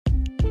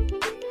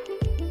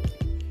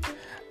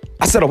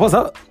I said, oh, what's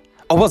up?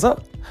 Oh, what's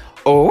up?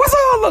 Oh, what's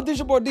up? Look, this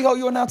your boy D-Ho.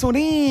 You are now tuned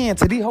in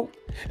to D-Ho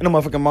in the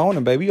motherfucking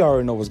morning, baby. You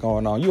already know what's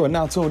going on. You are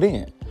now tuned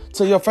in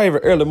to your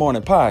favorite early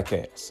morning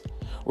podcast,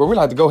 where we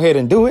like to go ahead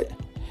and do it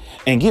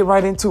and get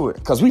right into it,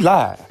 because we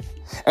live.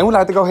 And we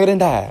like to go ahead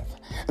and dive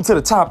into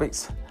the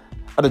topics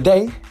of the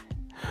day,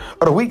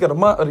 of the week, of the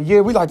month, of the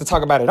year. We like to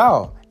talk about it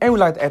all. And we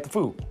like to add the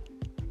food,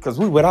 because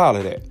we with all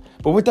of that.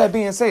 But with that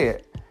being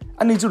said,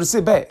 I need you to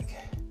sit back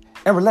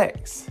and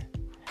relax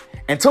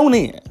and tune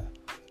in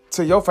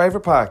to your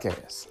favorite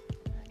podcast,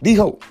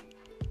 D-Ho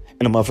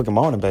in the motherfucking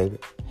morning, baby.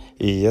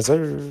 Yes,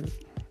 sir.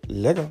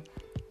 Let go.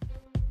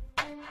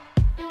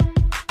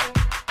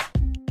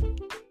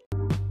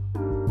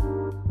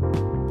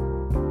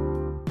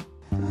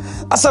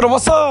 I said,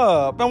 what's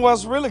up? And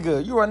what's really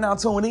good? You are now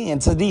tuned in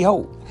to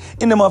D-Ho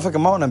in the motherfucking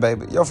morning,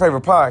 baby. Your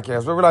favorite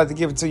podcast, where we like to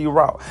give it to you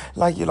raw,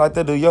 like you like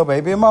to do your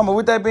baby and mama.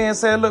 With that being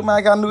said, look, man,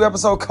 I got a new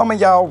episode coming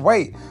y'all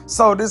way.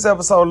 So this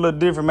episode a little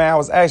different, man. I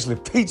was actually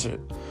featured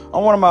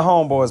on one of my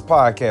homeboys'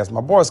 podcasts.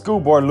 My boy,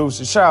 Schoolboy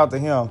Lucy, shout out to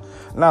him,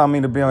 allowing me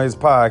to be on his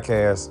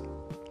podcast.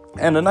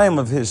 And the name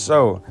of his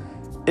show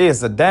is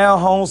The Down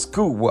Home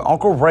Scoop with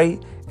Uncle Ray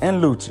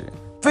and Lucci,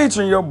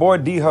 featuring your boy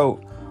D-Ho,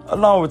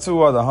 along with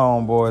two other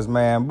homeboys,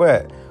 man.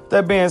 But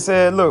that being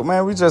said, look,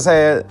 man, we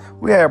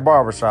had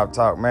barbershop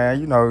talk,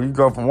 man. You know, you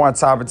go from one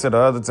topic to the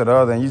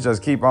other, and you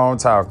just keep on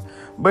talking.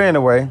 But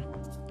anyway,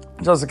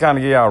 just to kind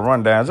of give y'all a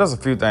rundown, just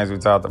a few things we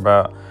talked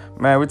about.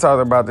 Man, we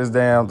talked about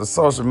the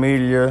social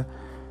media.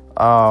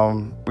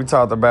 We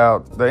talked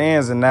about the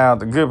ins and outs,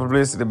 the good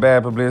publicity,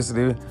 bad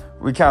publicity.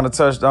 We kind of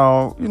touched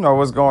on, you know,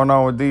 what's going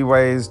on with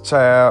D-Wade's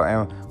child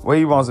and what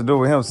he wants to do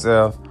with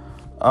himself.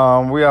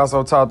 We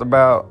also talked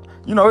about,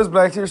 you know, it's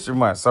Black History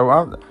Month. So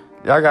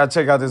y'all got to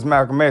check out this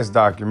Malcolm X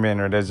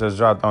documentary that just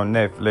dropped on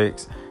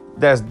Netflix.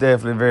 That's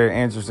definitely very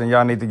interesting.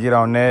 Y'all need to get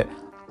on that.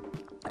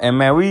 And,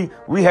 man,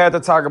 we had to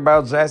talk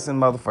about Jackson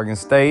motherfucking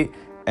State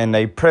and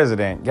they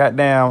president.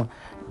 Goddamn,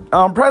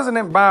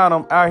 President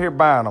Bynum out here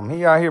buying them.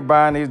 He out here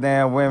buying these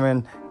damn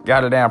women.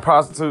 Got a damn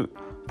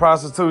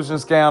prostitution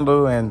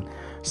scandal and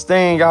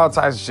Sting, all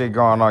types of shit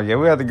going on. Yeah,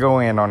 we have to go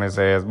in on his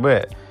ass.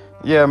 But,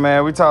 yeah,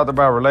 man, we talked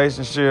about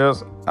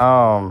relationships.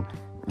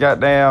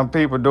 Goddamn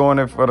people doing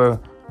it for the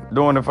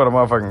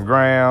motherfucking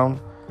gram.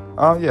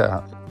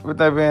 Yeah. With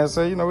that being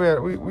said, you know,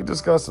 we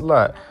discussed a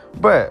lot.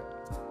 But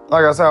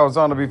like I said, I was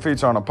on to be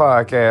featured on a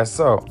podcast,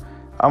 so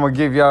I'm gonna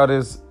give y'all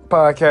this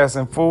podcast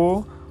in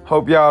full.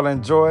 Hope y'all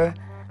enjoy.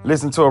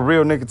 Listen to a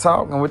real nigga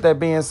talk. And with that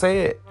being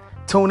said,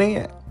 tune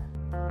in.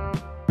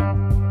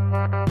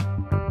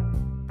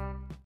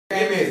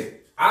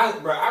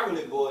 I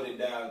really boiled it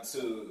down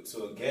to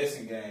a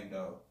guessing game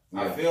though.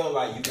 Yeah. I feel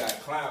like you got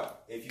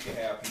clout if you can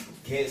have people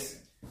guessing.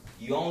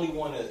 You only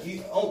want to,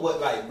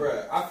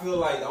 I feel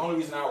like the only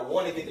reason I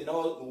want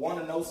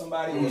to know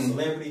somebody or a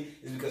celebrity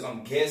is because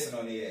I'm guessing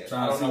on the ass.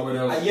 I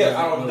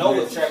don't know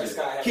if Travis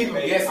Scott has a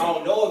baby. I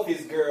don't know if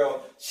his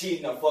girl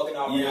cheating or fucking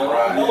off.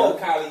 I don't know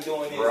if Kylie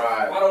doing this.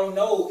 I don't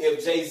know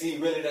if Jay-Z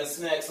really done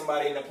snagged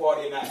somebody in the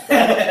party or not.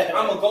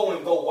 I'm going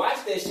to go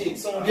watch that shit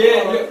soon.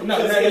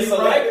 Because it's a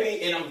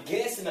celebrity and I'm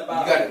guessing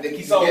about it. They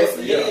keep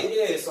guessing.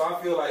 Yeah. So I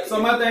feel like.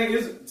 So my thing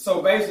is,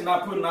 basically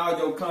not putting all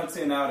your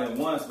content out at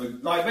once,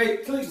 but like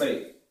clickbait.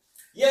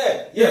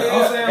 Yeah.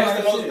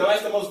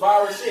 That's the most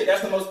viral shit.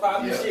 That's the most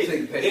popular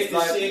shit. It's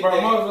the shit. Bro,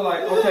 most are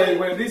like, okay,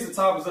 well, these are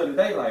topics of the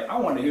day. Like, I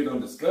want to hear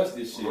them discuss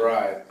this shit.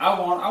 Right. I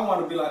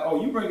want to be like,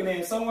 oh, you bringing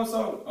in so and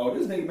so. Oh,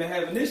 this nigga been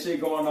having this shit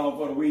going on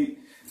for the week.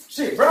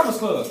 Shit, Breakfast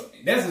Club.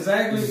 That's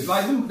exactly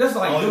like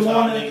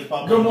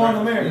Good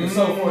Morning America.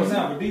 So, for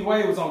example,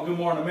 D-Wade was on Good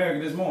Morning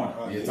America this morning.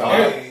 Talking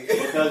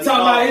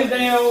about his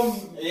damn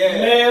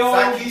male.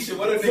 Sakisha,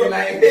 what a nigga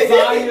name is?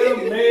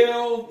 Zaya,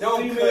 male.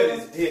 Don't cut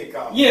his dick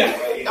off. Yeah.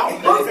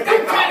 Don't cut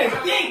his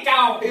dick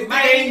off. His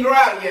dick ain't grow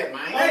out yet,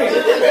 man.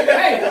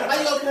 Hey. How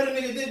you gonna cut a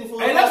nigga dick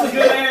before? Hey, that's a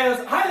good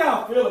ass. How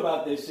y'all feel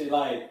about this shit?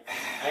 Like,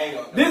 I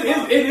ain't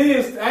gonna. It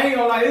is. I ain't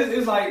gonna lie.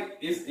 It's like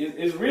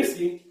it's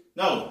risky.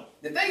 No.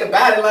 The thing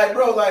about it, like,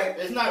 bro, like,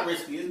 it's not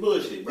risky. It's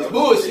bullshit, bro. It's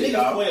bullshit, nigga's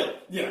dog. 12.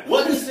 Yeah.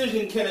 What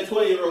decision can a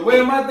 12-year-old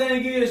Well, my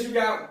thing is, you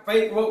got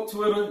fake woke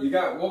Twitter, you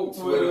got woke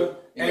Twitter,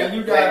 and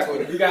you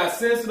got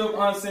sensitive,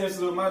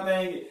 unsensitive. My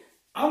thing,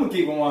 I'm gonna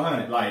keep it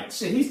 100. Like,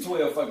 shit, he's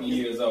 12 fucking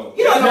years old.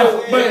 You don't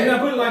know, but now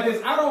put it like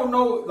this, I don't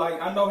know.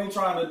 Like, I know he's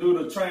trying to do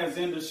the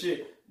transgender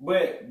shit.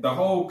 But the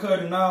whole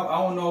cutting off,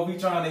 I don't know if he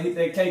trying to hit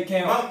that K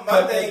count,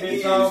 cut that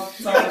bitch off,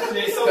 type of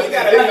shit. So we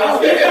gotta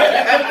cut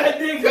that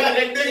dick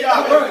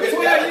off. 12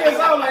 years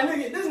old, like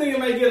nigga, this nigga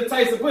may get a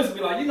taste of pussy, be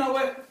like, you know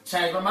what?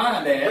 Change my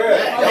mind, Dad.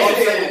 Yeah.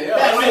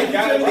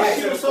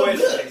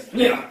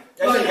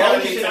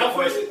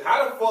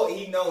 How the fuck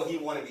he know he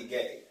want to be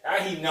gay? How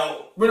he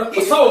know?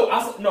 I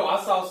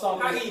saw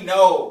something. How he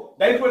know?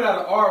 They put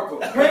out an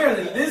article.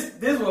 Apparently,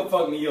 this will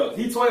fuck me up.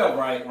 He 12,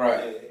 right?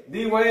 Right.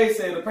 D-Wade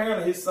said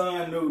apparently his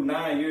son knew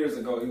 9 years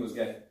ago he was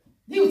gay.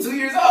 He was 2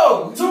 years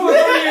old. 2 or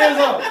 3 years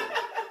old.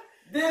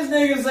 This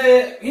nigga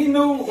said he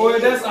knew, or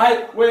that's how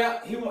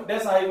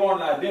he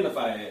wanted to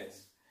identify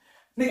as.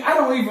 Nigga, I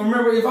don't even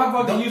remember if I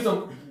fucking used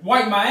to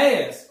wipe my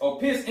ass or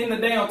piss in the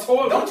damn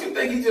toilet. Don't you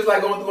think he's just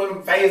like going through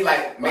a phase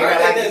like maybe I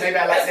like this, maybe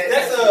I like that?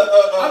 That's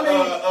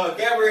a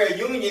Gabrielle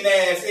Union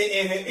ass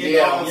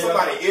in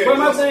somebody ear. But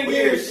my thing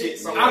weird is,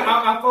 shit.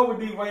 I fuck with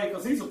D Wade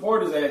because he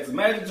support his ass.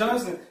 Magic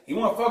Johnson, he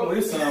wasn't fucking with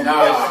his son. With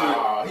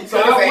that shit. He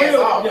so took his ass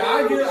off. Yeah,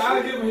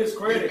 I give him his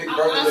credit.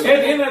 At the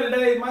end of the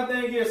day, my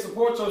thing is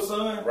support your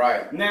son.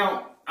 Right.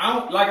 Now,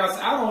 like I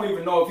said, I don't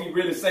even know if he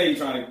really say he's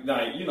trying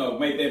to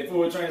make that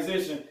full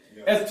transition.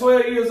 Yeah. At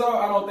 12 years old,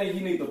 I don't think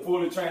he needs to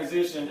fully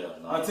transition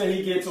until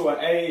he get to an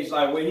age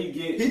like where he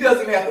get. He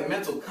doesn't even have the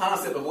mental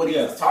concept of what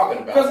he's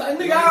talking about. Because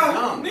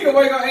nigga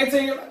wake up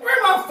 18, you're like,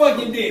 where my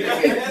fucking dick?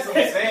 That's what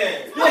I'm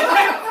saying.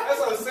 That's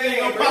what I'm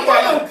saying. What am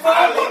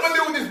I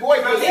doing with this boy?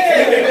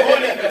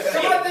 So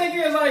my thing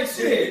is like,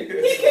 shit.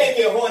 He can't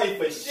get horny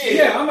for shit.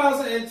 Yeah, I'm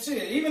about to say,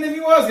 shit. Even if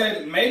he was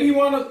gay, maybe he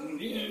want to.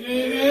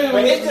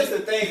 But it's just the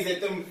things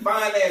that them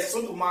fine ass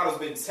supermodels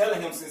been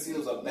telling him since he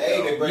was a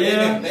baby, bro. Yeah.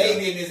 They been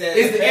babying his ass.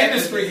 It's the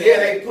industry. Yeah,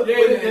 they put him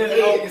in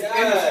the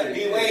industry.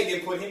 D-Wade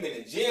didn't put him in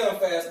the gym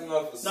fast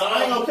enough for No,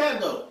 I ain't no cap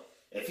though.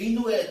 If he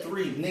knew at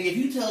 3, nigga, if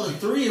you tell a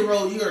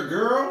 3-year-old you're a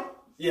girl.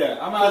 Yeah,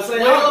 I'm about to say,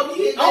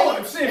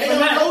 shit for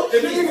 9.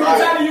 If he's been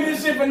telling you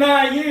this shit for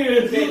 9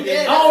 years,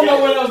 I don't know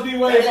what else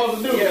D-Wade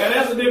supposed to do. And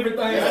that's a different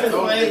thing. That's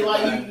the way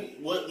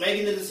like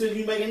making the decision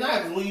you making now.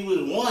 Because when you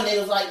was 1, they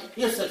was like,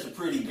 you're such a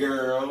pretty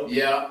girl.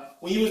 Yeah.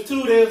 When you was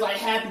 2, they was like,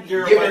 happy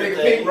girl. Giving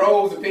nigga pink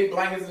robes and pink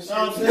blankets and shit. You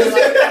know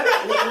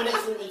what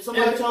I'm saying? Like,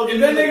 somebody told you.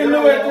 If that nigga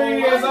knew at 3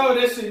 years old,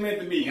 that shit meant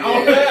to be.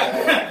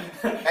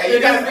 Hey, you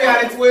gotta be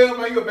out at 12,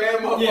 man. You a bad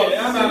motherfucker.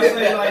 Yeah, I'm about to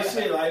say like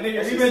shit. Like,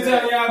 nigga, he been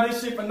telling y'all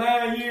this shit for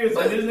 9 years.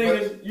 But this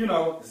nigga's,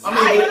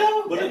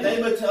 but if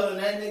they been telling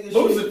that nigga shit.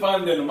 Boots is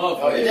funny than the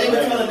motherfucker. If they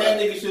been telling that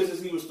nigga shit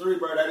since he was 3,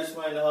 bro, that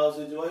explained the whole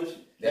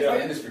situation. That's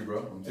the industry,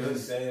 bro. I'm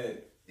just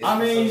sad. I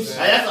mean,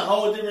 that's a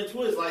whole different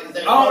twist. Like,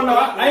 I don't know.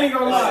 I ain't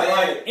gonna lie.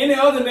 Like any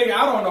other nigga,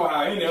 I don't know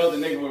how any other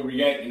nigga would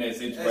react in that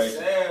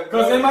situation.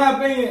 Because in my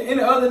opinion,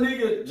 any other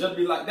nigga just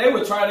be like, they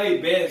would try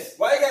their best.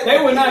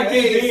 They would not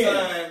get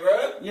in,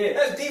 bro. Yeah,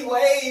 that's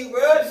D-Wade,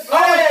 bro.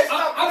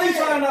 I be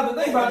trying not to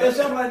think about that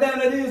shit. I'm like, damn,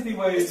 that is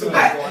D-Wade.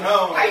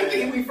 How you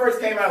think we first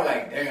came out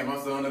like, damn, my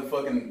son the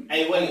fucking.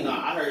 Hey, wait, no,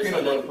 I heard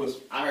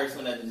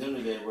something at the gym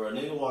today, bro. A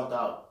nigga walked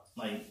out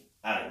like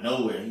out of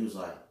nowhere. He was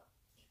like,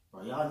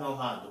 bro, y'all know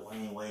how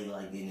Dwayne Wade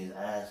like getting his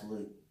ass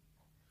licked?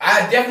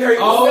 I definitely heard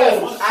he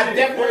was sus. I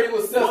definitely heard he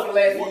was sus for the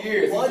last few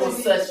years.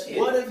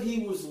 What if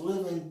he was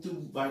living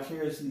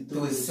vicariously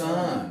through his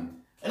son?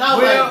 And I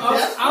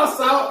was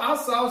I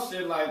saw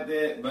shit like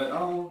that, but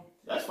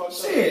that's fucked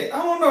shit. I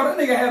don't know. That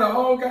nigga had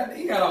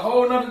he got a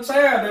whole nother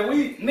child that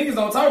we niggas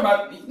don't talk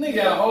about. Nigga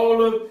got a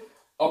whole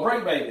a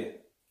break baby.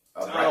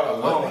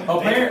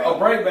 A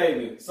break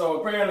baby.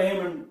 So apparently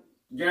him and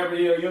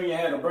Gabrielle Union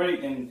had a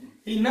break and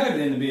he nutted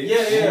in the bitch.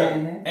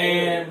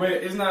 Yeah. But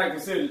it's not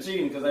considered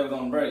cheating because they was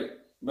on break.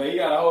 But he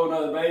got a whole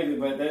nother baby.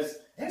 But that's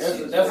I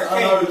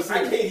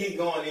can't keep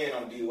going in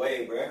on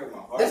D-Wade, bro. I hurt my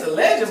heart. That's a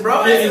legend,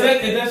 bro. Is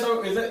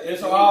that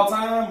your all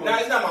time? No,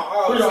 it's not my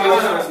all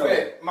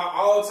time. My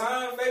all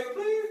time favorite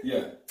player?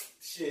 Yeah.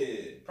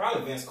 Shit,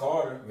 probably Vince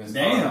Carter.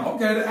 Damn.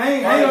 Okay, I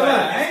ain't gonna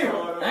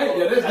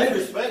lie. That's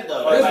respect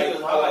though. I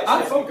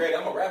like Stephen great.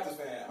 I'm a Raptors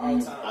fan all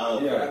the time. I'm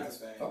a Raptors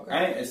fan.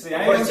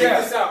 Okay. But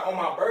check this out. On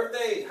my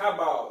birthday, how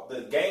about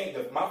the game?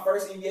 My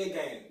first NBA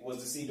game was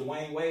to see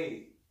Dwayne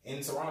Wade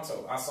in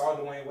Toronto. I saw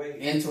Dwayne Wade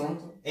in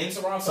Toronto.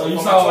 So you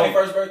saw my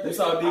 21st birthday. You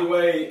saw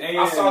D-Wade and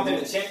I saw them in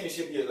the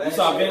championship year last year. You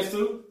saw Vince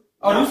too?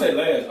 Oh, you said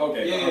last.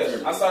 Okay.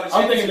 Yeah. I saw the championship.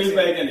 I'm thinking this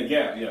back in the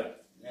gap. Yeah.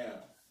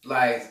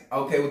 Like,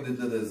 okay, with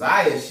the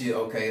desire shit,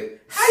 okay.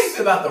 How you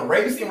feel about the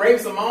Raven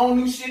Simone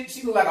new shit?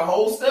 She look like a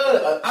whole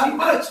stud.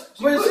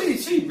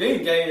 She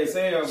been gay as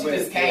hell. She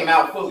just came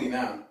out fully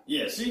now.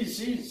 Yeah,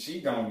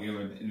 she don't give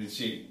a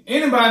shit.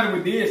 Anybody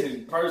with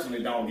Disney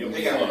personally don't give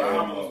a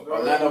fuck.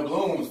 Orlando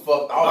Bloom was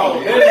fucked all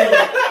I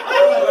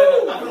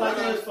feel like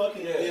they was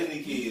fucking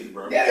Disney kids,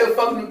 bro. Yeah, they were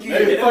fucking them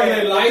kids. They fucking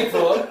their life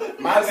up.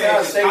 My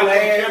child shaking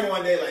ass.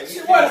 One day like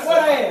what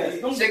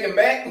ass? Shaking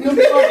back. Them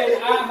fucking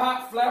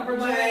IHOP flapper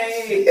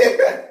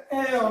jacks.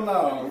 Hell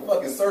no.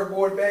 Fucking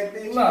surfboard back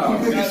bitch. No,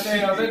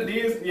 goddamn, that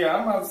Disney. Yeah,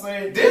 I'm about to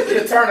say Disney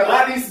to turn a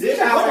lot of these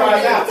child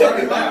stars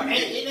out.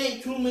 It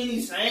ain't too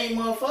many same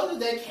motherfuckers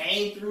that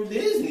came through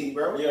Disney,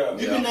 bro. Yeah,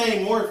 you can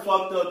name more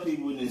fucked up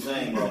people than the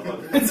same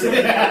motherfuckers.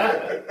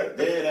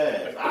 Dead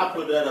ass. I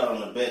put that out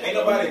on the bet. Ain't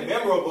nobody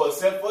memorable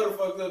except for the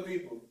fucked up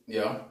people.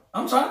 Yeah.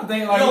 I'm trying to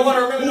think like you don't want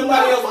to remember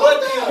nobody else but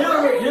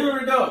them.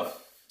 Hillary Duff.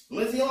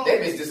 Lindsay Lohan.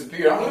 That bitch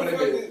disappeared. I don't know what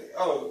that bitch.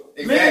 Oh,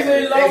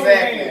 exactly. Lindsay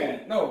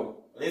Lohan. No.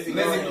 Lindsay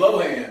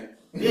Lohan.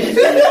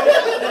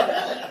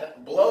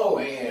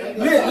 Blowhand.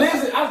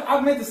 Lindsay,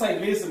 I meant to say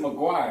Lizzie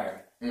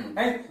McGuire.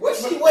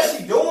 What's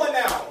she doing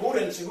now? Who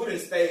didn't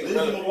stay?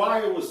 Lizzie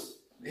McGuire was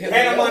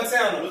Hannah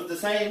Montana. Was the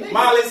same name.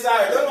 Miley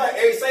Cyrus. That's like,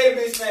 hey, say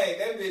the bitch name.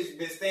 That bitch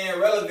been staying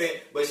relevant,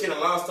 but she done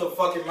lost her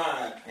fucking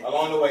mind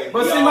along the way.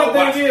 But see, my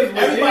thing is,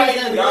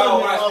 everybody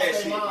y'all watch that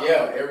shit.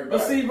 Yeah, everybody.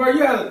 But see, bro,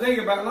 you have to think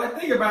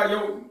about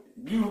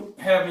you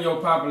having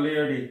your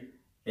popularity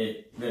at,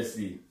 let's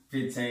see,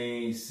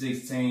 15,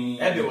 16.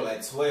 That bitch was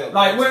like 12.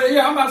 Like, well,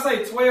 yeah, I'm about to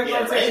say 12,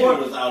 Yeah, 13,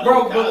 Raven was out 14.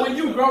 Bro, in but college, when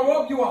you bro.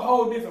 grow up, you a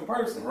whole different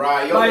person.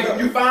 Right, yo, Like,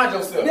 you find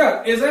yourself.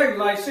 Yeah, exactly.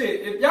 Like,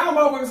 shit, if y'all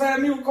motherfuckers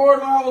had me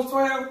recording when I was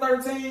 12,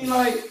 13,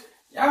 like,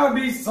 y'all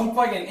be some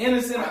fucking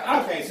innocent.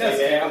 I can't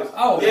say that.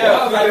 Oh, Yeah,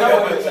 I was like,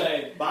 I wouldn't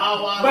say.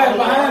 But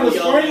behind the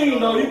screen,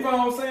 though, you know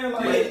what I'm saying?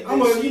 Like,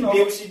 I'm a, you She know.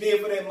 did what she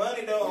did for that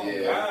money, though. Yeah.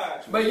 Oh, God.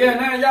 But yeah,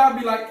 now y'all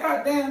be like,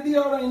 God damn,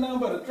 Dio ain't nothing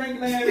but a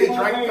drinking ass. Drink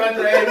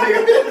country ass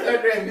nigga.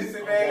 Country ass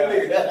missing ass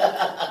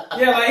nigga.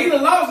 Yeah, like he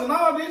done lost and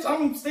all, bitch.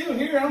 I'm still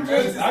here.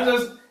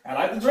 I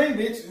like to drink,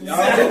 bitch. Y'all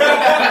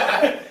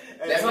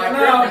That's so my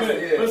now,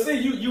 preference, but see,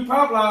 you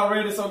popular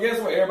already, so guess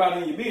what?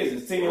 Everybody in your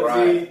business. TMZ,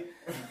 Right.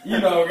 you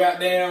know,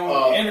 goddamn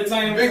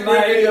entertainment Big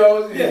tonight.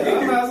 videos. Yeah,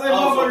 I'm not saying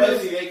Also, motherfuckers.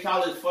 basically, they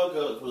college fuck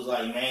ups was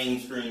like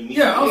mainstream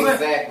media. Yeah, I'm saying.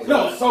 Exactly.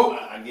 No, so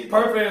I get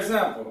that. perfect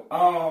example.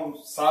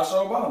 Sasha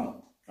Obama.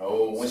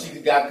 Oh, when she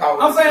got caught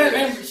with I'm saying, the-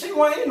 and she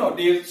wasn't, you know,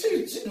 she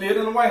lived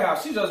in the White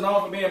House. She just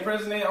known for being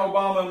President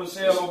Obama and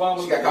Michelle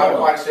Obama. She got caught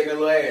while shaking her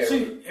little ass.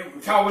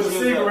 She caught with a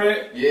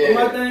cigarette. Yeah.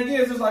 But my thing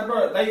is, it's like,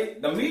 bro,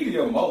 the media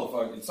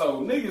motherfucking.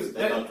 So niggas,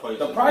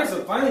 the price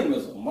of fame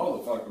is a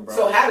motherfucker, bro.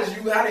 So how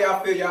do y'all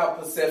feel y'all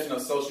perception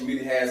of social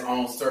media has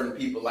on certain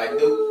people? Like,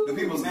 do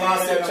people's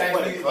concept change?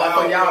 Like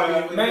for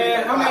y'all,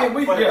 man, I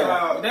mean, For the yeah,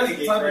 cloud, that's it the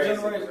get type of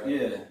crazy, generation. bro.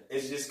 Yeah.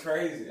 It's just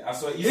crazy. I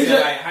swear. You It's said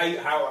just- like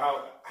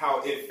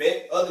how it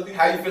affect other people.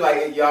 how you feel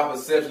like y'all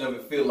perception of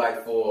it feel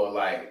like for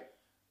like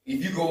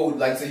if you go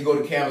like say you go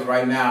to cameras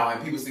right now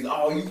and people say,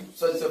 oh, you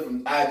such and such from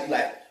IG,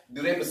 like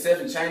do their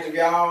perception change of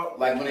y'all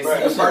like when they Bruh, see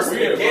the it's person?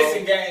 a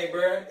guessing game,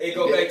 bro. It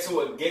go back to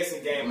a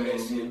guessing game of that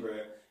Mm-hmm. shit, bro.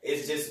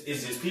 It's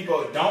just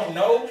people don't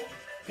know.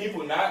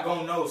 People not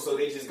gonna know, so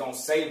they just gonna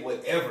say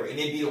whatever, and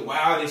it be the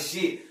wildest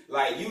shit.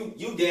 Like you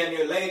damn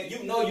near late.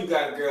 You know you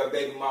got a girl,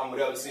 baby mom,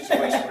 whatever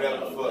situation,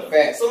 whatever the fuck.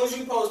 Facts. As soon as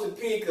you post a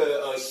pic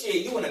of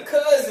shit, you and a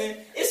cousin,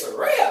 it's a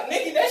wrap,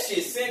 nigga. That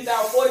shit sent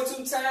out 42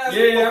 times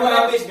Yeah, before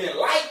that I- bitch been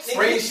liked. Nigga.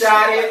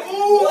 Screenshot it. Like,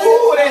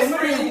 Ooh, that what?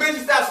 screen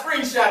bitches stop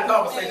screenshot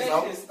conversation. Man,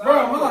 that shit stop,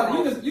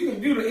 Bro, man, you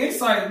can view the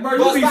insight, bro.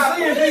 But You be stop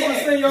seeing playing.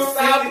 people send your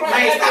Stop Man,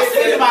 playing. stop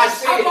sending my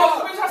shit.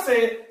 I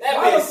said, That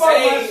why the bitch fuck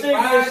my saved shit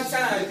 5 gets-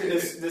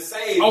 times the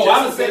save. Oh, I just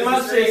done as said good my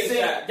as the shit screenshot.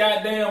 sent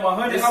goddamn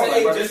 100. This I was like,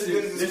 ain't bro, just as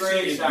good as the this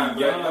shit is screenshot, bro.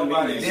 beyond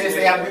Nobody- me. Then they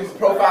say how people's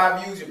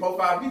profile views, your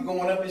profile view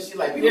going up and shit.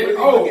 Like people Yeah, really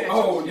looking at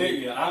oh, your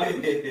shit.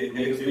 nigga,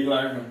 niggas be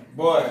lurking.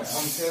 Boy, I'm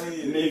telling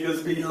you.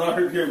 Niggas be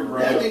lurking, bro.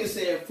 That nigga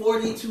said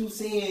 42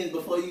 sins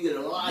before you get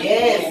a like.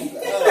 Yes.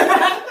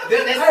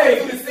 That's how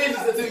you do decisions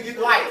until you get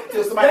light.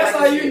 Till somebody That's like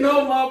how your you shit.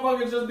 know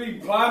motherfuckers just be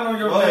plotting on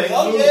your Oh, face.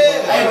 oh, Bro.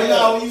 yeah. Hey,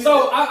 no, you-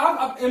 So,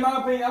 I, in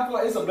my opinion, I feel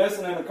like it's a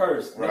blessing and a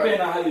curse, Right.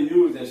 depending on how you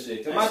use that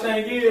shit. Cause my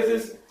thing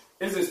is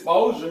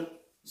exposure.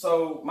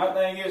 So my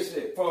thing is,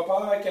 shit, for a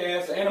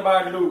podcast, or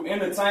anybody to do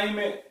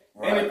entertainment,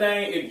 Right.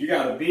 anything, if you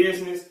got a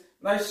business,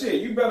 like shit,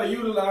 you better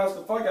utilize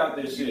the fuck out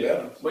this shit.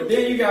 better. But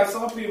then you got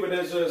some people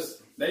that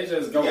they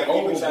just go You got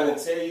people trying overboard.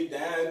 to tear you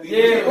down.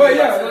 Yeah, well,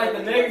 yeah, like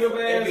the negative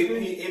ass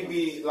It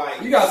be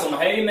like You got some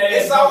hating ass.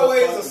 It's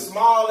always a motherfuckers.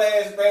 small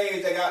ass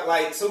page that got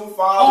like 2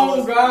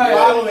 followers, Oh, God.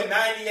 following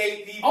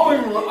 98 people. I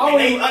don't even- and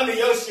they under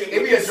your shit.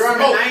 It be a German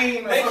smoke.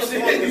 name or They some just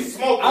shit. want to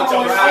smoke I with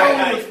don't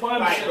your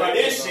respond right. to Like, shit bro, like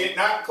this that, shit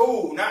not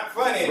cool, not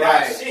funny,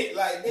 Right. not shit.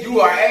 Like nigga,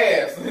 You are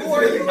ass. Who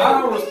are you?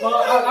 I don't respond.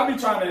 I be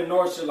trying to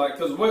ignore shit like,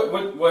 cause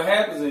what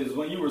happens is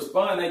when you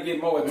respond, they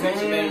get more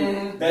attention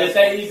than that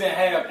they even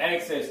have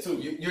access to.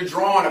 You're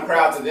drawing a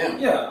crowd to them.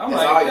 Yeah, I'm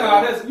That's all like, you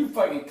nah, do. that's you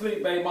fucking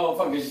clickbait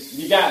motherfuckers.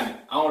 You got me.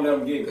 I don't let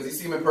them get Because me. you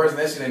see them in person,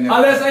 that shit ain't never.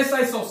 Unless they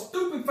say some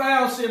stupid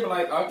foul shit, but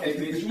like, okay,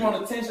 bitch, you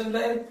want attention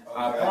today?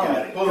 I Okay,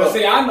 promise. Pull Cause up.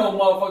 see, I know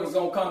motherfuckers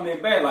gonna come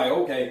in back. Like,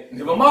 okay,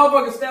 if a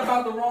motherfucker step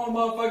out the wrong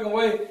motherfucking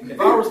way, if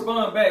I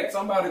respond back,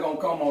 somebody gonna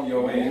come on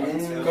your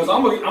ass. Cause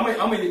I'm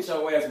gonna hit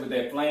your ass with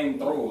that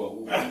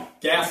flamethrower,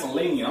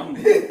 gasoline.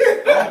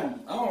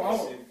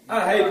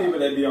 I hate people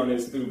that be on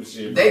that stupid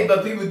shit. Bro.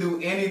 But people do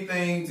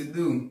anything to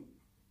do.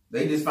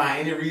 They just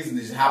find any reason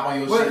to just hop on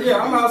your But shit. yeah,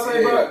 I'm not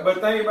saying, Yeah. bro.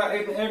 But think about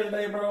it, at the end of the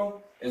day,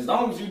 bro. As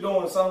long as you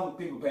doing something,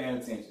 people paying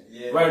attention.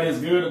 Yeah. Whether it's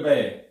good or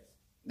bad.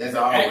 That's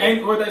all.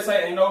 Ain't what they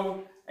say. Ain't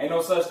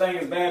no such thing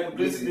as bad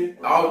publicity.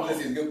 All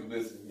publicity is good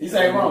publicity. He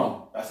say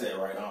wrong. I said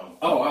right on.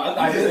 Oh, I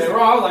thought he said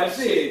wrong. I was like,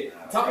 shit.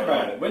 Talk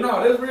about it. But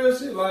no, that's real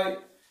shit. Like,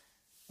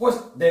 what's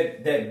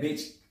that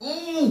bitch?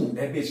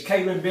 That bitch,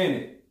 Caitlyn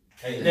Bennett.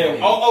 Hey, That-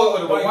 the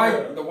white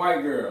girl. the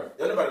white girl.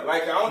 Don't nobody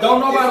like her. Don't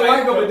nobody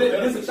like her, but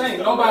this is the thing.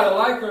 Nobody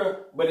like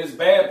her, but it's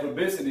bad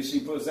publicity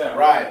she puts out.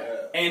 Right.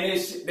 And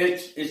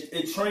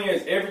it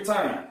trends every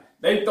time.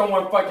 They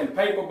throwing fucking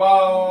paper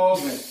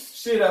balls and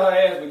shit at her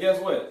ass, but guess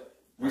what?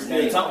 We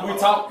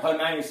talk her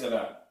name shit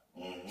out.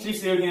 She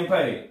still getting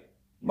paid.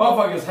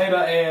 Motherfuckers hate her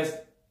ass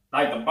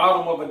like the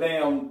bottom of a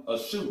damn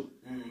shoe.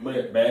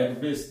 But bad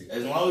publicity.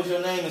 As long as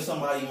your name is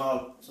somebody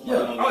mouth.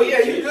 Yeah. Oh yeah,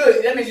 you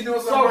good. That means you're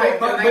doing something right.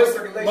 Your name is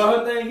circulation. but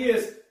her thing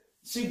is,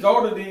 she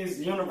go to these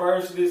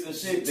universities and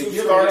shit to to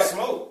give start her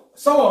smoke.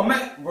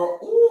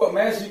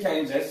 Imagine you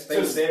can't just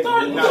stay there.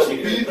 Nah, she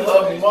beat her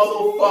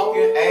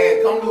motherfucking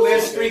ass. Come to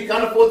Lynch Street,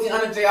 come to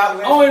 1400 J out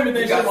Lynch. I don't even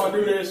think she gonna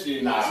do that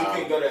shit. Nah, she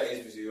can't go to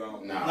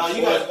HBCU. Nah,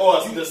 you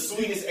got the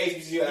sweetest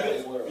HBCU out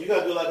of the world. You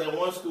gotta do like that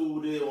one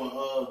school did when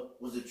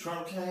was it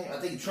Trump came? I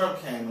think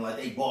Trump came and like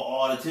they bought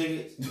all the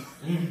tickets.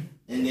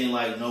 And then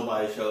like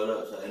nobody showed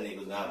up, so that nigga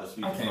was not to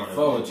speak. I can't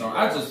forward Trump.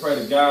 I just pray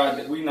to God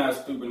that we not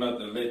stupid enough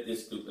to let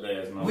this stupid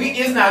ass know.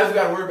 It's not we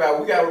gotta worry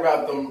about. We gotta worry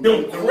about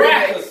them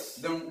crackers.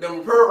 Them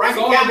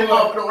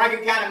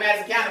Rankin County,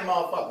 Madison County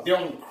motherfuckers.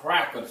 Them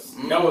crackers.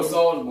 That was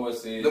Soulja Boy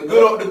said. The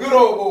good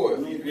old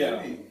boys. Yeah.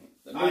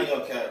 I ain't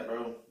gonna cap,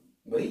 bro.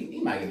 But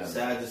he might get another.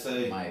 Sad to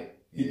say. He might.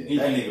 That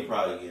nigga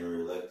probably getting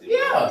reelected.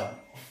 Yeah.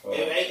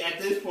 At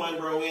this point,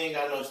 bro, we ain't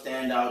got no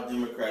standout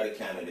Democratic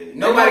candidate.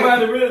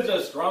 Nobody really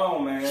just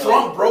strong, man.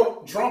 Trump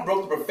broke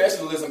the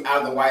professionalism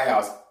out of the White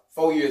House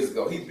 4 years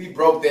ago. He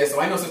broke that,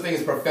 so ain't no such thing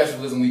as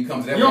professionalism when you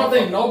come to that. You don't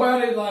think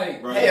nobody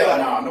like? Bro, hell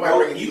no,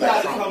 nobody. You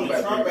gotta come to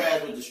Trump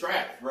ass with the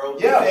straps, bro.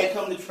 Yeah. You can't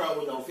come to Trump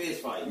with no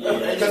fist fight.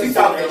 Because he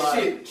talking that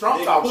shit.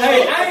 Trump talking.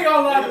 Hey, I ain't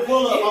gonna lie.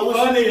 Pull up. I wish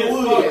funny you as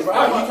would. fuck,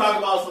 bro. You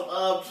talking about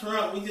some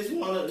Trump? We just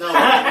want to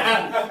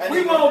know.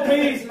 We want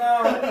peace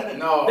now.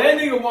 No. That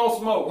nigga won't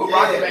smoke. With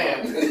Rocket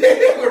Man.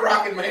 With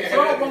Rocket Man.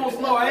 Trump won't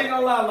smoke. I ain't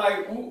gonna lie.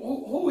 Like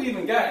who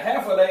even got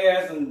half of their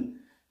ass and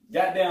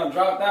goddamn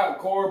dropped out?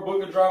 Cory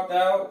Booker dropped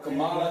out.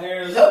 Kamala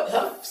Harris.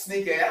 Her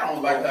sneaker ass, I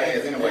don't like her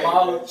ass anyway.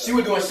 Kamala. She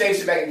was doing shade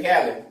shit back in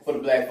Cali for the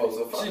black folks.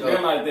 So She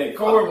been like that.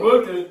 Cory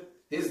Booker.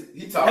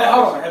 He talking. Hey,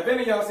 hold on. Have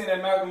any of y'all seen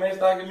that Malcolm X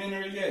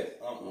documentary yet?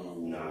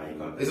 Nah, I ain't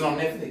gonna. Is it on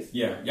Netflix?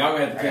 Yeah, y'all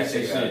gonna have to catch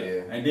that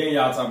shit. And then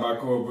y'all talk about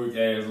Cory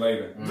Booker ass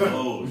later.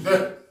 Oh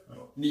shit.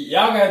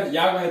 Y'all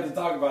gonna have to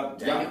talk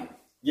about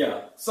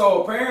yeah.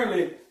 So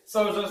apparently,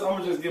 I'm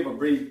gonna just give a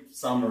brief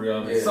summary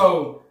of it. Yeah.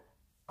 So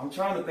I'm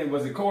trying to think,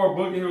 was it Cory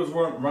Booker who was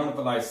running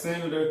for like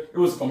senator? It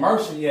was a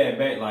commercial he had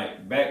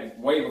back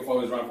way before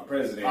he was running for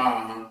president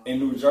in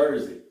New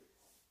Jersey.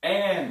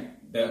 And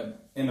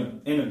in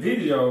the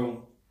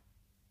video,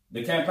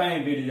 the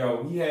campaign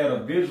video, he had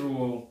a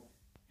visual.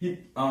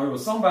 It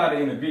was somebody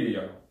in the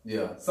video.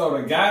 Yeah. So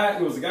it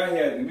was the guy he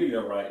had in the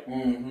video, right?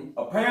 Mm-hmm.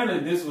 Apparently,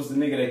 this was the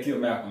nigga that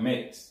killed Malcolm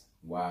X.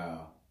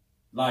 Wow.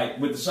 Like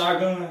with the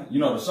shotgun,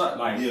 the shot,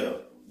 yeah.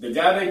 The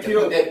guy that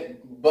killed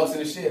that bucks in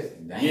the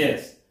chest. Damn.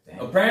 Yes. Damn.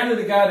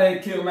 Apparently, the guy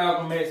that killed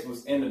Malcolm X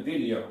was in the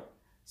video.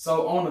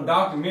 So on the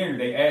documentary,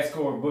 they asked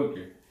Cory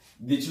Booker,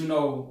 "Did you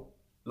know?"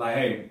 Like,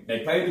 hey, they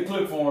played the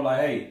clip for him. Like,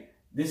 hey,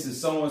 this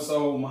is so and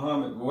so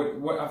Muhammad.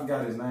 What I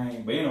forgot his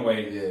name, but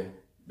anyway, yeah.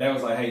 That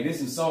was like, hey,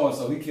 this is so and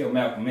so. He killed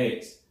Malcolm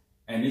X,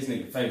 and this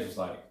nigga face was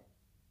like,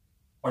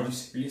 "Are you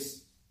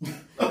serious?"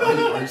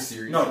 Are you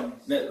serious? No,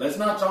 let's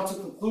not jump to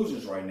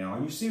conclusions right now.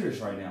 Are you serious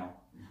right now?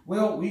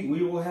 Well, we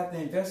will have to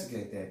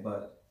investigate that,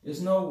 but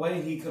there's no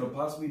way he could have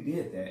possibly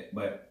did that.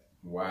 But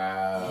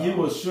wow, he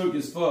was shook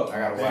as fuck. I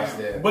gotta watch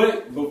that.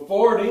 But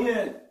before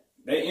then,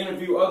 they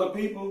interview other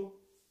people.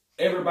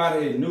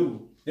 Everybody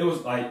knew. It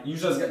was like you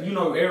just got,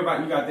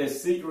 everybody. You got that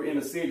secret in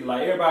the city.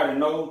 Like everybody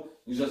know.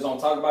 You just don't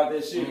talk about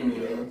that shit.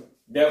 Mm-hmm.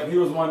 That he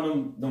was one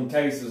of them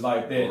cases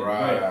like that.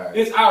 Right. But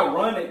it's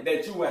ironic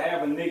that you would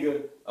have a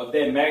nigga of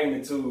that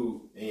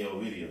magnitude in your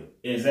video.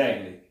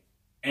 Exactly.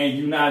 And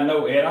you not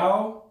know at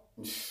all?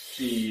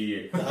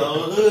 Shit. The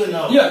whole hood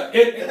know. Yeah,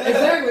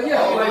 exactly.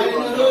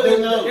 Yeah.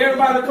 Know.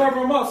 Everybody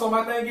cover him up. So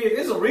my thing is,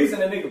 it's a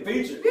reason the nigga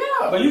featured.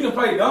 Yeah. But you can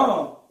play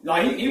dumb.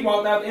 Like he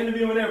walked out the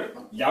interview and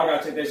everything. Y'all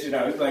gotta check that shit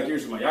out. It's like,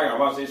 here's some. Y'all gotta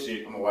watch this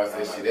shit. I'm gonna watch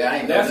that shit. I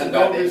ain't That's nothing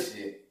about that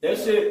shit. That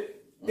shit.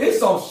 It's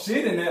some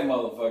shit in that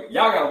motherfucker.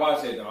 Y'all gotta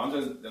watch that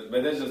though.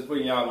 But that's just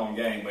putting y'all on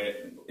game. But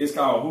it's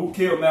called Who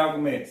Killed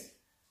Malcolm X.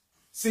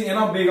 See, and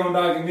I'm big on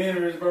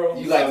documentaries, bro.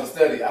 You like to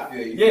study? I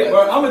feel you. Yeah,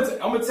 bro. I'm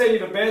gonna tell you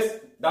the best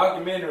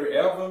documentary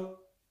ever.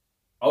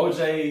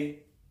 OJ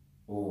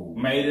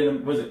made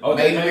it. Was it OJ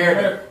Made in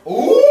America?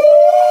 Ooh,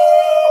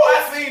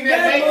 I seen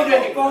that.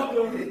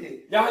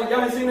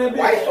 Y'all ain't seen that?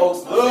 White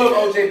folks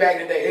love OJ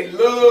back in the day. They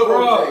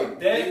love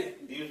OJ.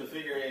 He was the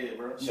figurehead,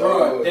 bro.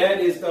 Bro, that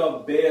is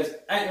the best.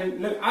 I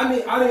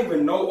didn't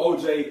even know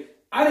OJ.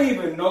 I didn't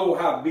even know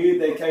how big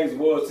that case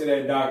was to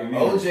that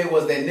documentary. OJ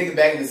was that nigga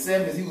back in the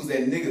 70s. He was that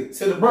nigga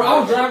to the bro. I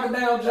was driving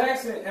down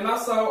Jackson and I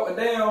saw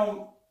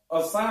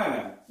a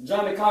sign,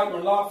 Johnny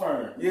Cochran Law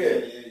Firm.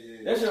 Yeah.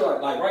 That shit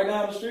like right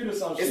down the street or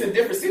something. It's in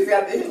different cities.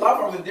 His law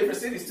firms in different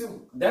cities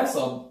too. That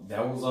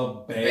was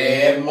a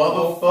bad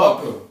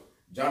motherfucker.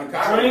 Johnny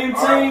Cochran. Dream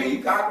R.I.P.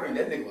 Team. Cochran.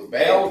 That nigga was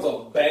bad. That was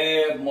a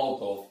bad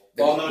motherfucker.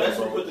 No, that's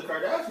what put the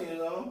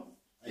Kardashians on.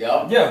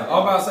 Yeah. Yeah, I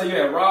was about to say you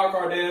had Rob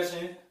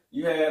Kardashian,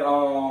 you had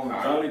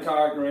Johnny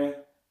Cochran.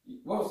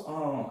 What was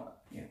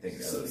I can't think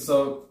of it.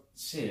 So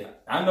shit,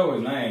 I know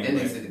his name. That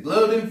nigga said the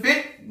glove didn't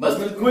fit. Must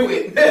have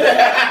quit.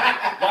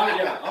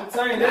 Yeah, I'm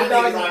telling you, that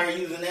niggas are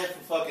using that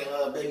for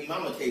fucking baby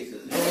mama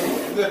cases.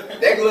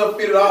 That glove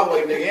fitted all the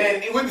way, nigga,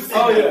 and with the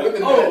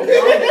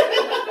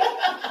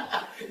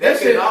that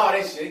shit, all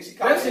that shit.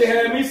 That shit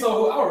had me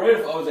so I was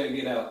ready for OJ to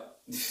get out.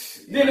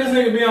 Then this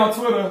nigga be on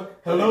Twitter.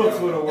 Hello,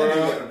 Twitter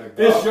world.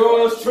 It's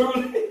yours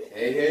truly.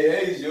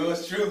 Hey,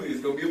 yours truly.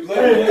 It's gonna be a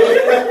pleasure.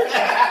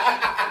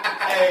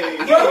 Hey,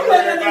 bro, don't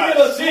let that nigga get a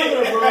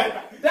shit, bro.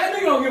 That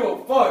nigga don't give a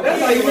fuck.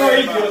 That's how you know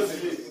he guilty.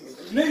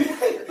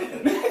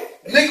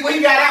 Nigga, when he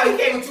got out, he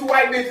came with 2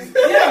 white bitches.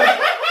 Yeah.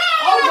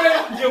 OJ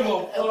don't give a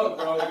fuck,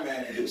 bro.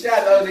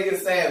 Shout out to OJ and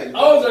Savage.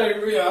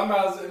 OJ, yeah, I'm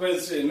out but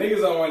shit.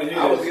 Niggas don't want to hear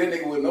I was that. a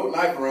nigga with no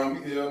knife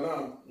around me. Hell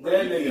no.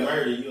 That nigga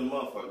murder you a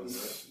motherfucker, bro.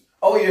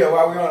 Oh yeah,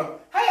 while we on.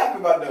 How y'all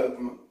feel about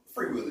the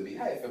Free Willie D?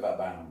 How you feel about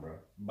Bynum, bro?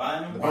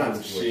 Bynum? The Bynum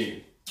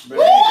situation. Bro,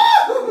 Bynum,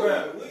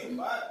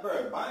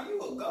 you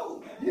a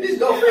goat, man. You just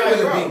go Free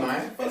Willie D,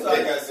 man. That's all I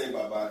gotta say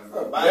about Bynum,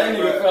 bro. That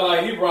nigga felt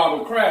like he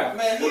Robert Kraft.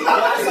 Man, he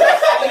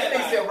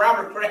said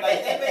Robert Kraft.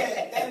 Like,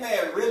 that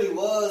man really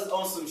was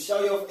on some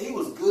show. He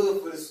was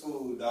good for the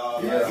school,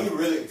 dog. Yeah. Like, he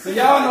really. So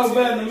y'all know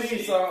better than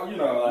me, so you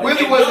know. Like,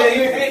 Willie was that.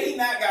 Had he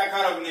not got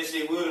caught up in this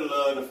shit, we would've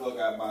loved the fuck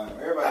out Bynum.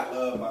 Everybody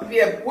loved Bynum.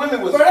 Yeah, Willie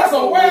was. Bro, that's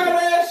a wild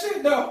ass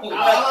shit though.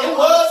 It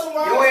was some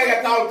wild. Your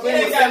ass got caught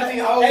cleaning 17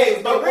 holes.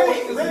 Hey, but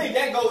really,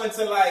 that go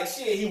into like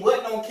shit. He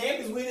wasn't on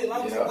campus with it.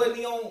 Long as wasn't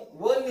he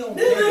on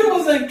This nigga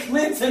was in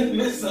Clinton,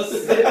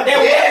 Mississippi. That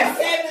was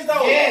campus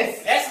though.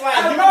 Yes. That's like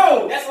I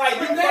know. That's like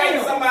you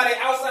fight somebody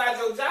outside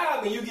your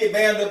job and you get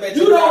banned up at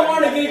You your don't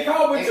job. want to get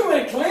caught, but you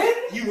in Clinton?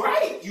 You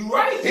right. He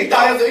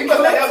thought he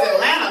must have that was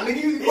Atlanta. I mean,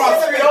 you cross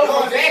the street over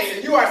from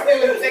Jackson. You are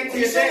still in the same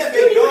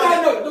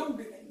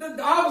Jackson.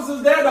 The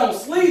officers there don't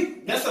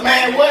sleep. That's a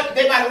Man, what?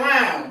 They about to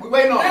rhyme. We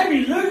waiting on. They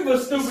be looking for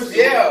stupid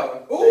shit. Yeah.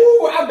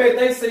 Ooh, I bet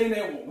they seen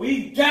that one.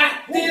 We got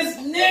this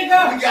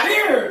nigga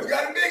here. We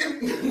got a nigga.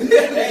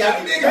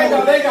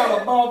 They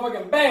got a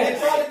motherfucking They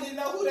badge. probably didn't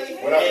know who they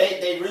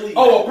had. They really.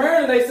 Oh,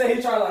 apparently they say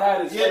he tried to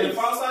hide his Yeah, the face.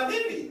 false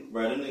identity.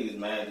 Bro, them niggas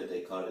mad that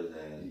they caught his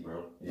ass,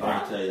 bro. Yeah. I'm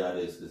gonna tell y'all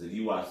this, because if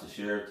you watch the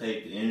sheriff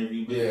tape, the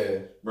interview, Yeah.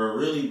 bro,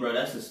 really, bro,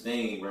 that's a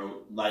sting, bro.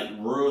 Like,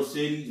 rural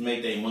cities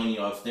make their money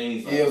off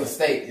stings. Yeah, it was a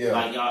state. Yeah.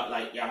 Like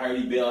y'all heard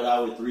he bailed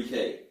out with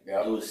 3K.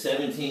 Yeah. It was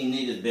 17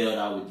 niggas bailed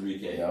out with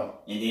 3K. Yeah.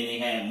 And then they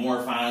had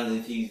more fines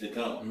and fees to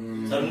come.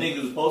 Mm-hmm. Some niggas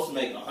was supposed to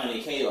make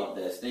 100K off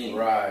that sting.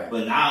 Right.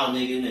 But now,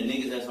 nigga, the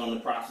niggas that's on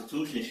the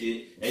prostitution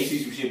shit, they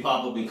see some shit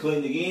pop up in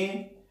Clinton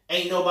again.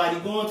 Ain't nobody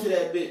going to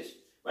that bitch.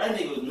 That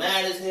nigga was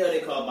mad as hell. They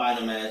called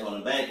Bynum ass on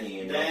the back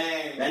end. Bro.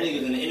 Dang. That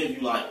nigga's in the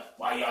interview like,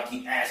 why y'all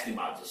keep asking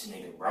about this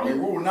nigga, bro? They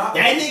rule not.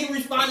 That nigga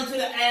responded to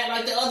the ad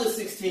like the other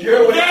 16. You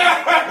heard what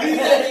he Leave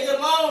that nigga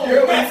alone. You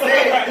heard what he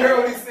said? You heard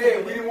what he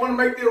said? We didn't want to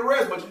make the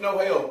arrest, but you know,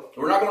 hell,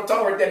 we're not going to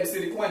tolerate that in the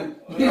city of Clinton.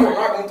 We're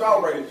not going to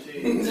tolerate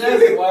it.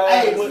 That's wild.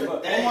 Hey, as but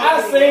fuck. that-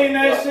 I seen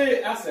that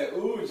shit. I said,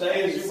 ooh,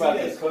 James, you about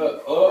to cut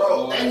up.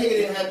 Bro, that nigga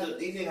didn't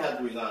have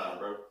to resign,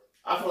 bro.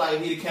 I feel like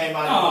if he'd came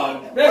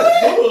out and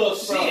That's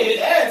bullshit.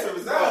 Had to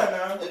resign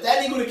now. if that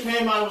nigga would have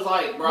came out and was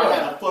like, bro, I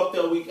had a fucked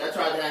up week. I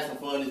tried to have some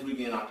fun this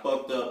weekend. I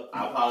fucked up.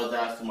 I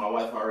apologize to my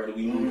wife already.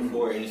 We moved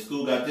forward, and the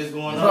school got this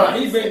going on. Bro,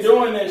 he been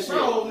doing that shit.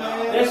 Bro,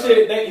 man. That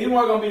shit, he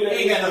wasn't gonna be that. They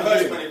ain't got no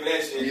hush money for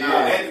that shit. Yeah.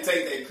 Nah, they had to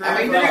take that crib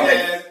I mean, from his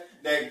nigga, ass.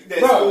 That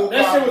Bro, school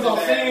that shit was from on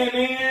his ass,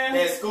 CNN.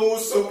 That school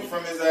suit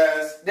from his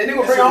ass. That nigga That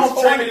bring shit on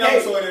was trending on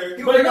 400K.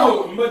 Twitter. But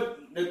no, but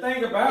the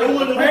thing about It it,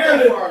 wouldn't have apparently,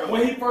 went that far, though.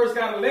 when he first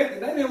got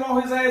elected, they didn't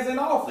want his ass in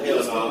office.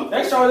 Hell no.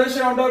 They showed that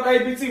shit on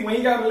WABT. When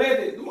he got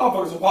elected, the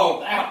motherfuckers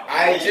walked out.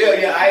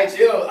 IHL. I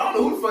don't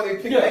know who the fuck they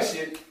picked that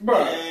shit.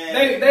 Bro,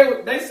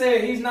 Man. they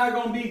said he's not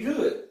gonna be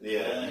good.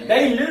 Yeah.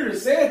 They literally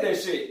said that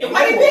shit. And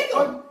why they pick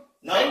him?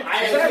 No,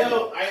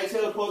 I ain't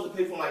tell supposed to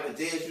pick from like a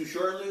JSU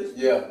short list.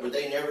 Yeah. But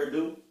they never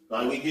do.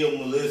 Like we give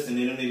them a list and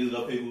then them niggas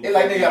go pick who. It's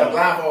like they got a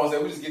blindfold and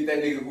said, we just get that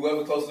nigga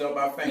whoever close enough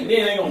our And finger.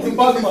 then they gonna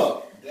fuck him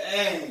up.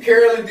 Dang.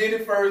 Carolyn did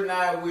it first,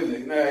 now Willie.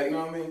 Nah, you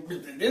know what I mean?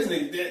 This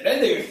nigga,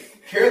 that nigga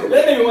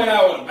Carolyn. went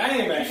out with a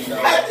bang bang.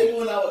 I think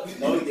when I was,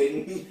 no, he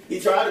didn't. He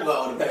tried to go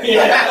out with a bang. We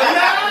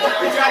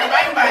tried to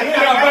bang bang. He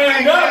got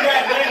banged up,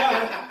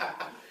 goddamn.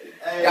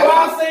 Hey, When I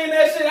seen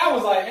that shit, I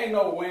was like, ain't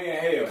no way in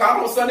hell.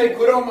 Call on Sunday,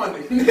 quit on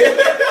Monday. Bro, sorry,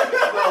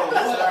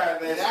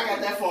 man. I got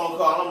that phone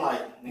call. I'm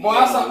like, Boy,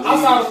 I saw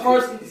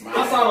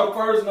the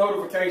first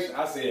notification.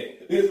 I said,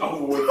 it's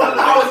over with.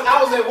 I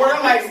was at work,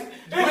 I'm like,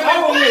 It's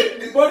over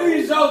with. But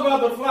these jokes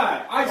about to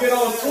fly. I get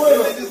on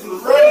Twitter. just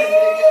was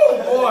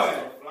running. Boy,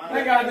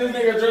 they got this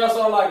nigga dressed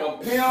up like a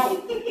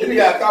pimp. then he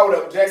got caught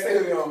up. Jack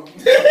Stadium.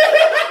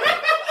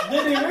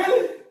 Did he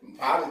really?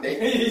 Probably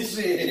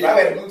Shit.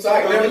 probably had a blue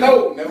tiger. Never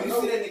know. Never you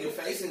know. see that nigga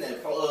face in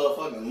that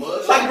fucking mud?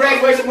 It's like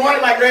graduation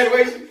morning,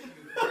 graduation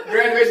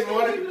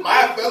morning.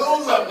 My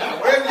fellows up now.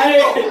 Where's this Hey,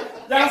 going?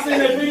 y'all seen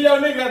that video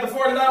nigga at the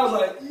 $40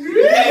 like,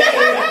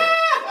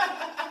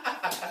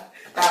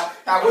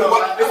 How Willie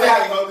walk, this is How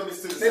how you hold them to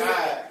the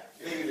side.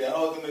 Nigga that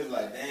hold them is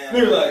like, damn.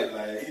 Nigga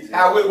like, he just-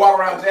 how Willie walk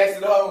around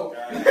Jackson Hole.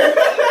 hey,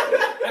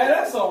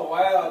 that's so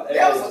wild.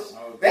 That's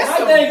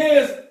My thing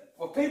is,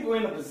 for people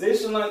in a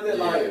position like that,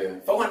 like, yeah.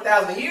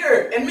 400,000 a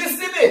year in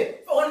Mississippi.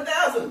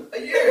 400,000 a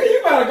year.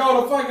 you gotta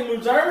go to fucking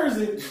New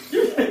Jersey.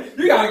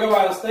 You gotta go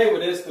out of state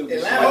with that stupid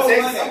shit. Atlanta, Oh,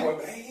 Texas. man.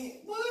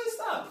 What?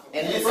 Stop.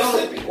 And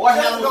Mississippi. What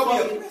Just go be a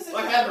happened? president.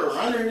 What happened,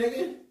 runner,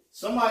 nigga?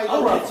 Somebody I'm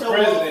go running get for your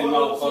president,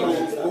 motherfucker.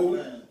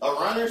 motherfucker. a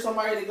runner,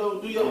 somebody to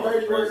go do your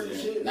dirty work and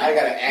shit. Now you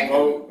gotta act.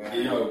 Yo,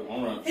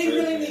 I'm running. He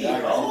really need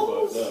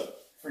hoes.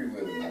 Free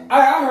will.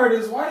 I heard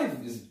his wife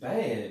is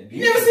bad.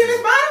 You never seen Miss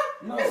Bynum?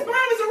 No. Miss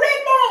Bynum is a red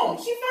bone.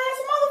 She finds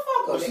a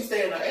motherfucker. Oh, she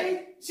stay in the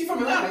A? She from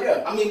Atlanta,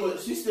 yeah. I mean, but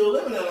she still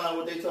living in Atlanta,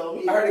 what they told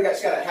me. I heard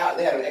she got a house.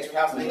 They had an extra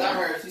house in I think I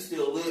Atlanta. heard she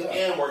still live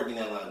and work in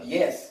Atlanta.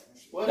 Yes.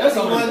 Well, That's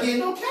that's only- not getting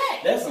no cat.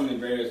 That's some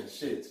embarrassing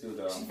shit too,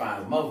 though. She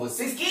finds a mother with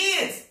 6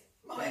 kids.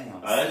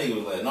 That nigga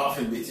was letting off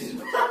in bitches.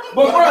 But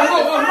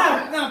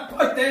bro, no,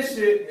 fuck that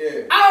shit.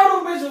 Yeah.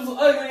 All them bitches was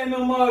ugly in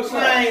them mugs.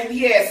 Man,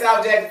 yeah,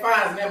 South Jackson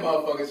finds in them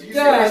motherfuckers. You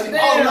God see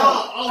that damn.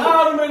 shit?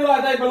 All them bitches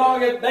like they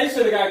belong at. They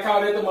should have got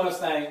caught at the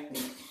Mustang.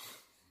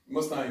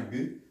 Mustang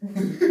good.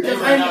 They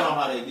ran out on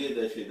how they did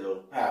that shit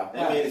though. How?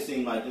 That made it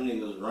seem like them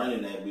niggas was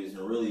running that bitch, and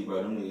really,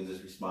 bro, them niggas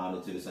just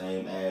responded to the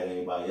same ad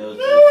everybody else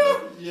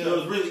did. So it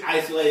was really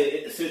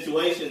isolated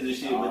situations and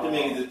shit, but them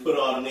niggas just put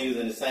all the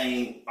niggas in the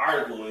same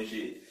article and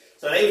shit.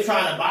 So they was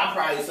trying to buy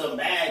probably some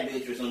bad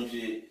bitch or some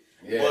shit.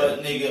 Yeah.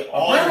 But nigga,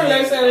 all Remember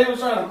they niggas, said they was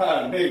trying to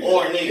buy a nigga.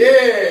 or nigga,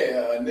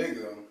 Yeah,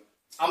 nigga.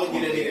 I'm gonna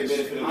get a nigga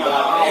benefit of the I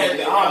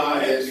doubt.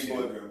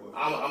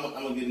 don't I'm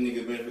gonna get a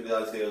nigga benefit of the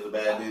doubt. Say it was a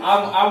bad bitch.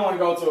 I want to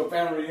go to a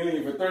family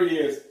reunion for 3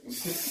 years.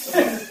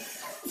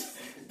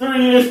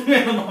 3 years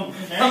minimum.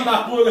 I'm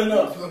not pulling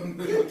up.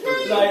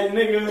 Like,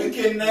 nigga. You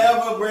can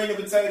never bring a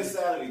potato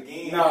salad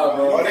again. No,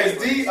 bro. Oh,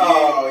 that's deep.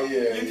 Oh,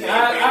 yeah. You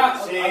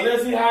yeah.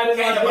 Unless he hide his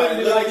Can't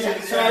identity, nobody like look you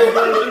at you. trying to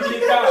get it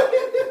kicked out.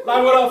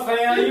 Like, what up,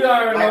 fam? You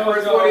already know Like what's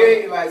first going on.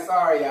 48, like,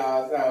 sorry,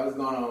 y'all. Sorry, what's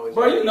going on with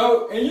Bro, you? you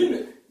know, and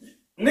you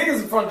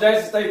niggas from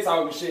Jackson State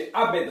talking shit.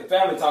 I bet the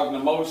family talking the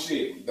most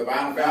shit. The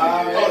Bynum Oh,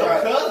 family. the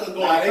cousins Nah,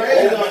 going they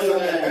crazy old on your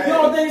ass. You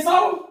don't think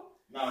so?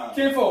 Nah.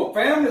 Kinfolk,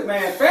 family,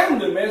 man,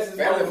 family messes.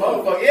 Family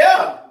motherfucker.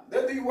 Yeah.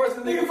 That nigga worse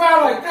than Nigga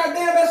probably like, God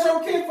damn, that's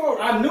your kinfolk.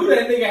 I knew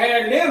that nigga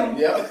had it in him.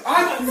 Yeah.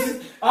 I knew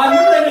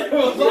that nigga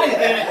was like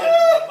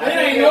that. It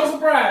ain't no We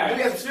surprise.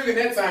 got some sugar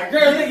that time.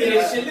 Girl, look at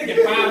this shit. Look at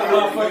Bynum,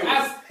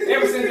 motherfucker.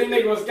 Ever since that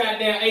nigga was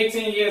goddamn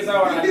 18 years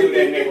old, I knew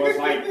that nigga was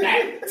like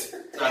that.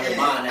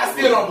 I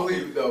still don't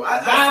believe it, though.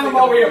 Bynum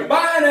over here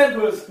buying that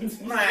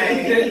pussy.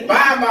 Man.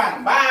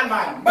 Bynum.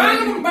 Bynum.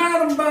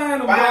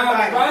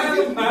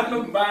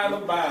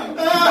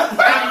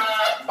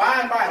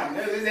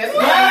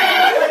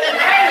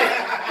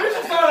 We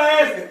should start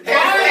asking.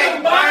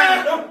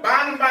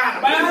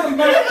 Bynum.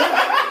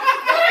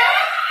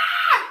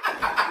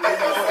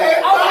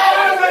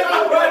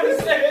 Nobody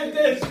said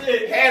that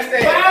shit.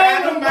 Hashtag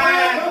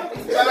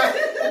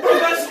Put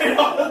that shit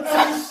on the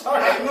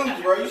t-shirt. Hey,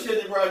 Luke, bro, you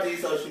shouldn't have brought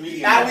these social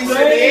media. Now we should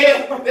have.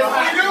 That's what we do.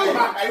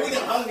 Hey, we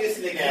done hung this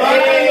nigga.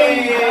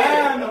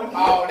 Yeah.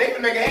 Oh, they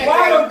can make a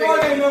Why the handshake.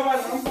 fuck ain't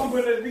nobody? I'm gonna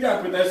put that. We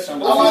gotta put that shit on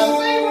the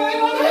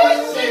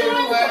Say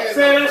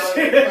Say that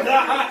shit.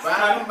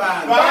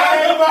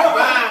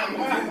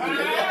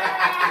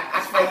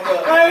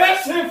 Hey, that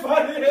shit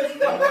funny as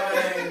fuck.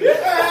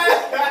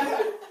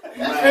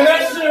 And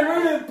that shit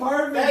really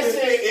perfect. That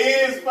shit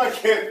is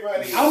fucking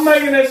funny. I'm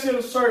making that shit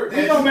a shirt.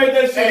 We gonna make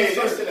that Hey, shit a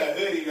that shit shirt. a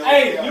hoodie though.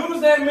 Hey, Yeah.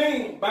 use that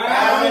meme.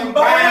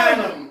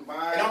 Bynum.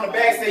 And on the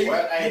back say,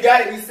 you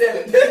gotta be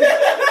selling.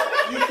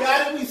 You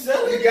gotta be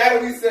selling. You gotta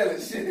be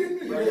selling shit.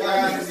 You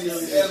gotta be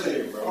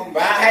selling, bro.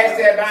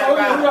 Hashtag So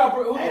Bynum.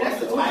 That's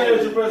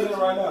who's your president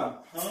right now?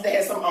 They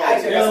had some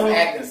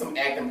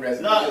acting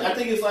president. No, I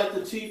think it's like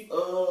the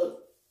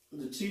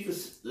chief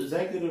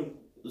executive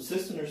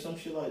assistant or some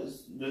shit like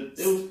this.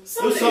 It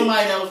was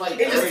somebody that was like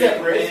It just 30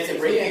 separated.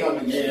 grand. He ain't gonna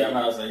be Yeah, I'm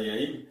about to say,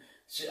 yeah.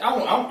 Shit, I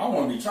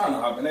want to be trying to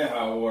hop in that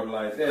hot water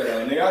like that.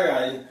 Nigga, I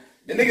got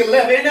The nigga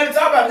left. Ain't nothing to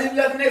talk about. He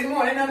left the next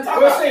morning. Ain't nothing to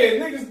talk Well, about.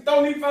 shit, niggas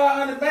throw me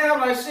 500 down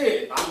like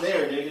shit. I'm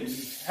there,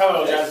 nigga.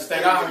 Hello, Jackson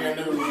State. I'm your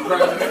new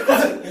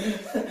president.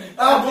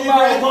 I put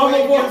my mama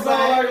voice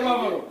on like a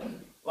motherfucker.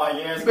 Like,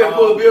 yes, You better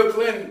pull Bill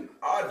Clinton.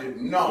 I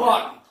did not.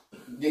 What?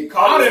 Get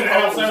caught. I didn't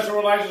have sexual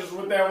relations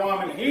with that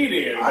woman. He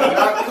did. I did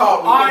not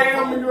caught with I them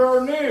am hoes.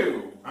 your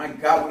new I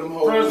ain't got with them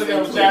hoes.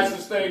 president of Jackson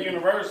State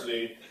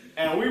University,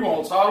 and we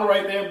won't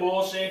tolerate that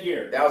bullshit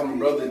here. That was my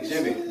brother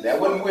Jimmy. That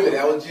wasn't Willie.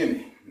 That was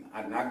Jimmy.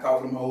 I did not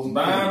call with them hoes.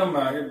 Buying them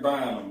out here,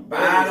 buying them.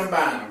 Buying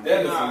them.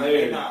 That is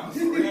hilarious. Nah, for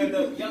real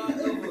though,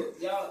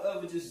 y'all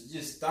ever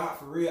just stop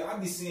for real? I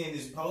be seeing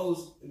this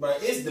post, but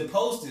it's the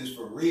post is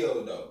for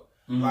real though.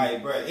 Mm-hmm.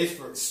 Like, bro, it's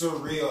for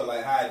surreal.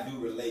 Like how I do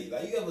relate.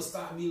 Like you ever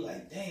stop and be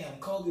like, damn,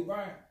 Kobe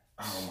Bryant.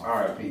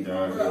 R.I.P.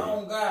 Bro,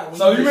 oh God.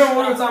 So you remember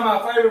when we were talking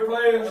about favorite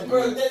players?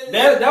 Bro,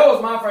 That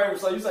was my favorite.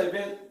 So you say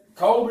Vince,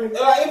 Kobe?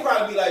 Like, it'd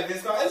probably be like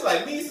Vince Carter. It's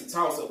like me, it's a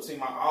toss up between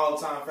my all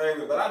time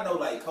favorite, but I know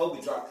like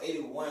Kobe dropped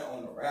 81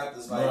 on the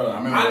Raptors. Like, Bro,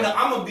 I know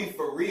I'm gonna be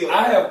for real.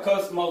 I have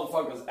cussed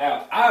motherfuckers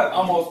out. I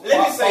almost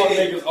Let me say fought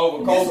this. niggas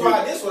over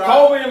Kobe. This what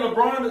Kobe and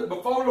LeBron,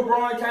 before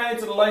LeBron came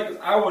to the Lakers,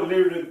 I would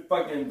literally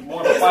fucking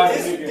want to fight a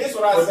nigga this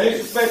what I for say.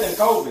 disrespecting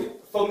Kobe.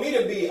 For me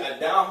to be a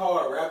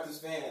diehard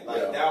Raptors fan,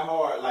 like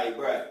diehard, like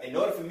bruh, in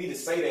order for me to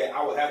say that,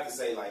 I would have to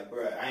say like,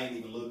 bruh, I ain't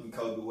even looking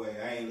Kobe way,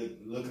 I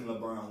ain't looking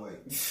LeBron way.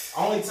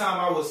 Only time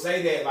I would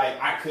say that,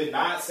 like, I could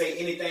not say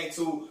anything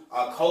to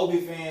a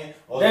Kobe fan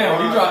or damn,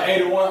 LeBron you dropped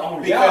 81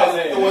 on because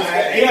it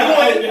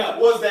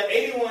was the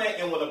 81 yeah.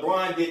 and when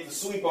LeBron did the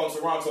sweep on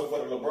Toronto for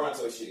the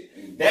LeBronto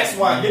shit. That's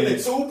why then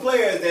the two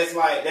players that's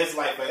like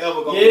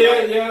forever gonna be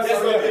like,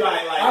 that's gonna be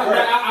like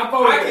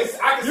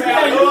I can say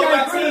I love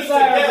my team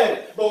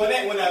together, but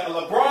when a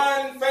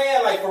LeBron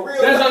fan, like for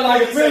real, that's not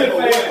like a Philly fan.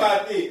 What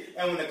about this?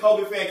 And when the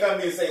Kobe fan come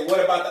in and say,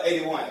 what about the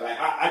 81? Like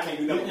I can't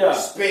do nothing but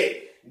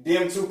respect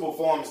them two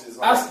performances.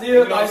 Like, I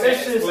still like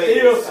that shit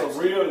still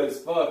surreal as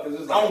fuck. Cause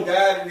it's like, oh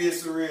God, it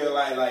is surreal.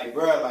 Like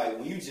bro, like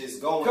when you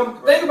just go.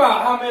 Think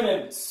about how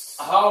many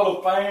Hall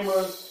of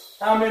Famers.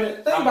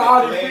 Think about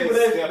all these people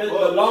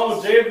the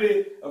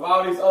longevity of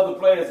all these other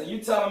players, and you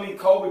telling me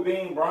Kobe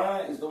Bean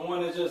Bryant is the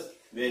one that just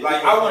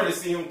like I wanted to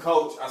see him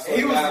coach.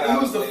 He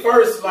was the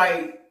first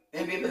like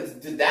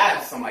NBA to die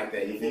or something like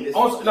that.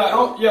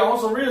 On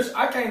some real.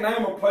 I can't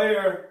name a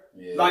player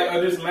like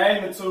of this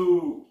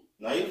magnitude.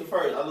 No, he was the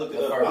first. I looked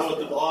it up. I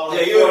looked up all.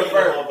 Yeah, he was the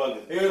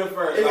first. He was the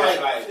first.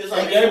 It's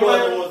like they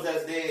were the ones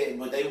that's dead,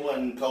 but they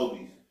wasn't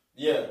Kobe's.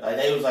 Yeah, like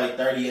they was like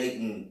 38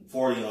 and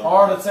 40 on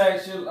heart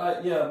attack shit.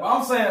 Like but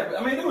I'm saying,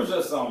 I mean, it was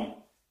just some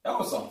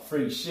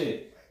freak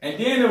shit. And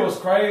then it was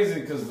crazy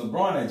because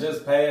LeBron had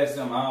just passed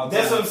him all the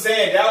time. That's what I'm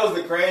saying. That was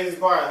the craziest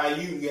part. How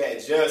you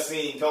had just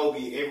seen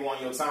Kobe, everyone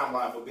on your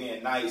timeline for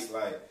being nice.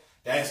 Like,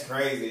 that's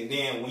crazy. And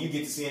then when you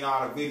get to seeing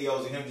all the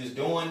videos of him just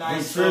doing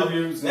nice stuff,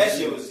 that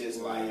shit was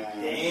just like,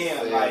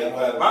 damn.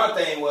 But my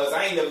thing was,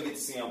 I ain't never get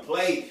to see him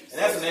play. And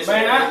that's when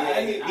that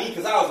shit hit me.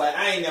 Because I was like,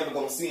 I ain't never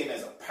going to see him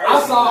as a person.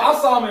 I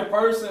saw him in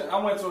person.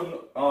 I went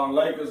to a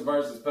Lakers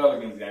versus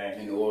Pelicans game.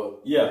 In New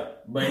Orleans. Yeah.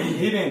 But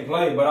he didn't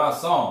play, but I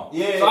saw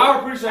him. Yeah. So I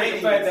appreciate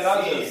the fact that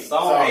I just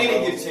saw him. I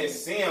didn't get a chance to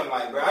see him.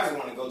 Like, bro, I just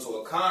want to go to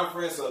a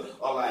conference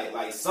or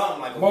like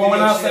something like a But when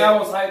I say I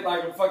was hyped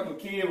like a fucking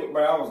kid,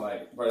 bro, I was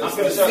like, bro, I'm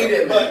gonna see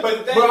that, man.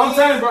 But I'm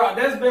telling you, bro,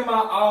 that's been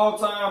my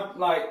all-time,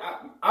 like,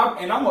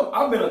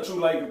 I've been a true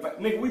Laker fan.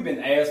 Nigga, we've been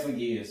ass for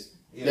years.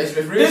 Yeah. This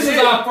is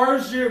our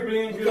first year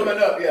being good.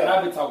 Coming up, And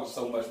I've been talking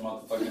so much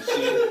motherfucking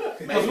shit.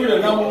 Because we're the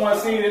number one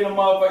seed in the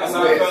motherfucking That's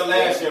how I felt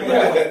last year,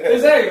 bro.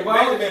 Exactly, bro.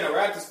 I've been a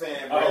Raptors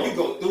fan, bro. You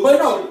go through but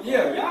no,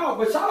 y'all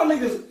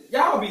niggas,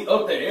 y'all be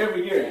up there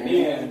every year. And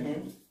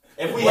then,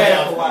 if we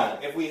had a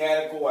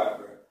Kawhi,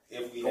 bro.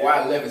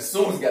 Kawhi left as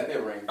soon as he got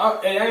that ring. And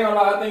I ain't gonna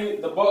lie, I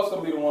think the Bucks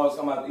gonna be the ones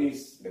come out the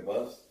East. The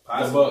Bucks?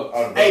 The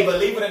Bucks. Hey,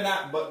 believe it or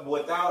not, but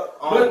without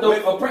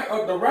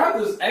the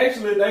Raptors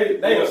actually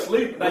they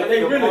asleep. Like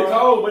they really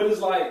cold, but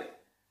it's like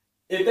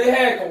if they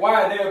had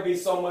Kawhi, there would be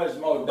so much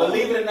more.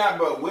 Believe it or not,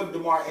 bro, with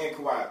DeMar and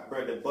Kawhi,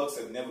 bro, the Bucks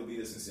have never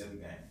beat us in 7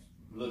 games.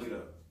 Look it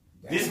up.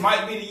 This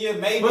might be the year,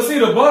 maybe. But see,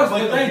 the Bucks,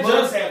 but they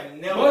just have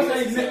never beat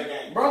us in 7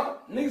 games. Bro,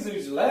 niggas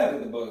used to laugh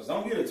at the Bucks.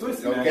 Don't get it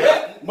twisted, man.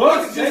 Yeah,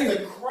 Bucks just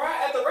to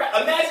cry at the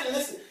Raptors. Imagine,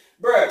 listen,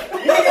 bro,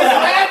 niggas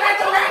laugh at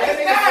the Raptors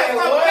now.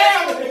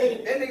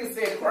 That nigga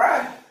said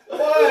cry.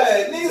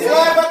 What? Niggas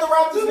laugh at the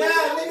Raptors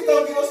now. Niggas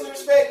don't give us the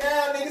respect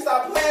now. Niggas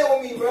stop playing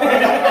with me, bro.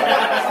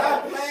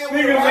 Stop playing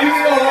with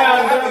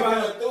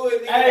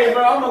me. Hey,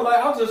 bro,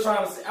 I'm just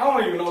trying to see. I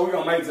don't even know we're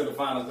gonna make it to the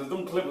finals because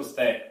them Clippers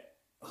stacked.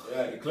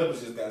 Yeah, the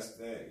Clippers just got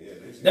stacked. Yeah,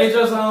 they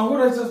just who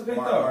they just picked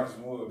up? Marcus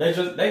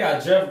Morris. They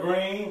got Jeff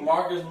Green,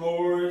 Marcus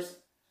Morris.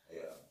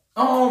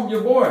 Yeah.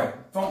 Your boy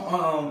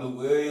from Lou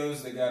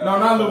Williams. They got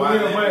not Lou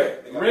Williams,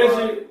 but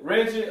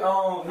Reggie.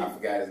 I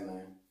forgot his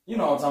name. You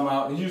know what I'm talking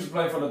about? He used to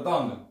play for the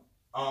Thunder.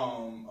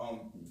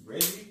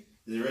 Reggie.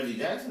 Is it Reggie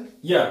Jackson?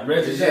 Yeah,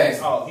 Reggie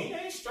Jackson. Oh, he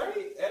ain't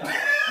straight.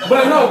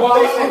 But no, but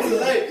I'm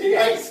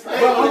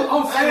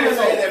saying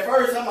saying at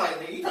first, I'm like,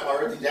 nigga, you talking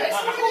about Reggie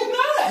Jackson?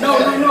 No.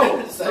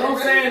 But I'm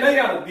saying they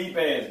got a deep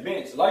ass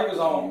bench. Lakers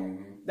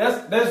on.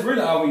 That's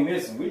really all we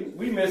missing.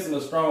 We missing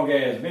a strong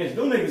ass bench.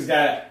 Them niggas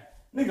got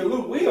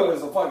Luke Will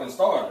is a fucking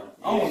starter.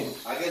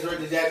 I guess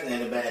Reggie Jackson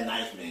ain't a bad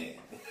nice man.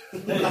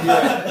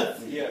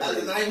 Yeah. That's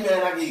a nice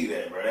man. I give you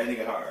that, bro. That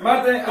nigga hard.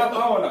 My thing, I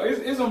don't know.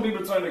 It's gonna be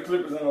between the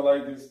Clippers and the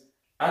Lakers.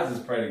 I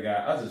just pray to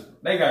God.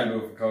 They gotta do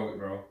it for Kobe,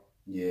 bro.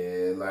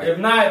 Yeah, like if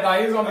not,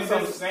 like it's gonna be.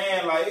 That's what I'm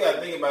saying. Like you gotta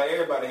think about it.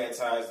 Everybody had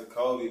ties to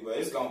Kobe, but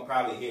it's gonna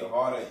probably hit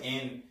harder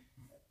in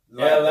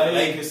like LA. the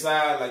Lakers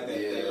side, like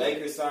the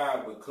Lakers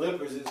side. But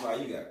Clippers, it's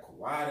like you got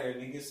Kawhi there,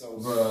 nigga. So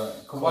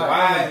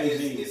Kawhi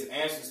is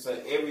answers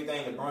to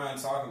everything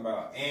LeBron talking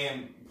about,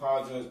 and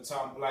Paul George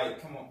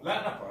come on,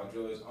 not Paul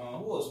George.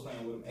 Who else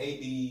playing with him?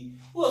 AD.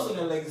 Who else on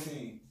the Lakers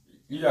team?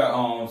 You got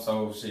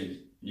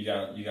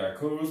You got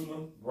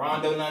Kuzma.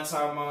 Rondo not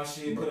talking about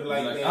shit. Put it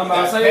like that. I'm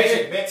about to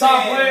say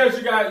top players.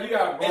 You got.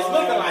 It's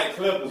looking like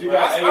Clippers.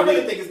 I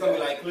really think it's gonna be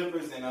like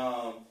Clippers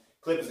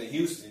and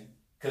Houston.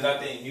 Because I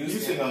think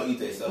Houston gonna eat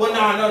themselves. Well,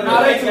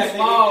 no. They too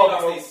small.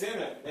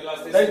 They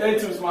lost their center. They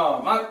too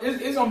small.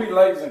 It's gonna be the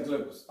Lakers and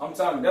Clippers. I'm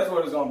telling you, that's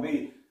what it's gonna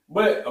be.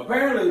 But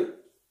apparently,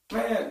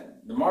 man,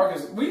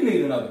 DeMarcus, we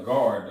need another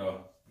guard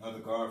though. Another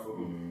guard for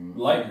who?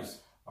 Lakers.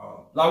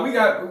 Like we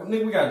got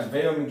JaVale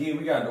McGee,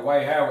 we got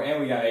Dwight Howard,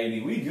 and we got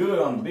AD. We good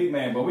on the big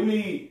man, but we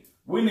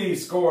need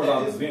scores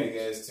off the bench. Big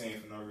ass team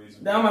for no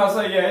reason. Now I'm about to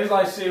say, yeah, it's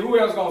like shit. Who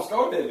else gonna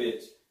score that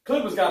bitch?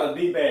 Clippers got a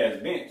deep ass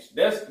bench.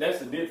 That's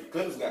the difference.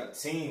 Clippers got a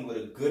team with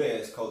a good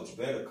ass coach,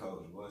 better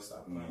coach. Boy,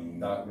 stop playing.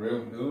 Doc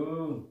real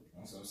good.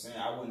 That's what I'm saying.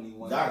 I wouldn't even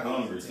want. Doc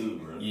hungry too,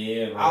 bro.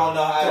 Yeah, bro. I don't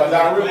know how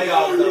Doc to really-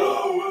 playoffs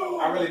though.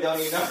 I really don't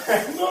even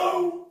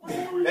know.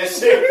 That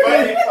shit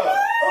funny.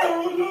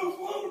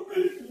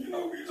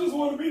 We just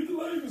want to beat the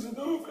Lakers and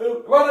do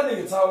it. Why that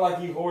nigga talk like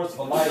he horse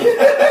for life? I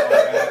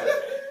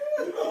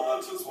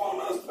just want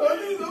us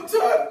players. I'm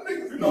tired of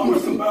niggas.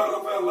 It's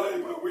about LA,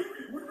 but we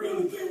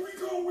really think we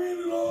gonna win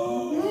it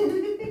all. We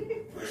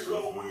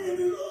gonna win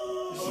it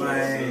all.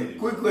 Man,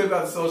 quickly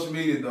about the social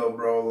media though,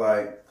 bro.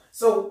 Like,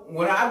 so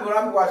when I be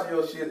watching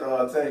your shit,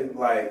 tape,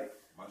 like,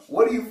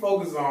 what do you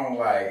focus on?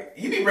 Like,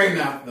 you be bringing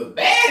out the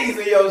baddies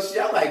in your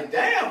shit. I'm like,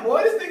 damn,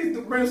 boy, this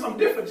nigga bring something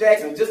different,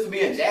 Jackson. Just to be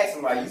in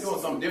Jackson, like, you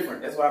doing something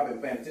different. That's what I've been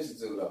paying attention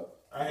to, though.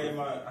 I had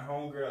my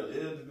homegirl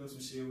Liv to do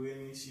some shit with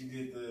me. She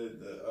did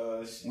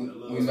the shit.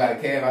 We was about to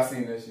Cab, I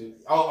seen that shit. You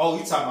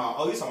talking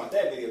about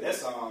that video?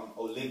 That's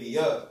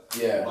Olivia.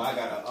 Yeah. But I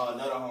got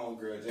another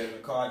homegirl,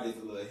 Jasmine Carr, did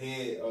the little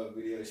head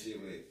video shit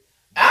with.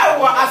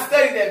 I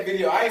studied that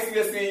video. I ain't seen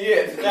that scene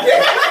yet.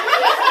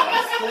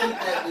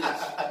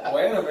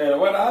 Wait a minute,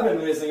 what I've been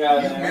missing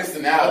out? You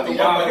missing out.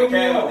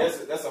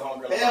 That's a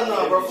homegirl. Hell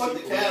no, bro. Fuck the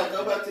cab.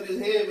 Go back to this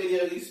head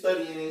video. You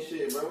studying and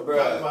shit, bro. Bro.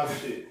 Talk about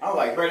shit. I'm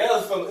like, Bro, that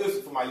was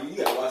for my. You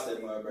gotta watch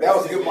that, bro. That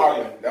was good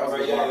marketing. That was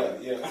bro, good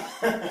marketing. Yeah.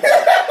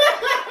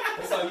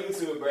 It's on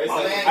YouTube, bro. It's My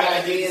like, man I got got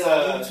head this,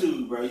 on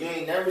YouTube, bro. You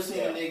ain't never seen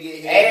a nigga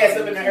get head ass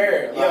up in the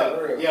hair.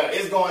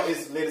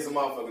 It's lit as a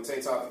motherfucker.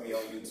 Tay talk to me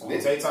on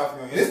YouTube. Tay talk to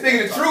me on This Instagram.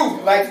 nigga the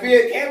truth. Like, to be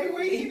at Campy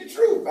Week, he the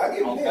truth. I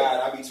give Oh him God,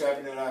 that. I be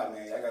trapping it out,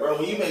 man. Bro,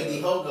 when you make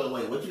D-Ho go,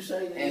 wait, what you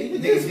say? And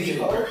Niggas niggas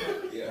D-Ho.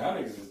 Yeah. Y'all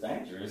niggas is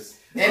dangerous.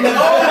 And the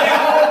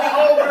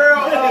old girl,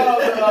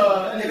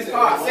 nigga's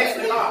car, sex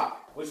in the car.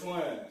 Which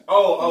one?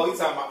 Oh, he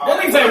talking about. That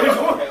nigga say which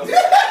one? Okay.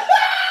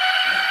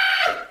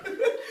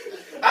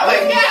 I'm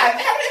like,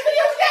 God, how many videos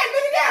you got,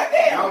 nigga?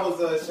 Goddamn. That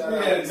was shout out.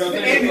 Yeah, to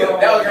India.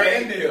 That was your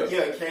India.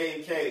 Yeah,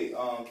 K&K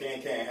and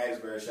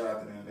Hattiesburg. Shout out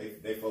to them.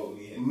 They fuck with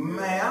me.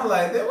 Man, I'm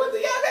like, what the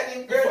y'all got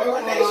this girl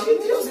doing that shit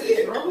to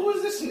shit, bro? Who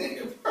is this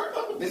nigga, bro?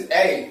 This,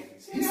 hey,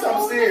 he's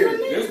something serious.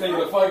 This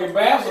nigga a fucking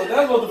bastard.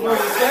 That's what the fuck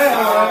is saying,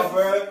 man.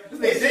 bro. This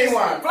nigga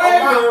genuine.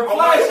 Flavor,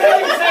 flavor.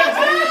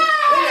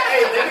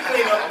 Hey,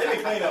 let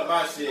me clean up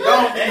my shit.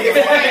 Don't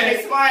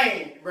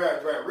explain.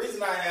 Bruh,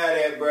 reason I have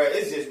that, bruh,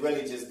 it's just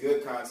really just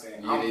good content.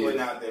 Yeah, I'm putting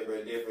out there,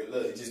 bruh, different.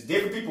 Look, just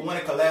different people want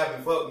to collab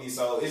and fuck me,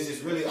 so it's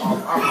just really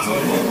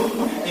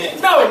opportunity.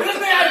 No, this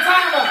nigga ain't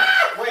talking about.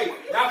 Wait,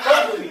 not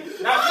fuck with me.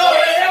 Not No, fuck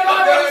with me. that's what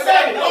I'm gonna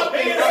say. No, Not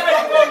nigga, fuck say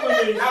fuck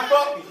with me. Not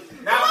fuck me.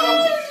 Not fuck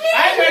me. I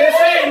ain't ready to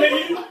say it,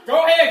 nigga. Go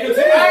ahead,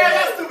 continue. Alright,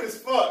 that's stupid as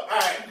fuck.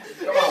 Alright,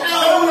 come on.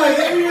 I'm like,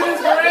 did you hear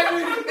this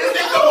correctly? This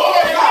nigga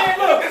boy, Hey,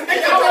 look,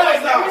 nigga I'm like,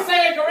 boy, let me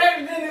say it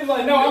correctly. Then he was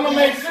like, no, I'm gonna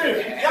make sure.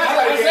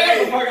 I said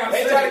what the fuck I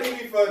They try to said. get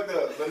me fucked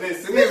up, but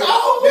listen. This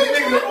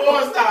nigga's a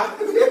porn star.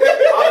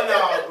 Oh no,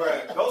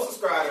 bruh. Go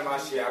subscribe to my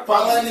shit. I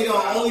Follow that promise nigga on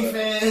you.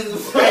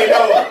 OnlyFans. Hey,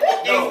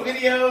 no.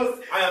 Videos.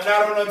 I am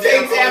not on no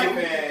Tay damn tap.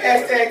 OnlyFans.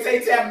 Hashtag Tay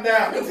tap him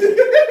down.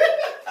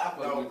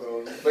 No,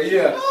 bro. But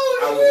yeah. I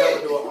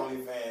would never do an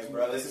OnlyFans,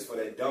 bro. This is for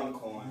that dumb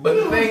coin. But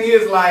the thing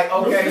is, like,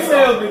 okay, Females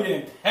so be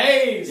getting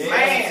paid, Yeah,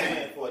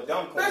 man. for a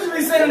dumb coin. Niggas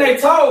be sitting their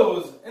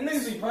toes and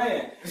niggas be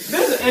playing.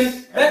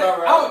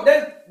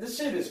 This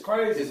shit is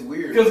crazy. It's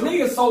weird. Because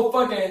niggas so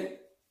fucking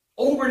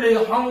overly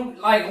horny,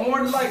 like,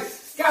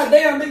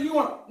 goddamn, nigga, you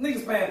want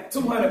niggas paying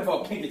 $200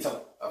 for a pinky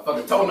toe. a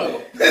fucking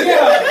toenail.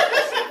 Yeah.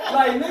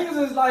 Like, niggas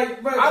is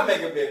like, bro. I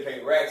make a bitch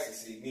pay racks to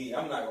see me.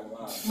 I'm not gonna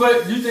lie.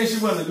 But you think she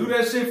wanna do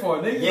that shit for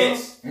a nigga?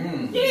 Yes.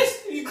 Mm. Yes.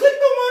 You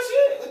clicked on my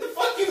shit. What the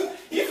fuck you?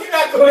 If you're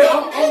not But committed,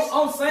 I'm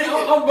saying,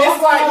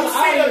 it's like you see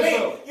honest, the though. link.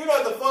 You know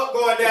what the fuck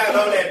going down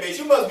on that bitch.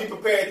 You must be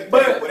prepared to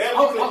But pay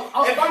whatever you click.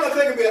 If I'm gonna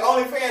click a bit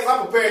OnlyFans, I'm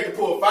prepared to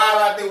pull $5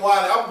 out their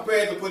wallet. I'm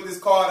prepared to put this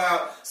card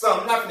out. So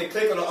I'm not gonna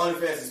click on the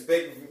OnlyFans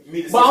expecting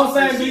me to. But I'm see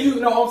saying, some do shit. you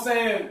know? I'm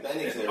saying, That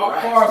nigga said as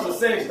racks. far as the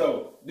sex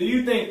though, do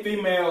you think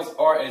females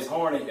are as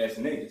horny as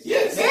niggas?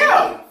 Yes.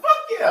 Yeah. Fuck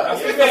yeah.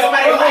 That's If what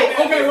somebody I'm like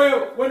that. Okay, well,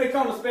 when it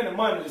comes to spending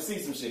money to see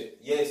some shit,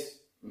 Yes.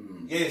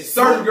 Yes.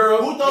 Certain girls.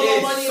 Who throw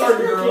Yes, more money in the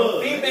certain strip girls.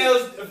 club?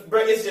 Females, bro,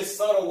 it's just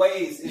subtle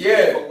ways. It's Yeah.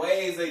 different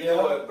ways they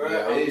do it, bro.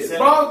 Yeah, I'm it is.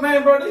 telling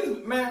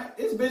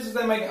these bitches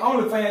that making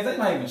OnlyFans, they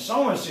not even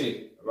showing shit.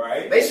 you,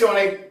 right? They showing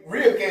they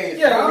real cage.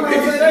 Yeah, I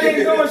mean, they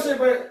ain't doing shit,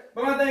 but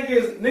my thing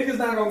is, niggas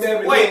not gonna be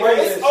able to Wait, get bro, away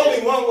with it's that only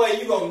shit. one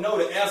way you gonna know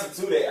the answer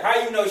to that. How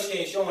you know she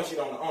ain't showing shit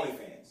on the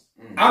OnlyFans?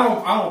 I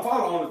don't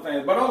follow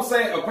OnlyFans, but I'm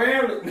saying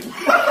apparently.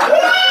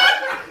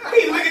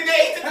 He look at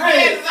that. He took the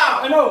Hey, pants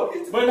off. I know,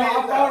 but no,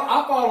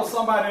 I follow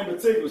somebody in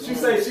particular. She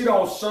say she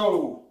don't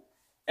show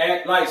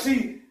at like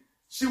she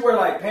wear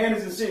like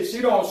panties and shit.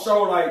 She don't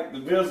show like the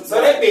business. So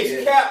that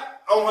bitch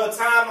cap on her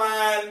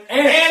timeline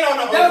and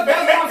on the that's what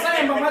I'm OnlyFans.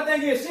 saying. But my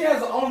thing is, she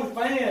has an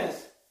OnlyFans,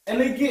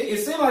 and it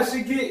seems like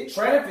she get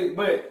traffic,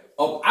 but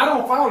Oh, I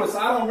don't follow her, so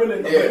I don't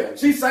really know. Yeah.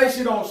 She say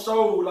she don't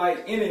show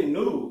like any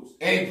news.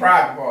 Any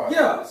private part.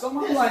 Yeah, so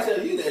I'm like,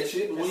 tell you that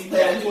shit, but when you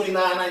pay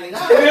 $29.99,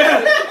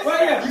 yeah,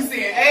 well, yeah. You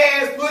seeing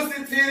ass,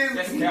 pussy, titties.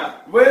 That's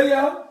cap. Well,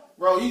 yeah.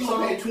 bro, you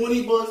gonna pay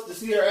 $20 to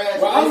see her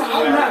ass? Well,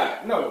 I'm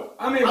not. No,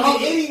 I mean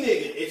any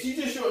nigga. If you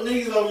just short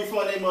niggas don't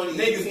refund their money.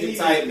 Niggas can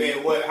type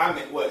in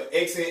what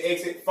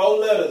exit 4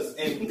 letters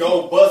and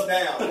go bust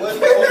down. What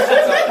you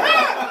talking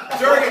about?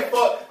 Jerking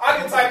fuck. I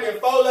can type in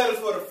 4 letters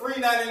for the free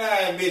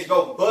 99, bitch.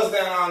 Go bust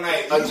down all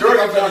night. A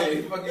jerking junkie.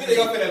 You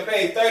think I'm finna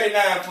pay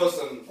 39 for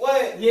some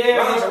what?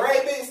 Yeah.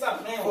 Lingerie, bitch.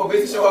 Stop playing. For a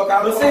bitch to show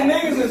up. But see,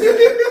 niggas is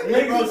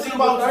Bro, think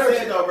about what you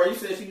said though, bro. You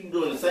said she been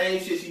doing the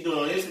same shit she doing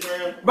on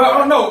Instagram. But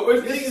oh no,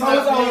 Niggas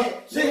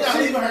not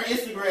leaving her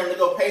Instagram to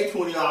go pay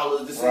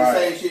 $20 to see the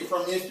same shit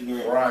from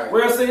Instagram. Right.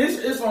 well, see,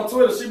 it's on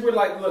Twitter. She put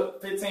like,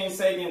 look,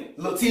 15-second.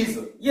 Little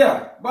teaser.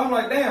 Yeah, but I'm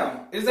like,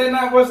 damn, is that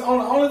not what's on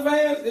the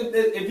OnlyFans?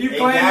 If you It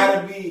claim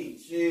gotta be.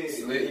 Shit.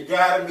 Slick. It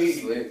gotta be.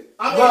 Slick.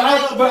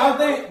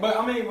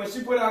 I mean, when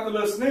she put out the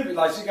little snippet,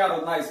 like she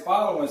got a nice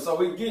following, so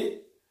we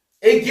get.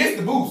 It gets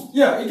the boost.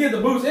 Yeah, it get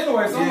the boost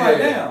anyway. So I'm like,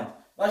 Yeah. damn,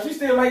 like she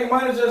still making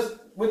money just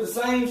with the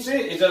same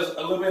shit. It's just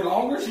a little bit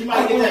longer. She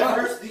might get that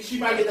first. She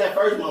might get that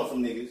first month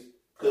from niggas.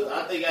 Cause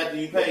I think after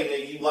you pay,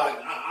 nigga, you like.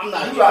 I'm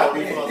not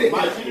getting no refund for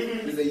my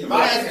shit. If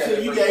I asked you,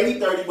 you gave me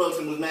 $30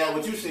 and was mad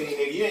what you seen,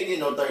 nigga, you ain't getting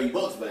no $30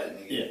 back,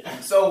 nigga. Yeah.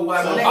 So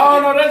what? Oh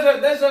no,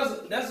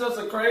 that's just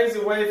a crazy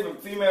way for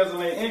females to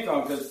make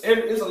income because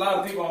it's a lot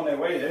of people on that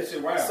way. That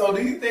shit wild. So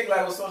do you think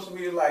like with social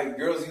media, like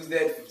girls use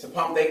that to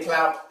pump their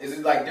clout? Is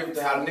it like different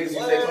to how niggas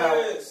use their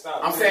clout? Stop.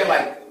 I'm saying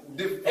like.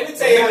 Let me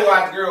tell you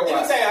how girl.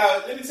 Let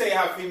me tell you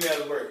how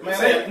females work.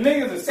 Man,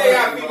 niggas is tell you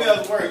how crazy,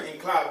 females work in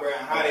clout, bro,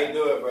 and how they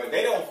do it, bro.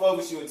 They don't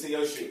focus you until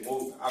your shit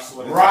move. I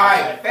swear to God.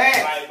 Right,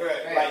 facts. Like, bro,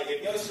 like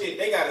if your shit,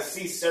 they gotta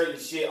see certain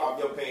shit off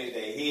your page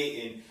that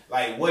hit and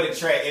like what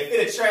attract. If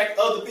it attract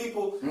other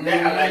people,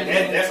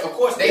 that's of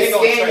course they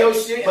gonna scan attract, your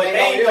shit, but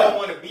they don't yeah.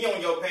 want to be on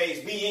your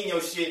page, be in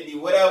your shit, be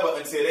whatever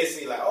until they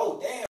see like,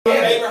 oh damn, my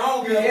favorite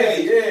homegirl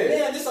page.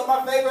 Damn, this on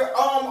my favorite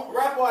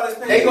rap artist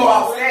page. They go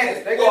off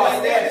status. They go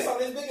off This status. on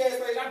this big ass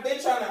page. I've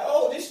been trying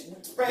to this.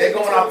 They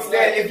going off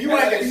status. If you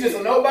ain't just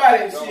on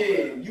nobody and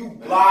shit, you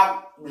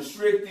blocked,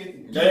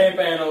 restricted. They ain't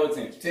paying no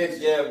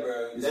attention. Yeah,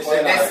 bro.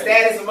 That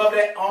status of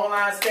that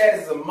online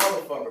status is a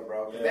motherfucker,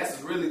 bro. Yeah.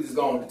 That's really just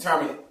gonna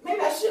determine.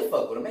 Maybe I should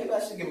fuck with him. Maybe I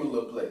should give him a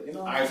little play. You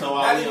know. All right, so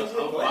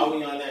while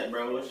we on that,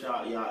 bro, what's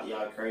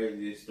y'all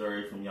craziest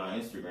story from y'all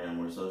Instagram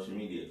or social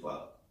media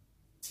clout?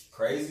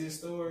 Craziest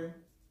story?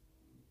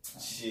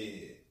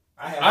 Shit.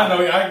 I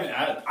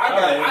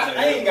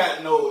ain't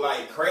got no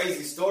like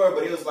crazy story,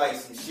 but it was like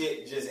some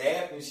shit just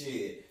happened.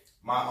 Shit,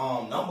 my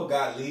number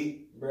got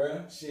leaked,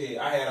 bruh. Shit,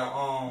 I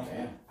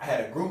had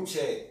a group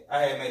chat.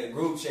 I had made a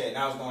group chat, and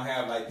I was gonna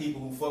have like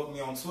people who fuck me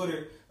on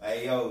Twitter.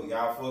 Like, yo,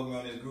 y'all fuck me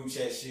on this group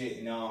chat shit,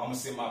 and I'm gonna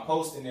send my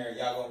post in there.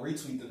 Y'all gonna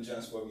retweet them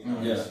just for me and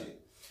all that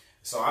shit.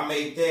 So I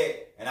made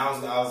that, and I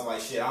was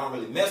like, shit, I don't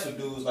really mess with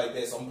dudes like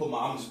that. So I'm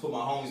gonna just put my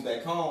homies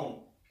back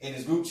home in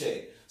this group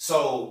chat.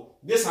 So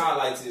this how I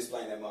like to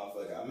explain that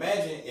motherfucker.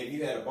 Imagine if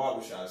you had a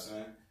barbershop,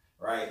 son,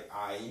 right?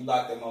 You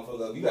lock that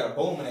motherfucker up. You got a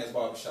booming ass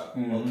barbershop,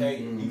 okay?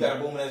 You got a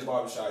booming ass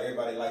barbershop.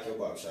 Everybody like your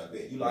barbershop,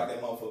 bitch. You lock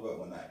that motherfucker up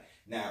one night.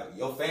 Now,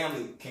 your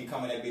family can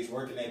come in that bitch,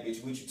 work in that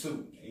bitch with you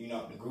too. You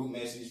know, the group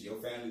message, your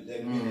family let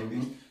them in that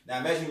bitch. Now,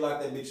 imagine you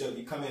lock that bitch up.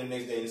 You come in the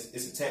next day,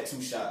 it's a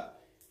tattoo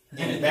shop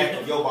in the back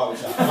of your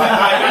barbershop.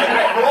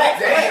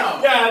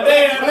 Damn. God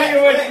damn,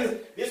 nigga.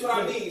 This what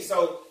I mean.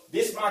 So,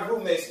 this my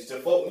group message to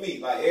fuck with me.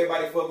 Like,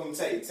 everybody fuck with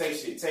me, take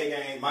shit, take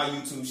game, my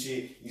YouTube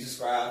shit, you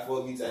subscribe,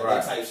 fuck me,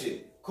 that type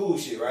shit. Cool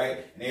shit,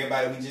 right? And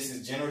everybody, we just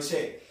is general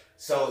check.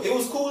 So, it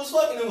was cool as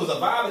fuck, and it was a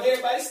vibe, and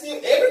everybody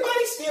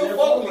still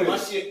fuck with me. My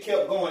shit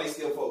kept going, they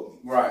still fuck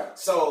with me. Right.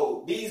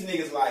 So, these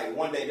niggas, like,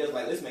 one day, they're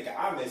like, let's make an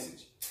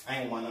iMessage.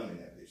 I ain't want my number in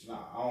that bitch. Nah,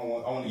 I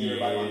want to give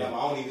everybody my number.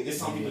 I don't even, there's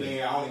some people in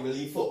here, I don't even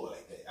leave football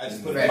like that. I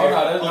just put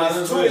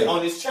it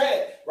on this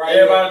track, right?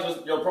 Everybody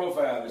just your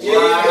profile.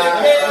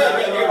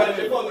 Everybody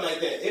just fucking like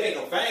that. It ain't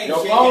no fame.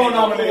 Your phone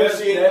number,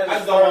 shit. I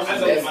just don't want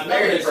my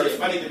number. If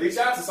I need to reach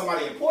out to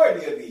somebody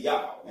important, it'll be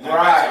y'all. And I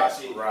got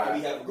y'all shit.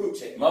 And we have a group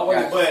chat.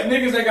 But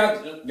niggas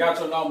that got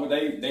your number,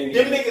 they need.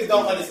 Them niggas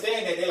don't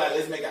understand that. They like,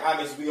 let's make an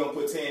obvious. We gonna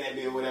put 10 in that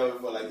bit or whatever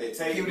for like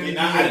that. I did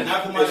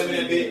not put my number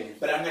in that bit,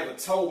 but I never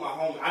told my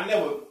homie. I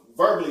never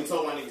verbally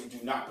told my niggas do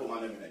not put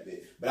my number in that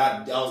bit. But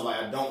I was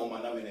like, I don't want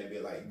my number in that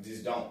bit. Like,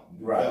 just don't.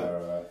 Right.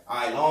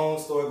 Alright, long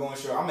story going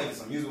short. I'm making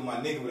some music with my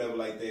nigga, whatever,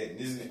 like that.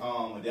 This is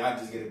and then I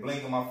just get a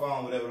blink on my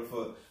phone, whatever the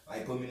fuck.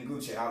 Like, put me in the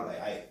group chat. I was like,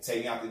 hey,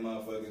 take me out this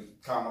motherfucker.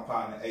 Call my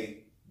partner.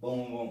 Hey,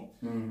 boom,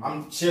 boom.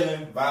 I'm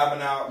chilling,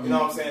 vibing out. You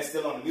know what I'm saying?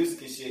 Still on the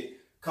music and shit.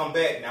 Come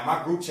back. Now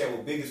my group chat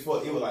was big as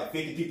fuck. It was like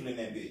 50 people in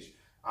that bitch.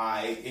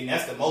 And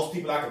that's the most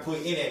people I could put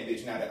in that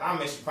bitch. Now that I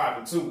mentioned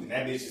popping too, and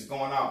that bitch is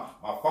going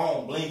out. My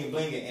phone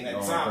blinging, and at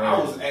the time I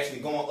was actually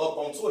going up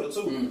on Twitter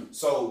too.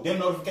 So them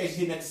notifications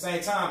hitting at the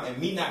same time, and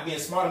me not being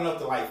smart enough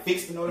to like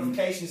fix the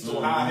notifications to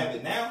how I have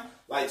it now.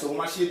 Like, so when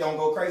my shit don't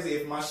go crazy,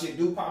 if my shit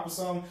do pop or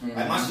something,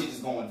 like my shit is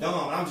going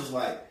dumb. And I'm just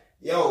like,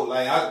 yo,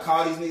 like I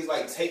call these niggas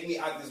like take me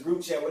out this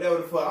group chat, whatever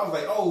the fuck. I was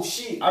like, oh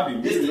shit, I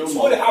be this the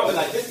Twitter. I was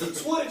like, this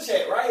the Twitter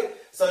chat, right?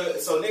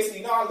 So next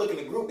thing you know, I look in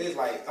the group. There's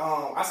like,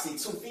 I see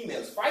 2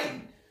 females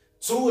fighting.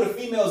 2 of the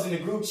females in the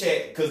group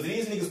chat, because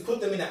these niggas put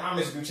them in the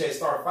Amish group chat,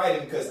 start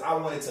fighting because I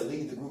wanted to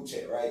lead the group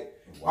chat, right?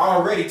 Wow.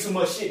 Already too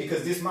much shit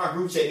because this my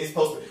group chat. This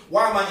supposed to.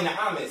 Why am I in the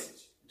iMessage?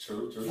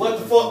 True. What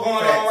the fuck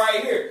going on right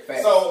here?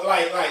 Facts. So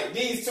like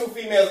these 2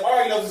 females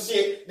arguing over some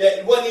shit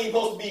that wasn't even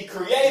supposed to be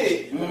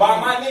created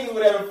by my niggas,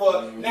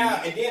 whatever.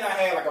 Now and then I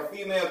had like a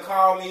female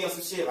call me or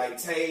some shit like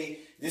Tay.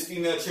 This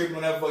female tripping,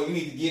 whatever, you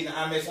need to get in the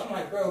iMessage. I'm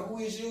like, bro, who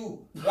is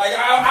you? Like,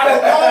 I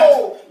don't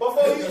know.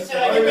 Before you shit,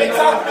 like, been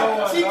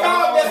talking. She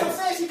called me, that's what I'm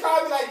saying. She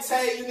called me like,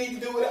 Tay, you need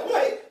to do whatever. I'm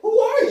like, who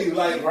are you?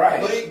 Like,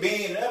 Blake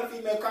Bean, another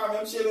female called me,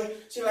 I'm chilling.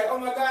 She like, oh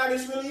my God,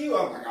 it's really you.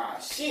 I'm like, ah,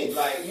 shit.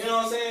 Like, you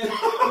know what I'm saying?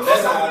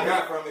 That's how I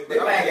got from it.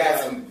 That man got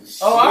some shit.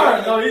 Oh,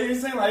 I already know. He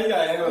seemed like he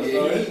got a hell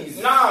story.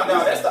 Nah,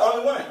 that's the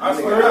only one. I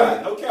swear to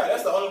God. No cap,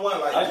 that's the only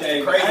one. Like,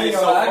 crazy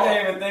I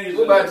can't even think.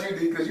 What about you,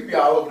 D? Because you be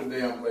all over the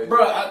damn place.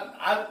 Bro,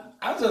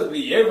 I just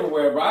be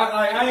everywhere, bro.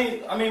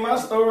 I mean, my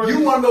story.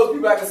 You one of those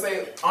people I can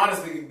say,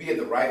 honestly, be at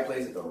the right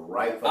place at the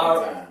right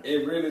fucking time.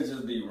 It really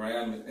just be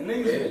random. And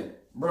niggas,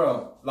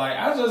 bro, like,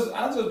 I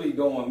just be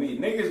doing me.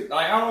 Niggas,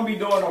 like, I don't be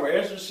doing no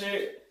extra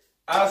shit.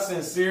 I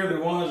sincerely,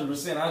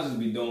 100%, I just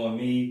be doing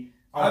me.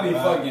 I be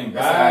fucking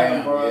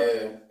vibing, bro.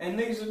 Yeah. And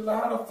niggas just be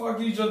like, how the fuck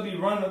you just be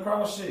running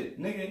across shit,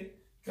 nigga?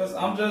 Because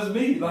I'm just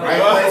me. Like,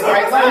 right place,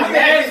 right time.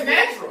 It's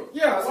natural.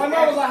 Yeah, so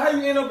I was like, how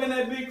you end up in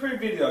that Big Crit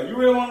video? You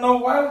really want to know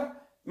why?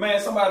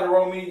 Man, somebody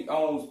wrote me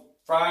on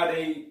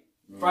Friday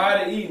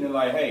evening,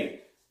 like,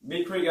 hey,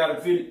 Big Crit got a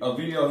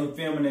video he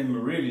filming in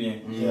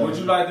Meridian. Yeah. Would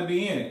you like to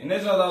be in it? And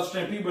there's just other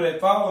stream people that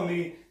follow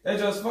me, they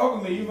just fuck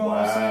with me. You know what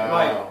I'm saying?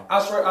 Like, I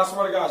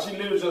swear to God, she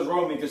literally just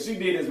wrote me because she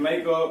did his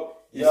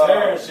makeup, his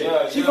hair and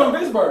shit. She from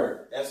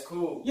Pittsburgh. That's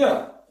cool.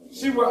 Yeah.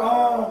 She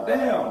was,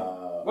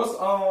 damn. What's,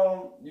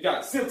 you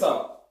got Sip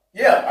Talk.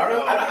 Yeah,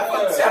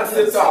 I shout out to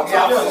Sip Talk.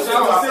 Shout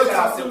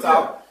out to Sip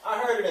Talk. I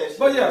heard of that shit.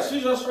 But yeah,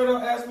 she just straight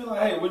up asked me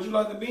like, hey, would you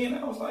like to be in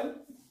it? I was like,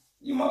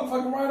 you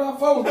motherfucking right off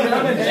focus, man.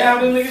 I've been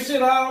jamming this nigga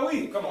shit all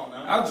week. Come on,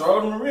 man. I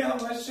drove to Maria. I'm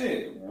like,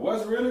 shit,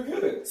 what's really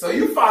good? So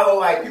you follow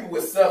like people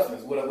with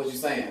substance, what you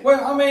saying?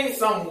 Well, I mean,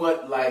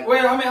 somewhat like.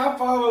 Well, I mean, I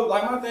follow,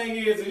 like, my thing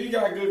is, if you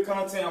got good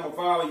content, I'm gonna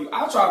follow you.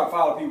 I try to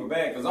follow people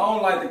back, because I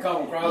don't like to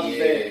come across that.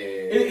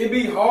 It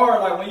be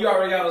hard, like, when you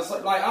already got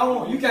a,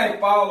 like, you can't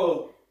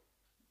follow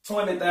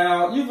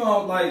 20,000. You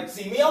gonna, like.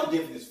 See, me, I'm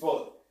different as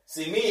fuck.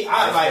 See me,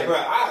 I'm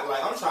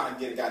trying to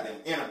get a goddamn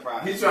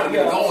enterprise. He's trying to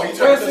get going. He's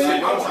trying to do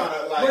shit. I'm trying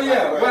to like. Well,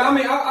 yeah. Well, I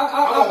mean,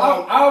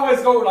 I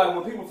always go like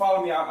when people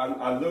follow me,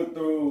 I look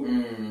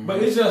through,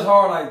 but it's just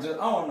hard. Like, just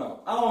I don't know.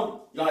 I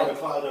don't like to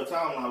follow their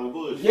timeline with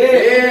bullshit.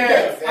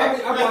 Yeah.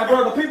 I'm like,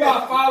 bro, the people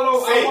I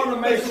follow, I want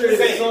to make sure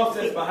there's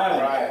substance behind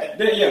it. Right.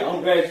 Then, yeah,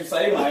 I'm glad you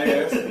say my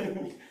ass.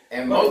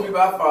 And most people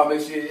I follow,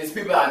 make sure it's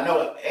people I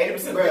know. 80% of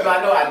people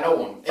I know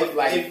them.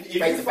 If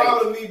you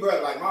follow me,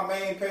 bro, like my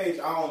main page,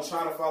 I don't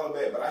try to follow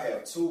back, but I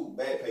have 2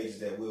 bad pages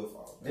that will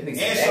follow. And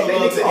show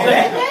love to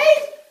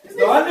everybody.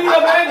 Do I need a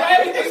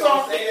bad page? That's what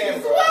I'm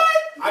saying, bro.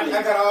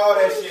 I got all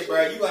that shit,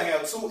 bro. You gonna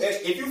have 2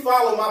 extra. If you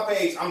follow my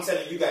page, I'm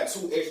telling you, you got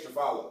 2 extra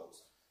followers.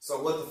 So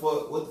what the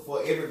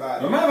fuck,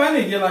 everybody? Remember, I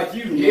need to get like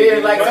you. Yeah,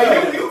 like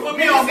you put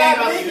me on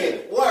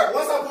game.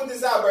 Once I put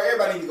this out, bro,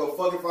 everybody need to go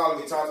fucking follow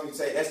me, talk to me,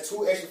 say that's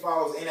 2 extra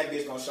followers, and that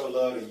bitch gonna show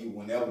love to you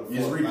whenever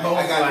the fuck.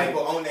 Like, I got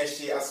people on that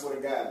shit. I swear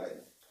to God,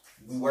 like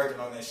we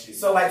working on that shit.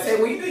 So like,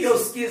 say when you do your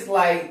skits,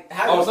 like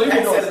how so you do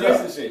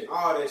skits and shit,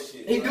 all that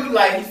shit. He do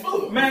like he's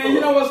full. Man,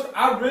 you know what?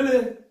 I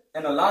really.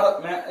 And a lot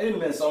of, man, it's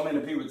been so many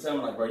people tell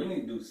me, like, bro, you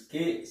need to do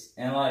skits.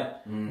 And, like,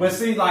 but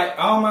see, like,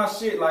 all my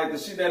shit, like, the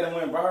shit that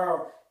went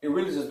viral, it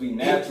really just be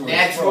natural.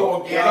 Natural,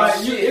 organic like,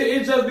 shit.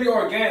 It just be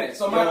organic.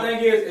 So my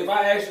thing is, if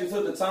I actually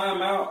took the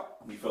time out,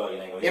 you feel like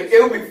it ain't gonna if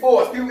it would be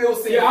forced, people will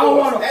see. Yeah, I don't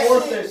want to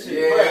force that shit.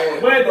 Yeah,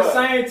 but at the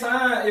same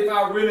time, if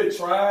I really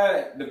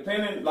tried,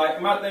 depending,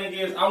 like, my thing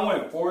is, I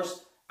wouldn't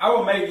force. I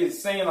would make it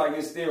seem like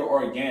it's still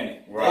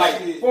organic.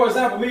 Right. Like, for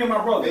example, me and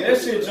my brother,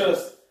 that shit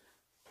just.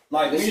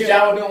 Like, the shit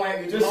y'all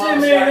doing, the shit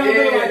me and him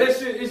doing, like, that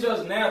shit is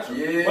just natural.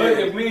 Yeah. But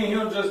if me and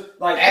him just,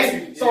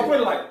 like, so put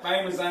it like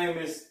Famous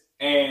Amos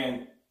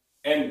and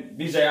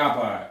DJ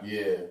iPod.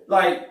 Yeah.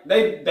 Like,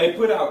 they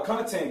put out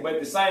content, but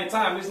at the same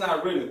time, it's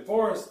not really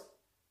forced.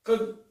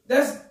 Cause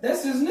that's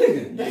his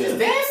nigga.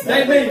 That's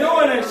they been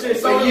doing that shit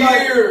for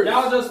years. Like,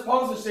 y'all just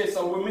posting shit.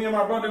 So with me and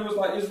my brother, it was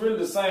like, it's really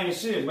the same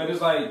shit. But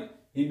it's like,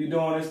 he be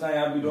doing this thing,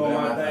 I be doing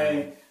my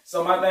thing.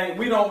 So my thing,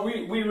 we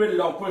really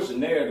don't push the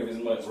narrative as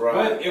much. Right,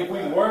 but if we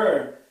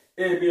were,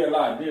 it'd be a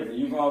lot different.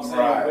 You know what I'm saying?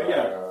 Right, but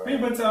yeah,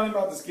 people been telling me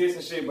about the skits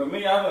and shit. But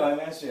me, I be like,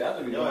 man, shit, I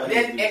just be doing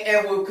it.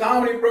 And with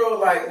comedy, bro,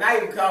 like, not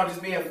even comedy,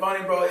 just being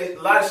funny, bro, a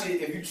lot of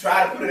shit, if you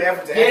try to put an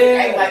effort to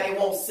act like it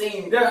won't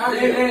seem. Yeah,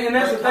 and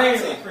that's the thing.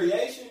 Content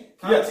creation.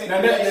 That's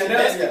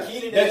the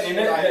key to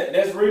that.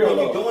 That's real.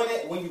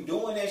 When you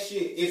doing that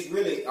shit, it's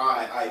really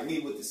I me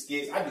with the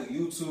skits. I do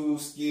YouTube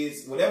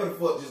skits, whatever the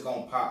fuck just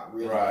gonna pop.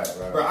 Really, right.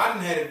 Bro, I done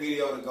had a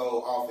video to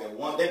go off at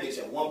that bitch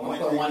at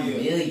 1.3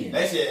 million.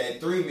 That shit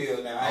at 3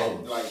 million now. I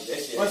ain't like that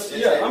shit.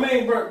 Yeah, I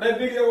mean, bro, that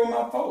video with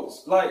my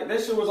post, like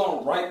that shit was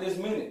on right this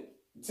minute.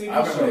 TV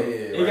show.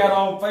 It got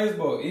on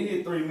Facebook. It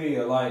hit 3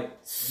 million. Like,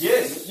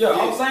 yes. Yeah,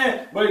 I'm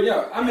saying. But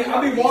yeah, I mean, I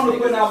be wanting to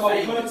put out more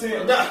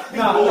content.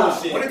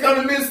 Nah. When it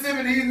comes to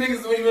Mississippi, these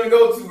niggas don't even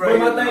go to, right?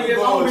 But my thing is,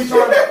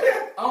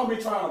 I don't be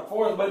trying to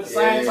force, but at the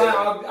same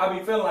time, I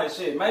be feeling like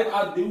shit. Maybe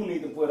I do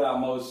need to put out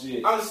more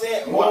shit. I'm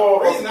saying,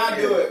 more reason I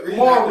do it.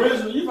 More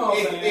original, you know what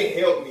I'm saying? It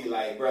helped me,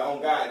 like, bro,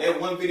 on God. That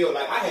one video,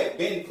 like, I had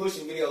been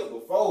pushing videos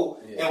before,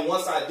 and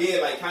once I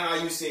did, like, kind of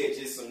how you said,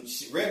 just some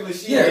regular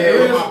shit.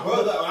 Yeah, my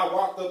brother, I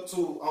walked up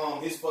to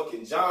his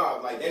fucking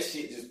job, like, that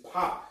shit just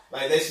popped.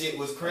 Like, that shit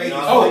was crazy.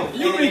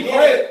 You be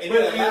great.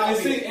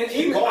 And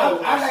even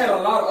I had a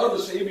lot of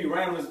other shit. It be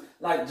random.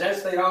 Like,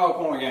 Just Stay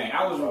Alcorn Gang.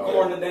 I was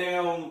recording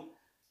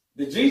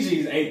the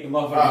GGs ate the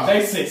motherfucker.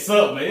 They said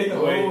something, but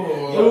anyway.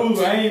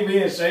 Ooh, I ain't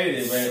being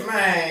shady, man.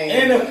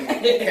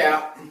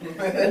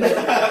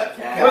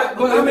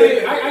 But I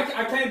mean,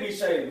 I can't be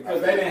shady because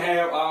they didn't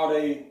have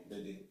they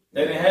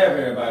didn't have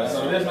everybody.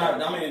 So that's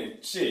not, I mean,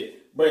 shit.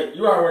 But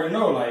you already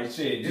know, like,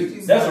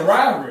 shit, that's a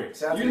rivalry.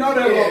 You know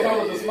they're going to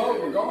come with the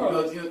smoke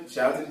regardless.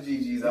 Shout out to the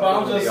GGs. But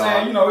I'm just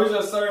saying, you know, it's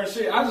just certain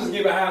shit. I just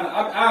get behind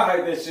I'll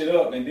hype that shit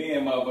up and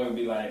then motherfucker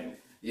be like,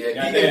 I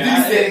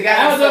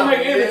was just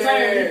make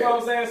entertainment, you know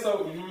what I'm saying?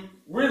 So,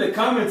 really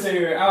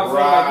commentary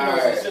outside,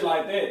 like, some shit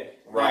like that.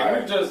 Right.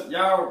 Like, we just,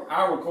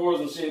 I'll record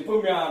some shit,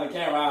 put me on the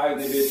camera, I'll hype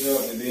that bitch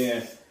up and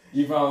then,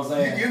 you know what I'm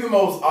saying? You're the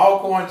most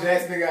Alcorn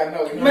Jacks nigga I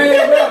know. You know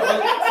man,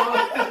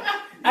 bro.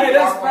 Hey,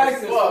 that's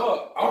facts as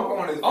fuck.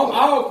 Alcorn is I'm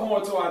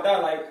Alcorn till I die.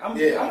 Like,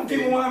 I'm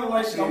keeping one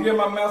like shit. I'm getting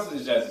my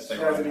master's in Jackson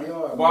State right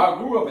now. Well, I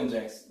grew up in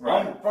Jackson.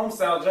 Right. I'm from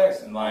South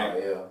Jackson. Like,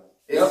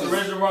 that's the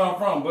original where I'm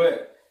from.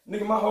 But,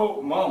 nigga, my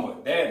whole mama,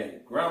 daddy,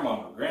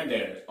 grandmama,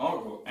 granddaddy,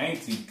 uncle,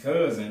 auntie,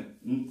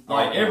 cousin,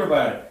 like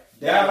everybody.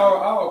 Damn,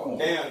 Alcorn.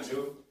 Damn,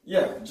 Jew.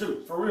 Yeah,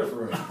 Jew. For real.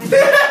 Real shit. No,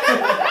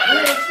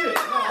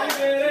 I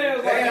dead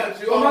ass. Damn,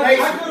 Jew. I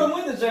could have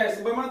went to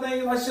Jackson, but my thing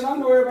is like, shit, I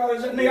know everybody.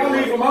 Nigga, I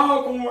leave from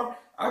Alcorn.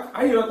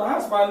 I hit up the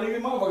hotspot, nigga,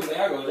 motherfuckers say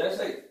I go to that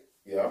shit.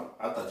 Yeah.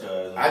 I thought you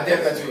I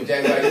definitely thought you were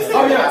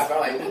Jack.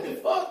 Like, what the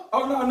fuck?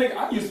 Oh, no, nigga,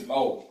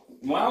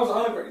 when I was I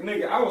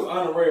was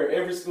honorary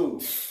at every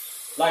school.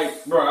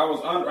 Like, bro,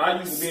 I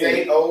used to be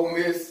State, Ole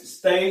Miss.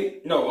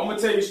 State. No, I'm going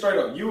to tell you straight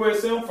up.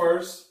 USM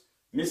first,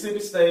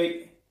 Mississippi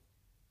State,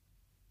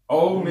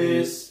 Ole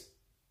Miss.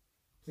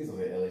 Please don't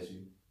say LSU.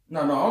 No,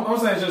 I'm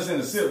saying just in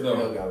the SIP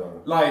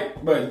though.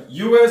 Like, but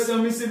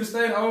USM, Mississippi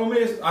State, Ole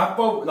Miss, I'm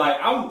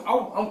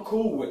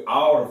cool with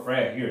all the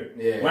frat here.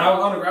 Yeah. When I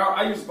was underground,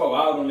 I used to fuck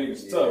all them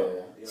niggas tough.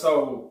 Yeah.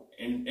 So,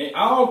 and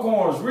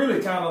Alcorn is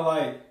really kind of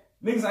like,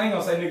 niggas, I ain't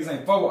gonna say niggas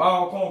ain't fuck with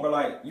Alcorn, but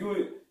like,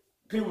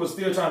 people were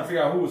still trying to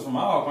figure out who was from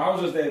Alcorn. I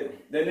was just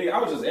that nigga, I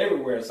was just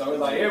everywhere. So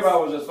it's like,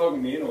 everybody was just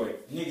fucking me anyway.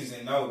 Niggas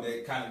didn't know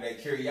that kind of that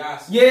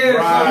curiosity. Yeah,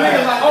 right. So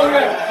niggas like, oh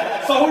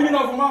yeah. So who you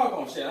know from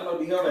Alcorn? Shit, I know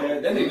the other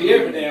that nigga be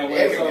every damn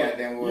way.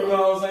 Goddamn you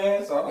know what I'm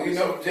saying? So you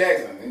know from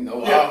Jackson. You know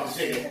all the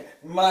shit.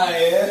 My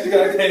ass,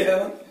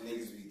 goddamn.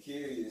 Niggas be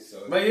curious. So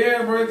but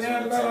yeah, bro,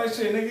 down about like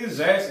shit, niggas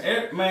Jackson.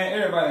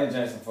 Everybody in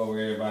Jackson fuck with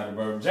everybody,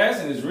 bro.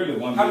 Jackson is really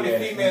one. How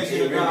many females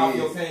you got off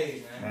your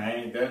page, man? I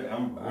ain't that.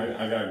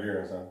 I got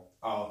girls, huh?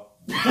 Oh.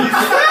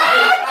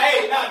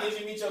 Hey, did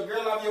you meet your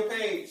girl off your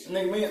page?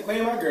 Nigga, me and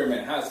my girl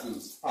met high school.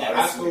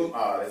 High school.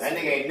 That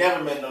nigga ain't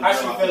never met no girl. How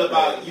she feel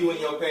about you and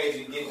your page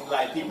and getting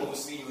like people who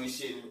see you and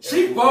shit?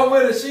 She fuck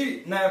with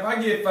it. Now if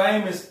I get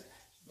famous,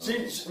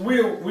 we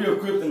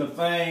equipped in the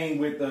fame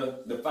with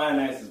the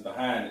finances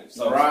behind it.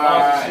 So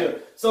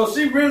sponsorship. So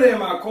she really in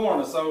my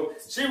corner. So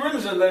she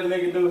really just let a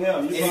nigga do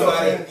him.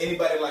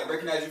 Anybody like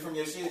recognize you from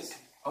your shits?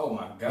 Oh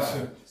my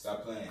god!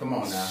 Stop playing. Come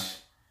on now.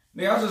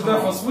 Nigga, I just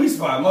left on Sweet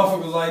Spot.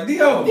 Motherfucker was like,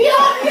 Dio. I be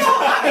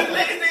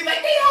looking at like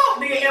Dio.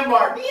 Nigga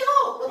Embark. Dio.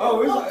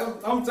 Oh,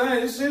 I'm telling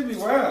you, this shit be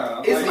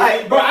wild. It's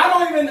like, bro,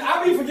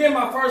 I be forgetting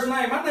my first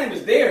name. My name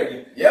is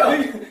Darian.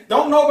 Yeah.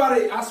 Don't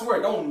nobody, I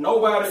swear, don't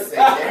nobody say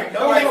that.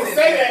 Nobody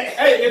say that.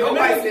 Hey, if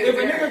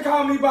a nigga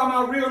call me by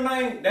my real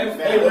name, that's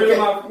really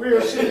my real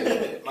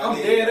shit. I'm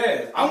dead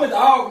ass. I went to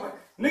all,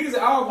 niggas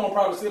at Alcorn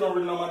probably still don't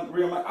really know my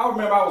real name. I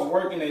remember I was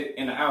working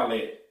in the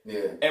outlet.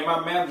 Yeah. And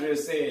my manager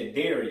said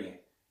Darian.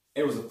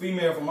 It was a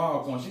female from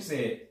Alcorn. She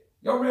said,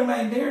 your real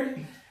name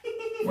Darian?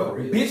 Well,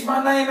 bitch,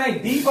 my name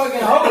ain't D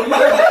fucking hoe.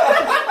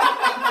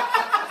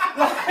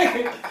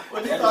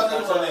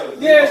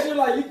 Yeah, she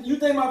like, you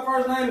think my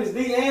first name is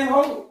D and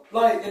hoe?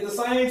 Like, at the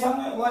same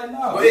time? Like,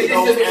 no. But it's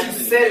just what you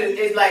said.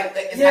 It's like,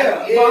 but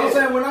I'm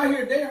saying, when I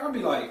hear Darian, I'll be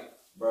like,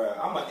 bruh,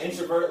 I'm an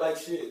introvert like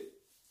shit.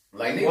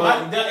 Like,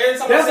 nigga,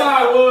 that's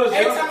how I was.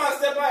 Every time I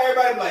step out,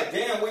 everybody be like,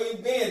 damn, where you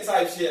been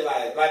type shit.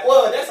 Like,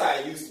 well, that's how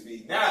it used to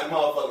be. Now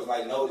motherfuckers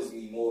like notice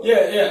me more.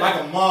 Yeah. Like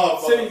a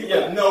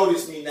motherfucker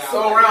notice me now.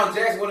 So around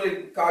Jackson, what do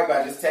they call you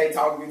about? Just Tay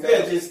talk to me?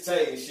 Yeah, just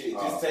Tay shit.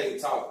 Just Tay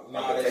talk.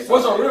 What's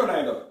your real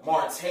name though?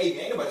 Martavian.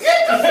 Ain't nobody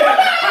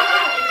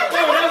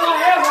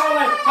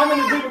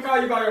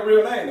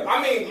real name though.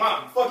 I mean,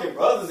 my fucking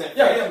brothers and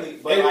Yeah, family,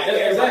 but yeah, like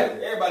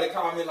exactly. everybody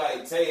call me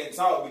like Tay and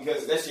Talk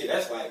because that shit,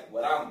 that's like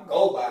what I'm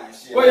go by and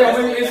shit. Well, yeah, That's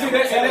I mean, like, and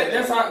see, I'm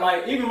that's how,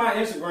 like, even my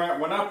Instagram,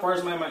 when I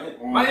first made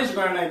my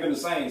Instagram ain't been the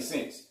same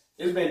since.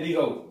 It's been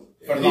D-Ho.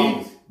 For the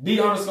longest.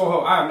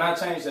 D_Ho. I have not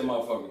changed that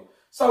motherfucker.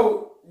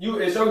 So,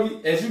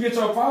 as you get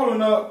your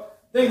following up,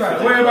 think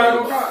about it. Where everybody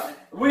gonna call?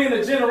 We in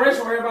the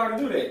generation where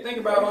everybody do that. Think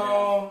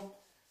about,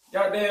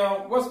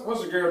 goddamn,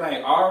 what's the girl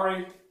name?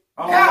 Ari?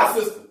 Kyle's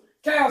sister.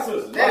 Kyle's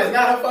sister. That is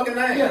not her fucking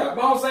name. Yeah,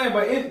 but I'm saying,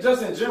 but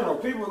just in general,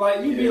 people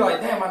like, you be like,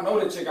 damn, I know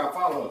that chick, I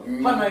follow her.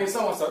 Her name is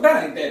so-and-so.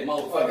 That ain't that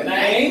motherfucking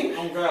name.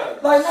 Oh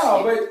God. Like,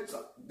 no,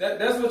 but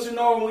that's what you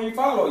know when you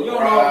follow. You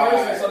don't know a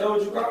person, so that's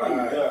what you call you.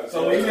 Right.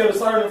 So when you get a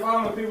certain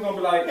following, people gonna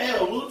be like,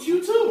 Hell, loot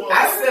you too.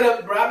 I set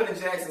up Robin and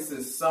Jackson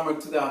since summer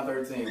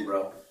 2013,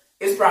 bro.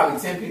 It's probably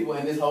 10 people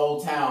in this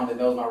whole town that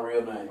knows my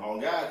real name. Oh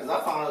God, because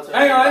I found out.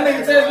 hang on, that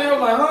nigga text me, I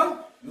was like, huh?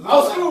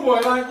 Oh, schoolboy,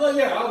 like, well,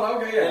 yeah. I was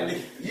like,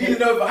 okay, yeah. You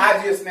know, for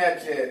IG or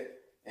Snapchat,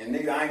 and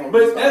nigga, I ain't gonna.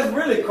 But that's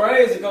really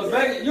crazy, because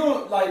back, you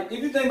don't, like, if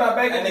you think about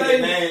back in the That day,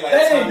 nigga name like they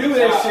didn't Tommy do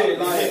that Child. shit.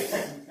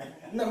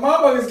 Like,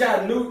 motherfuckers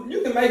got new,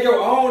 you can make your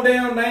own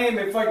damn name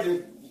and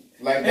fucking,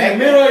 like in that. the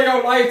middle of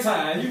your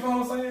lifetime. You know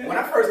what I'm saying? When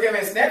I first came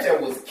in,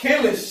 Snapchat was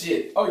killing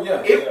shit. Oh,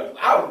 yeah.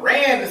 I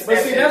ran the Snapchat. But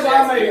see, that's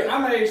why Jackson.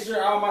 I made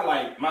sure all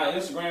my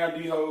Instagram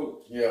D-Ho,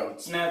 Yeah.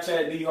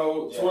 Snapchat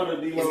D-Ho, Twitter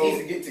It's D-Ho.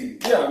 easy to get to you.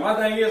 Yeah, my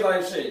thing is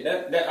like shit.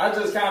 That I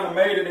just kind of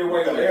made it that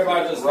way.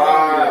 Everybody just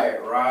Right.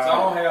 So I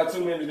don't have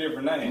too many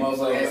different names. Motherfucker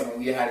So, asking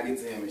me how to get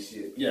to him and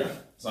shit. yeah.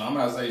 So I'm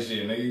about to say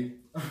shit, nigga.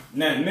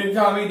 Now, nigga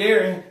call me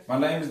Darian. My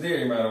name is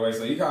Darian, by the way.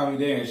 So you call me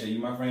Darian, shit. You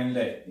my friend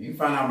today. You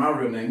find out my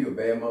real name, you a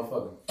bad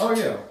motherfucker. Oh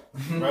yeah.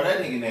 Bro,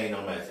 that nigga name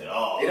don't match at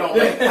all. It don't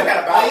make, I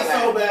got a Why bad you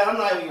so name. bad? I'm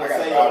not even I gonna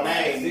got say a your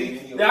bad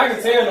name. Yeah, I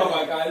can tell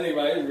nobody call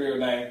anybody his real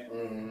name.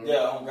 Mm-hmm.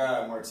 Yeah, oh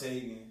God,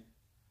 Martavian.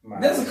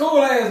 That's a cool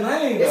ass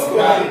name It's though. cool.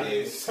 Like, It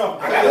is. So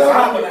I got a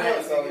proper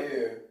name, so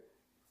yeah.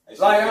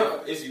 Like,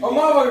 it's a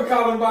motherfucker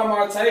calling by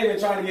Martavian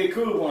trying to get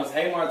cool once.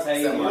 Hey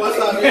Martavian. What's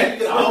up, nigga? You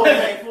get a whole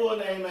name, full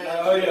name, man.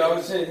 Oh yeah,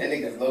 oh shit. That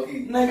nigga's low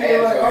key.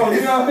 Nigga like, oh,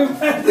 you know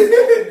what I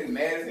mean?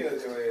 Mad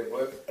as hell, your ass,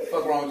 boy.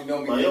 Fuck wrong with you,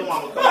 know Bro, me. your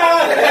mama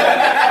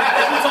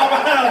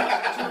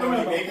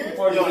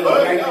Before you Yo, do bro,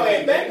 it. yo,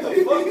 ain't back the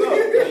fuck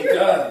up.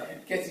 God.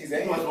 Catch these You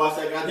ass. must watch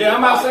that goddamn. Yeah,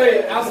 I'm about to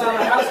say, outside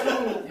of high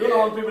school, you're the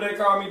only people that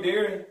call me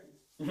Darian.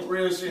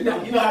 Real shit. You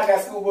know how I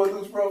got Schoolboy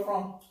Luch Pro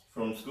from?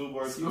 From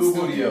Schoolboy School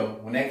Studio.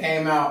 When that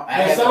came out, I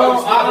And had so, the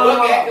bucket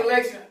I hat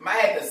collection. I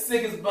had the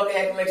sickest bucket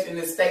hat collection in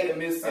the state of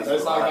Mississippi.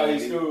 That's like how you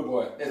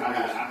schoolboy. That's I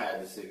bullshit.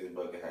 had the sickest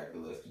bucket hat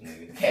collection,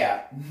 nigga.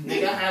 Cap.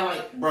 Nigga, I had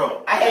like,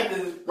 bro. I had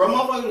this. Bro,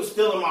 motherfucker was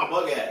stealing my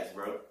bucket hats,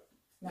 bro.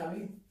 Not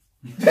me.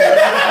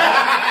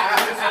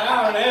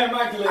 I had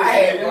my collection. I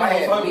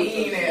had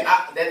mean and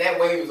that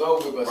wave was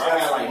over, but Bro, I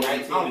got like I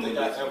 19. I don't think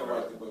I ever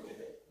rocked the bucket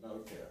hat. No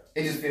cap.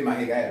 it just fit my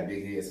head. I had a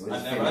big head, so it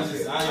just fit my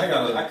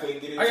head. I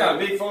couldn't get it. I got a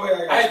big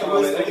forehead. I had to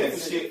small listen head. to it for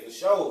shit for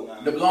sure.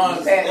 Now. The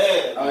blonde patch.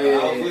 Yeah. Oh, yeah,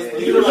 I was yeah,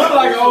 listening- yeah. You look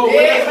like an old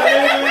Yeah.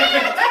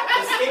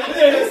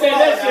 Yeah, say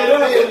that shit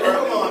up. Bro,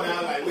 come on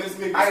now, like let's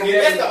make I this.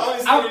 get That's it.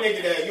 the only skinny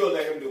nigga that you'll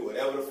let him do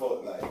whatever the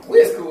fuck. Like,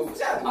 We're cool.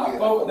 I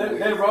fought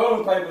that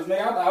rolling papers,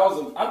 nigga. I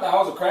thought I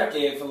was a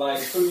crackhead for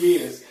like 2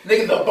 years.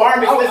 Nigga, the bar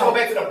mix. Let's go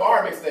back to the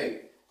bar mixtape.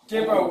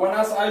 Kid, bro, when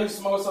I saw I used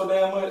to smoke so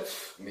damn much,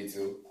 Me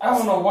too. I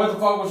don't know what the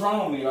fuck was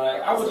wrong with me.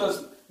 Like, I was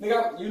just,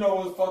 nigga, you know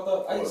what's fucked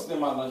up? I used to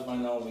spend my lunch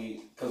money on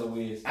weed because of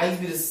weed. I used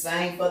to be the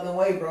same fucking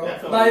way, bro.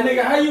 Like,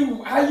 nigga,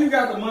 how you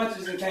got the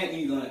munchies and can't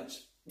eat lunch?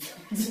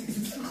 How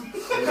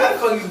the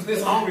fuck you was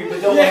this hungry,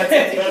 but don't want to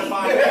take Better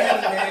find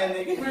candy,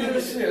 man, nigga.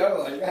 Real shit. I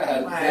was like,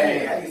 God Man,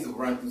 damn. I used to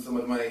run through so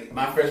much money.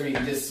 My freshman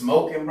year, just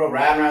smoking, bro,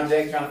 riding around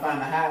Jack trying to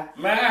find the high.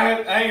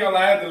 Man, I ain't gonna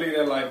lie, I had to leave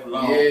that life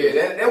alone. Yeah,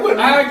 that wouldn't.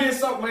 I get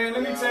something, man.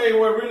 Let me tell you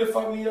what really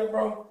fucked me up,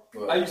 bro.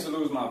 What? I used to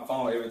lose my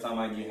phone every time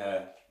I get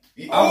high.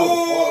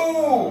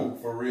 Oh,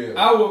 for real.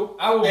 I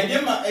would. and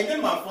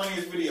then my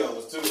funniest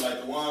videos too,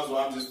 like the ones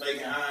where I'm just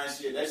faking high and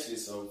shit. That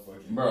shit's so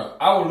fucking. Bro,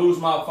 I would lose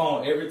my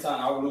phone every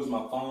time. I would lose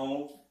my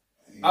phone.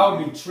 I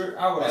would be tripped.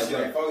 I would That like, shit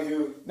ain't for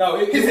you. no,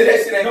 He said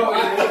that shit ain't no, for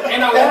you.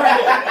 and I learned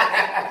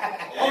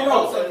it. Oh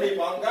no. no, some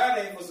people. I'm God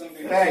ain't for some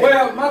people. Hey.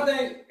 Well, my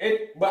thing,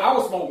 but I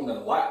was smoking a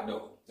lot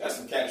though. That's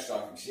some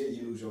catastrophic shit.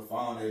 You lose your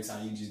phone every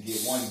time you just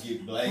get one to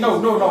get blazed. No,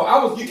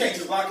 I was. You can't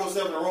just lock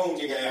yourself in a room and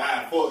get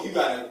high. Fuck, you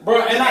gotta.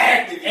 Bro, and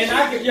I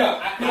could,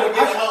 yeah,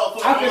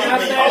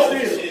 I say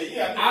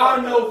this. I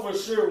know for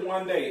sure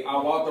one day I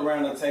walked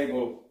around the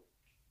table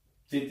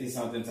 50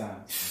 something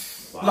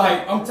times. Wow.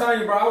 Like, I'm telling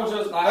you, bro, I was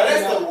just like. But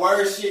that's the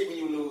worst shit when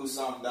you lose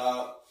something,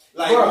 dog.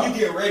 Like, bro, when you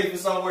get ready for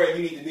somewhere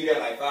and you need to be there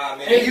like 5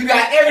 minutes. And you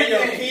got everything.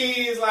 And your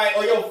keys, like,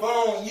 or your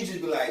phone, you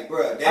just be like,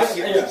 bro, that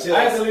shit was just.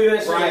 I had to leave that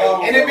shit right.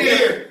 alone. And it be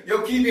here.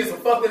 Your key being some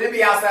fucked up. It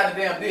be outside the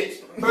damn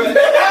ditch. Bro,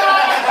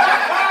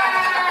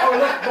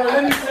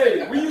 let me tell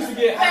you, we used to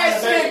get high in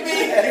the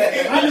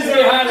back. We used to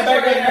get high in the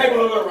back of the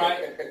neighborhood,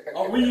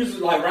 right? We used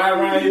to like ride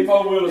around here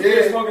 4-wheelers,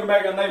 Yeah. smoking in the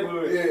back of the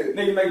neighborhood.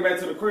 Yeah. Nigga make it back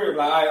to the crib,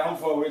 like, all right, I'm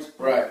for with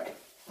you. Right.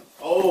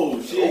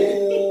 Oh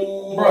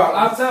shit. Bro, Bro,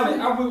 I'm telling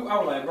you, I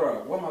was like,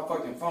 bro, where's my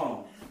fucking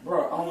phone?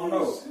 Bro, I don't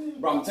know.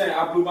 Bro, I'm telling you,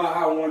 I blew my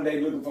house one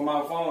day looking for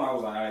my phone. I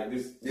was like, all right,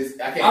 this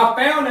I can't. I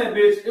found that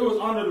bitch. It was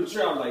under the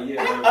tree. I was like,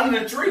 yeah, bro. Under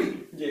the tree.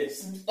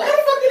 Yes. Why the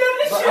fuck you Bro, on I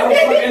this don't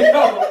shit? fucking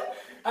know.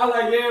 I was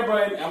like, yeah, bro.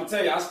 And I'm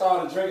telling you, I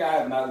started drinking. I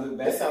have not looked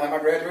back. That sound like my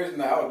graduation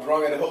night. I was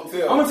drunk at the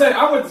hotel. I'm gonna tell you,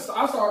 I went to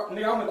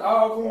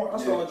Alcorn. I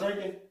started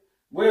drinking.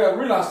 Well,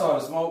 really, I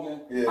started smoking.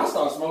 Yeah. I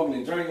started smoking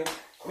and drinking.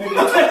 Nigga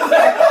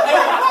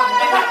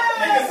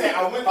said I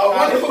went to A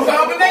wonderful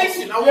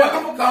combination. A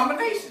wonderful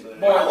combination.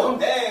 I was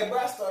bad, bro.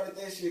 I started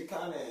that shit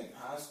kind of in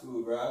high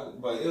school, bro.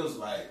 But it was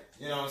like,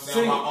 you know what I'm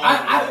saying? See, on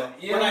my own.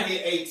 When I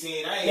hit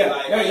 18, I ain't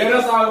like.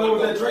 that's how I was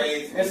with that crazy.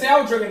 drink. And see, I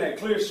was drinking that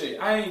clear shit.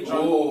 I ain't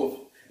drunk. Ooh.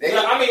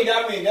 I mean,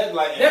 that's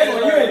like. That's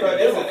what you ain't bro.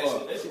 give a That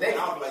fuck. shit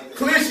out like that.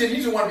 Clear shit, you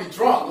just want to be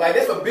drunk. Like,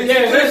 that's a bitch.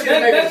 Yeah, clear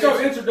shit make that's a your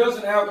bitch-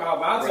 introduction to alcohol.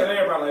 But I tell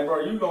everybody, like, bro,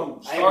 you gonna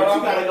Hey, start but you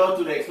out. gotta go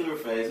through that clear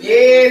phase.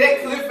 Yeah, that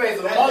clear face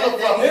is a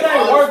motherfucker. It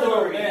ain't worth it.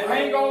 That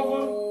hangover,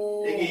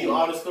 They give you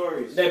all the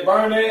stories. that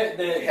burn that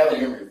Hella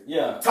memories.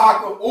 yeah.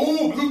 Taco.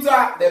 Ooh, blue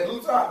top. That blue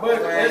top.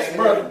 But that's,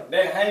 bro,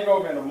 that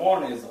hangover in the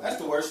morning is. That's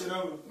the worst shit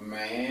ever.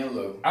 Man,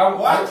 look.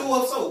 I threw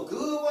up so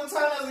good one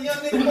time as a young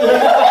nigga. You know,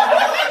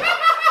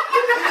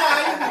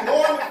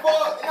 warm and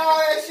fuck and all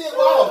that shit.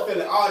 Well, I was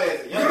feeling all that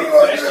as a young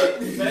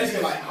nigga. So that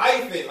shit like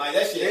hyping. Like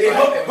that shit.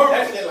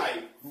 That shit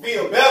like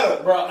feel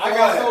better. Bro, I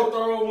got so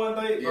thorough one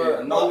day, bro.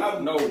 Yeah.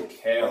 No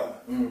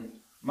cap.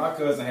 My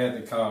cousin had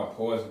to call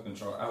poison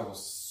control. I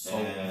was so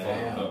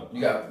fucked up.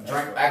 You got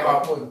drink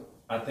alcohol poison.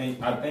 I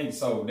think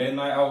so. That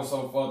night I was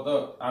so fucked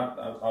up.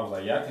 I was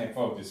like, yeah, I can't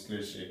fuck with this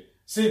clear shit.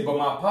 See, but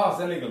my pops,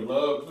 that nigga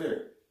love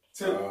clear.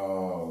 Too.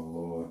 Oh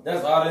Lord.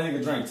 That's all that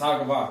nigga drink,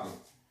 Taco vodka.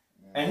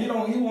 And he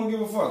won't give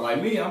a fuck.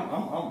 Like me, I'm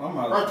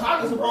out. Bro,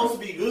 Taco's supposed to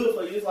be good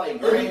for you. It's like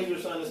grains or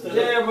something instead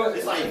Yeah, but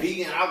it's like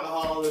vegan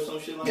alcohol or some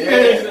shit like Yeah.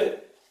 that.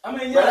 I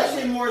mean, Bro, yeah. that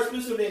shit more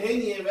expensive than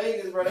Henny in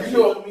Vegas, bro. That You shit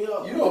know- fucked me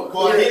up. You know,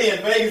 Boy, Henny in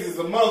Vegas is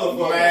a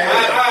motherfucker. Man.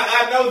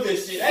 I know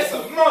this shit. That's a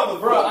motherfucker.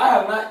 Bro, I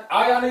have not.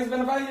 All y'all niggas been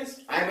to Vegas?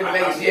 I ain't been to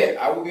Vegas yet.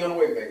 I will be on the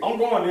way to Vegas. I'm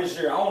going this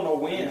year. I don't know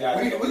when. We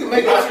can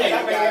make that shit.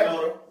 I make that,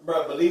 bro.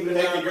 Bro, believe it or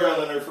Take not, your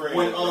girl and her friend.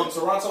 when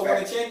Toronto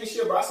won the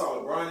championship, bro, I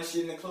saw LeBron and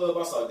shit in the club.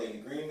 I saw Danny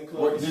Green in the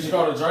club. Did you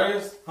go to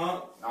Dre's?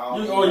 Huh?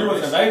 You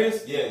went to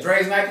Vegas? Yeah.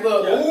 Dre's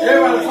nightclub. Yeah. Ooh,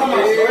 Everybody talking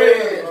about yeah.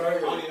 Dre's. I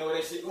don't even know what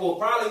that shit. Well,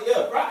 probably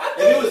yeah.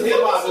 If it was hip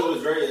hop, it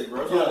was Dre's,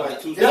 bro. It's only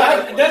like two.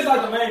 That's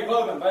like the main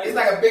club in Vegas. It's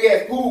like a big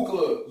ass pool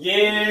club.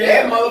 Yeah.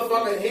 That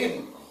motherfucker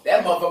hidden.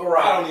 That motherfucker I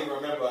right. don't even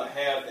remember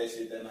half that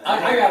shit that night.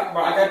 I got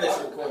that that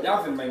shit recorded.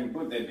 Y'all finna make me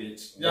put that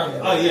bitch.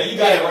 Oh yeah, you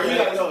got it, bro. You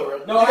gotta go,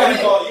 bro. No, I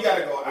didn't. You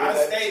gotta go out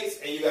of states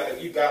and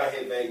you gotta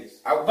hit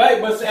Vegas.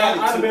 But see,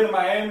 I've been to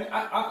Miami.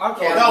 I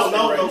can't.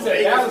 No. You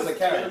said Dallas or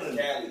Cali?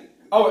 Cali.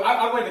 Oh,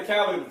 I went to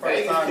Cali the first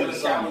Vegas time killing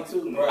this Cali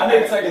summer. too, bro. I need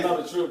to take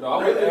another trip though. I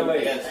went to LA.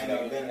 Yes. I ain't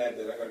never been that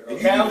good. I gotta go.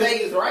 If you do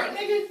Vegas right,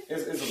 nigga.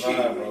 It's a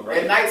vibe, bro.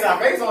 At nighttime.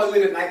 Vegas only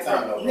lit at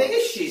nighttime though. Bro. Nigga,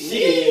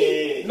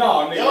 shit. No,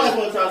 Y'all always nigga.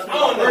 want to try to spend I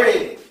don't my know.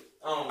 bread.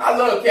 I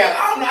love Cali. I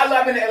don't know.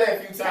 I've been to LA a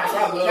few times. So I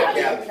love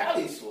Cali.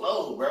 Cali's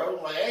slow, bro.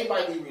 Like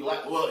everybody be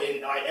relaxed. Well,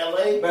 in like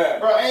LA, Man.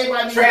 bro,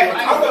 everybody be Traffic.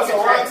 relaxed. I'm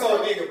a Traffic.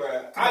 Toronto nigga, bro.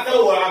 I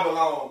know where I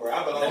belong, bro.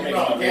 I belong. You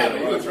know Cali.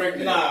 You a drink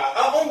nigga. Nah,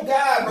 oh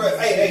God, bro.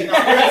 Hey,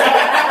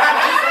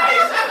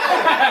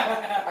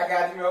 I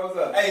got you. What's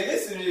up? hey,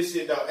 listen to this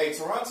shit though. Hey,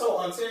 Toronto,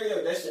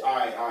 Ontario, that shit. All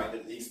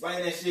right.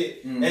 Explain that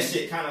shit. That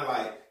shit kind of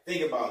like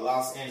think about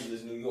Los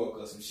Angeles, New York,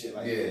 or some shit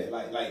like that.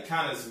 Like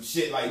kind of some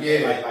shit like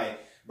that. Like,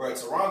 bro,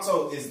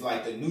 Toronto is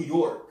like the New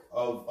York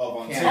of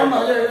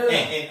Ontario,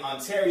 and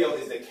Ontario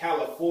is the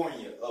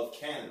California of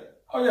Canada.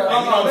 Oh yeah,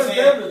 Like, you know what I'm saying?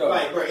 definitely though.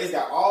 Like, bro, it's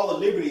got all the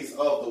liberties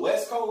of the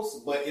West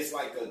Coast, but it's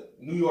like a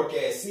New York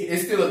ass city.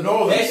 It's still a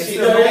northern. That It's shit,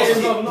 still yeah, that it's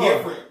shit up north.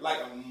 different, like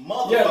a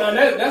motherfucker. Yeah, now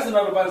that's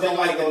another place. Then,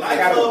 like the I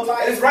nightclub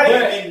life. It's right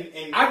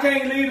and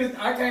can't leave it.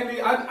 I can't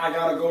leave. I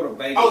gotta go to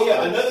Vegas. oh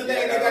yeah, another thing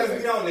Yeah, they gotta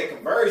that's be on that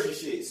conversion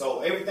shit.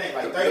 So everything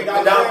like $30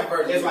 the dollar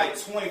conversion. is like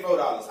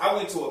 $24. I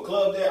went to a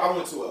club there. I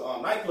went to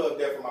a nightclub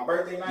there for my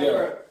birthday night. Yeah.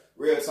 Bro.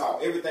 Real talk.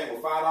 Everything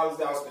was $5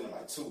 there. I was spending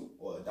like $2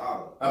 or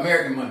 $1.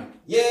 American money.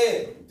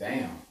 Yeah.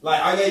 Damn.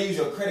 Like I gotta use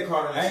your credit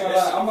card on I ain't that gonna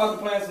shit. lie. I'm about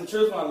to plan some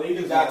trips when I leave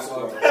this got house.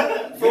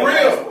 to, For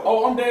real.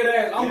 Oh, I'm dead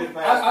ass. I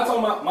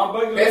told my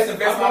buddy. Best and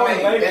best my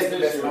baby. Vegas Best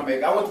and this best my year.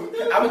 baby. I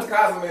went to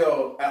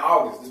Cozumel in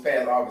August. This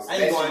past August. I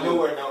ain't going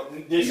nowhere now.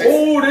 This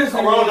Ooh, this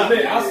Corona. nigga was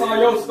lit. I saw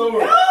your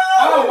story.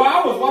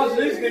 I was watching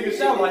this nigga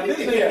shout like this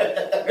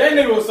nigga. That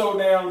nigga was so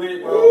damn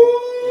lit, bro.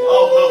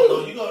 Oh no,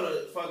 you go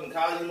to fucking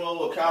Cosmo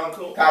or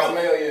Cozumel,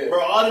 yeah. bro.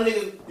 All the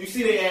niggas you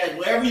see they ass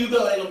wherever you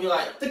go, they gonna be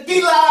like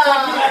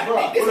tequila.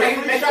 Bro, This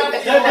ain't Free shot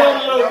That at boy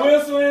your little ass,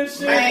 whistle and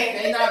shit.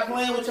 man, they not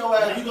playing with your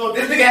ass. You go.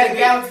 This nigga had a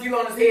gallon tequila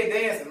on his head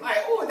dancing. Like,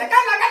 ooh,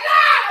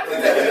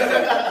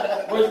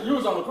 Well, you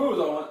was on the cruise,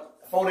 on it.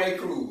 4-day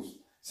cruise.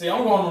 See,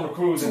 I'm going on the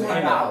cruise. and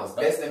hang out. $200.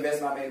 Best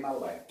investment I made in my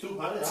life.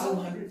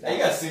 $200. Hey, you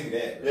gotta send me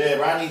that. Yeah,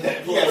 bro, I need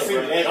that. You gotta see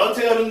bro. that. Don't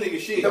tell them niggas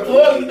shit. The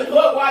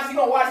plug watch, he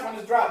gonna watch when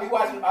this drop. He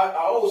watching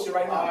our old shit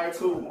right now. Alright,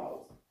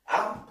 cool. I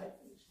don't pay.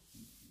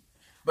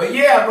 But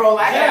yeah, bro,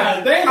 like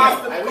Yeah, damn.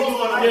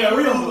 Yeah,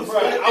 we on the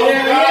front. We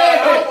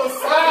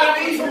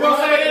gonna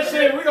say that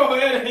shit. We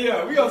gonna edit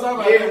here. We gonna talk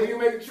about yeah, that. when you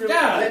make a trip.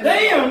 God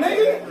damn,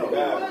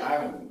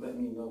 nigga. Let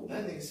me know.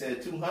 That nigga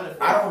said 200.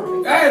 I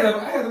don't. I had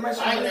to make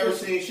sure. I ain't never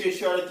seen shit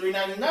short of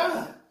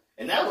 $399,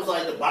 and that was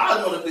like the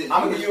bottom of the bitch.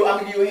 I'm gonna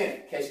give you a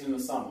hint. Catch it in the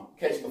summer.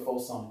 Catch it before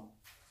summer.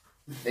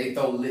 They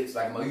throw licks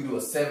like you do a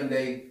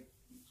 7-day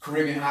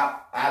Caribbean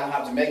hop, island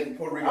hop, Jamaica,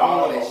 Puerto Rico.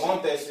 All that shit.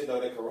 want that shit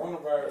though. That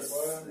coronavirus,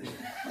 boy.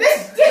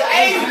 This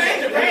Asian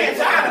in Japan,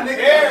 China,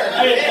 nigga.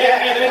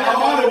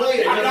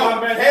 I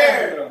don't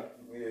care.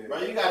 Bro,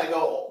 you gotta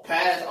go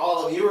past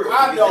all of Europe.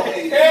 I don't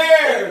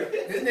care.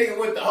 This nigga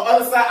went the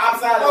other side,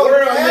 outside of the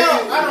world. I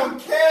don't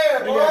care,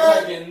 boy.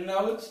 Nigga taking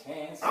no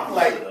chance. I'm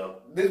like,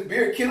 this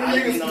beer killing I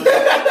ain't niggas. getting no.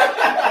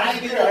 I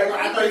ain't getting no. I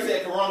thought you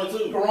said Corona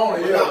too. Corona,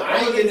 yeah. No, I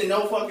ain't getting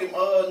no fucking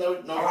no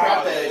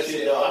crap that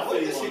shit though. I What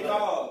feel this you shit on that.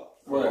 called?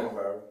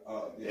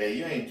 What? Yeah,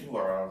 you ain't too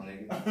hard on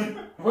nigga.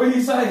 What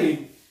he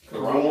say?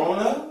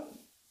 Coronas?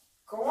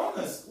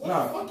 What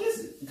Nah. the fuck is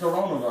it?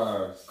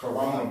 Coronavirus.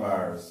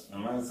 Coronavirus.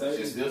 I'm gonna That say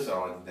shit still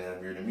sound like a damn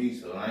beer to me,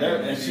 so I ain't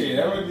that shit.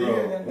 That would be Bro,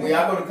 it. when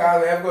y'all go to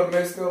college, ever go to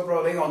Mexico,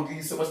 bro, they gonna give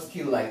you so much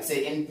tequila. Like,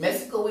 say, in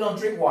Mexico, we don't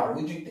drink water.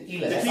 We drink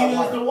tequila. That's our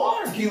Tequila is the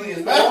water. Tequila is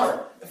the water.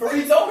 For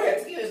you told me that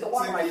tequila is the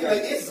water. Like,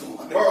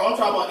 Bro, I'm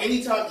talking about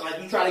any time, like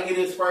you try to get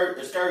an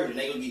excursion,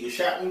 they gonna give you a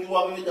shot when you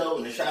walk in the door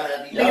and a shot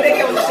after you. nigga, they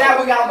gave us a shot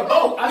we got on the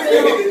boat. I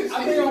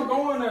think I'm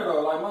going there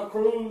though. Like my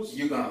cruise.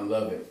 You're gonna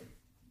love it.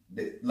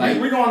 Like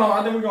we going on.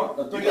 I think we going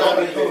a 3 You gotta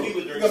hour be a cruise.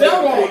 tequila Say drinker.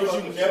 I'm going You with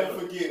you. never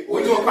forget.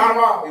 We doing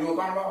carnival. We doing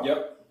carnival. Yep.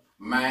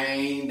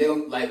 Man, they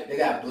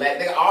got black.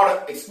 They got all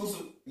the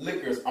exclusive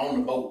liquors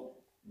on the boat.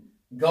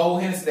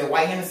 Gold Hennessy, that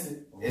white Hennessy.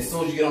 As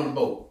soon as you get on the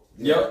boat.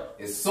 Yep.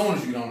 As soon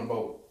as you get on the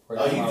boat.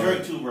 Oh, you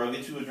drink too, bro.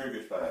 Get you a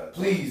drinker's pass.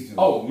 Please do.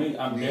 Oh, me,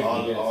 I'm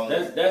definitely all-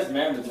 that's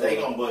mandatory. They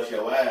gonna bust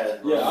your ass,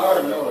 bro. Yeah, I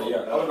already know it.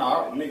 Yeah. Oh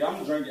no, nigga,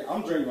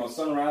 I'm drinking on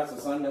sunrise to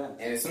sundown.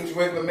 And as soon as you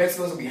wake up in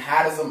Mexico, it's gonna be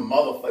hot as a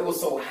motherfucker. It was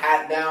so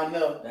hot down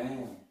there.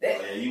 Damn.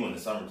 Yeah, you in the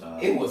summertime.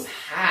 It was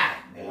hot.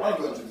 I want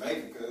to go to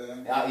Jamaica, cuz.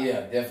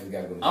 Yeah, definitely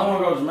gotta go to I want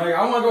to go to Jamaica.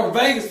 I want to go to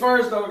Vegas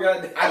first though.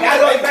 Goddamn. I gotta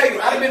go to Vegas.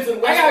 I've been to the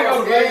West I gotta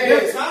go to Coast.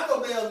 Vegas. Yeah. Taco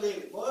Bell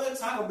lit. Boy,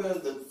 Taco Bell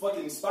is the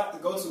fucking spot to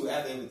go to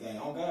after everything.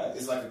 Oh God,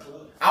 it's like a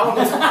club. I want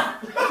to go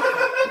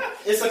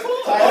to. It's a club.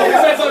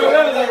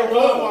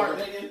 Walmart,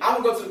 nigga. I want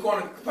to go to the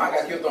corner park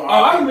I killed on. Oh,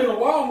 I done been to I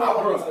want to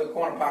Walmart. go to the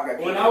corner park I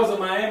killed When I was in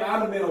Miami, I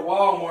done been to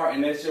Walmart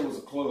and that shit was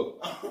a club.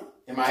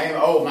 in Miami.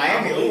 Oh,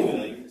 Miami.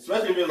 Ooh.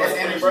 Especially if it's like That's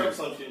spring energy. break or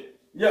some shit.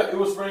 Yeah, it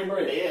was spring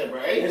break. Yeah, bro.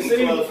 And Ain't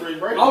see, close spring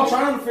break. I'm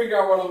trying to figure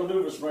out what I'm gonna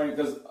do for spring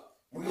because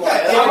I'm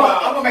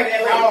gonna make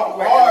that How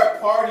LA.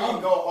 hard party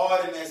and go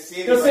hard in that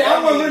city. Cause see, Like,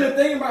 I'm I mean, really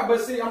thinking about,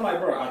 but see, I'm like,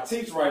 bro, I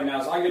teach right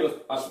now, so I get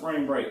a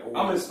spring break.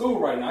 I'm in school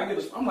right now.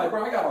 I'm like,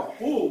 bro, I got a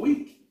full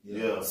week.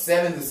 Yeah.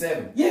 7 to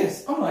 7.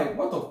 Yes, I'm like,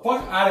 what the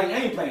fuck? I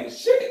ain't playing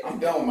shit. I'm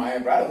done with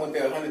Miami, bro. I done went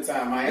there 100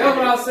 times. Miami. That's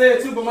what I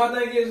said too. But my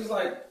thing is, it's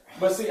like,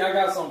 but see, I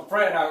got some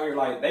frat out here.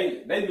 Like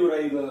they do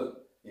they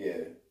look. Yeah.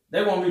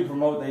 They want me to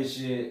promote their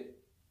shit.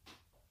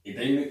 If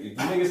the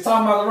niggas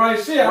talking about the right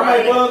shit, I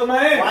might love the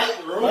man.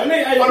 Right, bro. Like,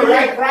 nigga, For the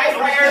hey, right price,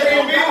 right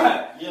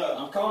Airbnb. Yeah,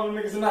 I'm calling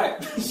the niggas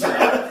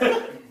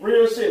tonight.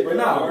 Real shit, but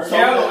no,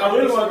 Cali, I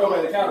really want to go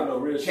back to Cali though.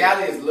 Real shit.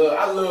 Cali is love.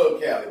 I love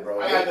Cali,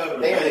 bro. I gotta go to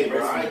the They Bay, ain't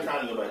bro. I bro. ain't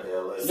trying to go back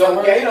to LA.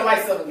 So, yeah, he don't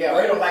like Southern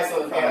Cali. He don't like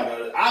Southern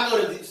Cali. I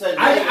go to San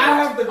I Diego.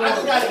 have to go I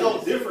just to gotta Vegas.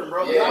 go different,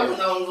 bro. Yeah. I was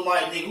known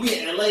like, nigga, we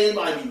in LA, it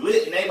might be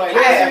lit, and everybody.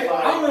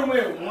 I only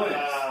went once.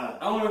 Nah.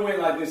 I only went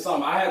like this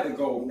summer. I had to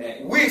go back.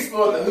 We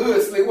explored the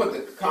hood, sleep, went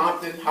to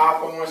Compton,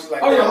 Hawthorne, shit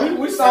like Oh that. yeah,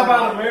 we stopped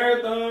by the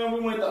marathon. We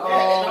went to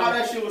Yeah, and all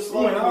that shit was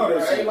slow, and all bro.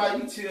 that shit.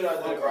 Everybody, you chilled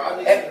out there,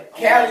 bro.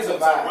 Cali's a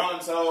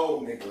vibe. Toronto.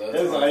 Nigga That's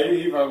loves like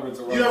he probably went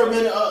to. You ever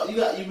been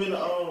to you been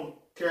to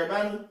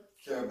Caribana?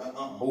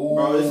 Ooh.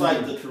 Bro, it's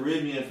like the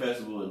Caribbean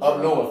festival in Up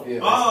Toronto. north,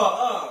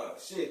 yeah.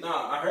 Shit,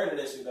 nah, I heard of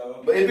that shit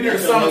though. But it be during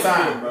That's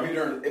summertime, bro.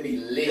 bro. It be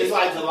lit. It's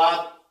like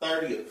July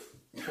 30th.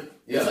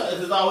 yeah.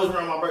 It's always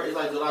around my birthday. It's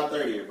like July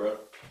 30th, bro.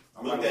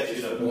 Look that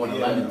shit up. Going to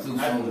London too,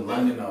 soon to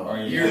London. Oh,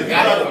 yeah. You I'm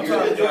got trying to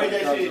it. enjoy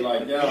that shit.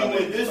 Like, You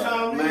went this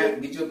time, man.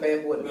 Man, get you a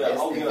passport. Yeah, That's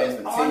I'll the get best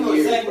up. for I 10 know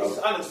years, exactly bro.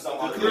 what I know something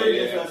The about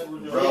Caribbean yeah. festival,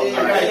 Bro, bro. I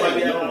got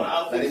Everybody it. had on the Like,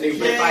 outfits. they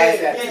bring fire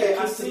that.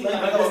 I seen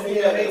that. I know a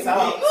female that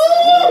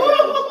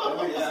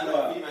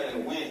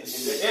went.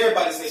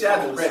 Everybody say Shout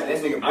out to Brett. That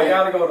nigga I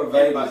gotta go to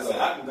Everybody Vegas. say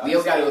Though. I can go. We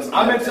all gotta go.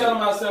 I've been telling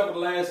myself for the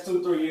last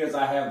 2-3 years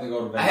I have to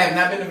go to I Vegas. have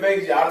not been to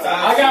Vegas yet.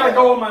 I gotta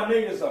go with my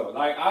niggas though.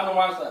 Like I don't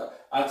watch that.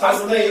 I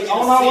told the stayed niggas in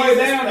on the our way Caesars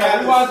down there.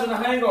 Palace. We watching The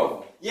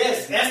Hangover.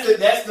 Yes, that's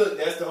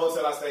the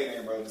hotel I stayed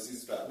in, bro. The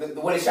Caesars Palace.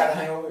 The way they shot the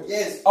hangover.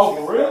 Yes. Oh,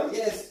 for real?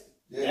 Yes.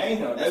 Yeah.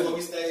 Ain't no- That's where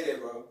we stayed at,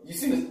 bro. You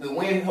seen the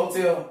Wynn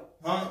Hotel,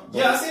 Huh?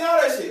 Yeah, I seen all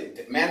that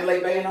shit. Mandalay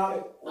Bay, and all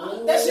that.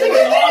 That shit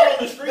Niggas was all all on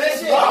the street. That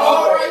shit Bro.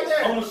 all right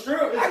there. On the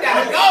strip. I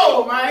gotta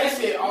go, man. That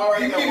shit all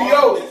right You there. need to Walking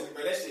go. distance,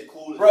 bro. That shit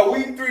cool. Bro,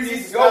 we 3 years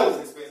Caesars ago. Palace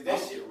expensive. That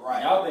shit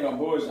right. Y'all think I'm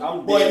bullshit.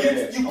 I'm Boy,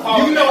 dead. you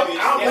call You know, that bitch.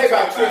 I don't play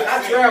about trips.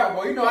 I travel,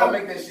 boy. You know how to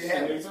make that shit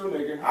happen. Me too,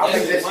 nigga. I'll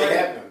make that shit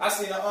happen. I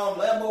seen a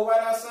Lambo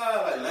right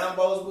outside, like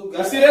Lambos, Bugatti.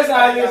 You see, that's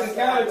how it is in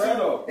Cali too,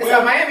 though. It's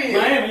how Miami is.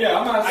 Miami, yeah.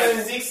 I'm not Like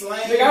saying 6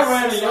 lanes. Nigga, I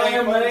ran a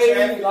young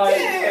lady, like,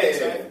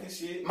 traffic and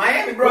shit.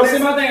 Miami, bro. Bro, see,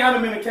 my thing,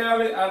 I've been to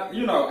Cali.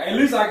 You know, at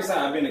least I can say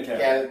I've been to Cali.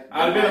 Cali.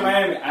 I've been to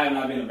Miami. I have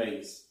not been to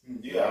Vegas.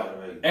 Yeah.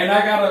 And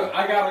I gotta.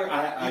 And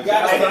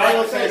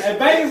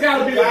Vegas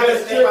gotta be the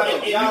best trip.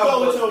 If you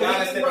go with your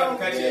gotta niggas, step bro, out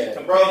the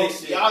country, bro,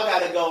 y'all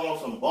gotta go on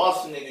some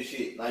Boston nigga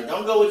shit. Like,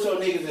 don't go with your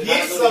niggas and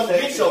Get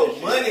your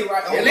money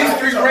right. At least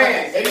 $3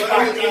 grand. If you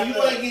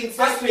ain't getting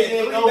touched,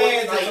 then go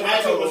with, like,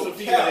 I go with some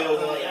females,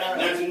 and like,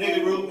 got your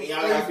nigga group, and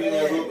y'all got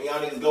female group, and y'all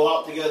niggas go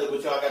out together,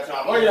 but y'all got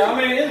y'all. Oh yeah, I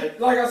mean,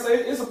 like I said,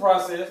 it's a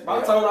process.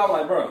 But I told her, I was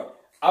like, bro,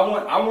 I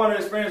want to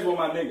experience with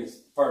my niggas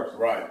first.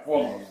 Right.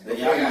 Foremost. If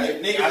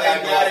niggas ain't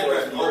got it,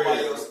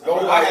 nobody else.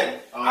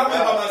 I went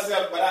by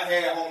myself, but I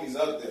had homies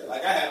up there.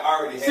 Like I had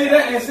already had.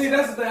 That's the thing.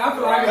 I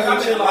feel like Because I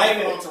I've can been like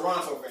lifelong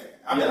Toronto fan.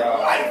 I've been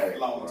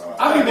lifelong Toronto.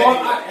 I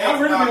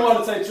really be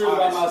wanting to take trips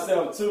by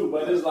myself too,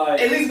 but it's like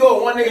At least go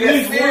with one nigga At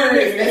that's least one nigga,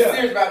 serious. That's yeah.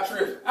 serious about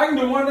trips. I can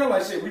do one day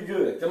like shit, we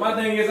good. Cause my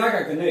thing is I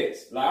got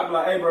connects. Like I be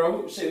like, hey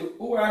bro,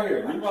 who out here?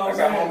 You know what I'm I got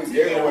saying? homies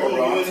everywhere,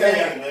 bro. I'm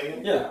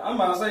telling you. Yeah, I'm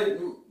about to say,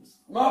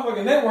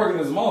 motherfucking networking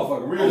is a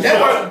motherfucker. Real shit.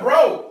 Networking,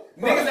 bro.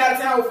 Niggas out of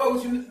town will fuck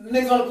with you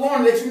niggas on the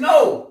corner that you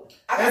know.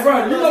 Hey,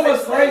 bro, you know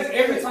what's crazy?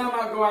 Every time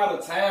I go out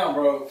of town,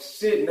 bro,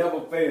 shit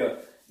never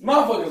fails.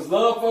 Motherfuckers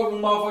love fucking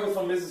with motherfuckers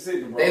from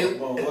Mississippi, bro. They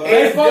fuck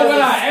with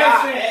our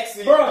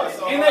accent, bro,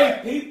 and they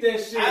peep that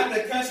shit. Out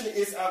the country,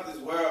 it's out this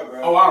world,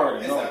 bro. Oh, I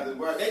already know. It's out this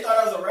world. They thought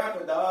I was a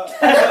rapper, dog.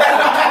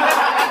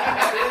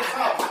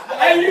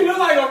 Hey, you look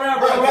like a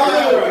rapper,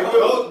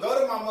 bro. Go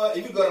to my mother.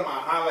 If you go to my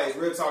highlights,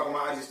 real talk on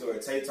my IG story,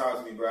 Tay talk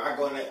to me, bro. I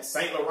go in that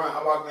St. Laurent.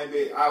 I walk in that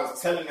bitch. I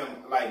was telling them,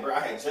 like, bro, I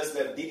had just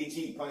left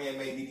DDG. Pontiac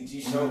made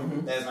DDG show.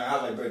 That's like, I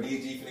was like, bro,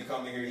 DDG finna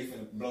come in here. He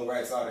finna blow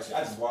racks, all that shit.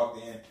 I just walked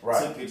in,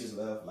 took pictures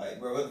left. Like,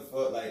 bro, what the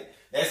fuck? Like,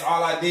 that's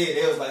all I did.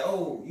 They was like,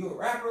 oh, you a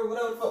rapper?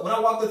 Whatever the fuck. When I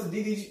walked up to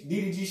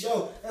DDG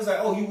show, they was like,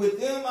 oh, you with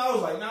them? I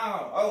was like,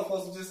 nah. I was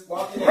supposed to just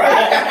walk in. I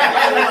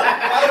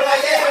was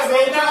like, yeah,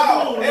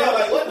 no. They were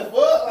like, what the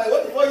fuck? Like,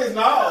 what the fuck is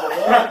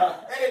no?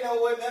 They didn't know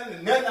what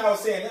nothing I was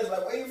saying. They was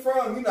like, where you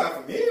from? You not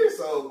from here,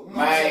 so you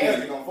know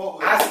Man, you gonna fuck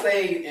with I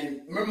stayed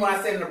in. Remember when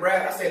I stayed in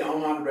Nebraska? I stayed in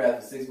Omaha,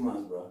 Nebraska for 6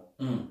 months, bro.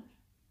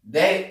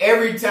 They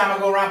every time I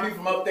go around, people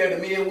from up there,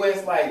 the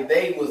Midwest, like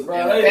they was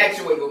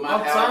infatuated with my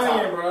I'm how I telling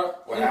you, talk. bro.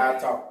 With how I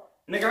talk.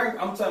 Nigga,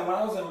 I'm telling you,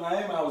 when I was in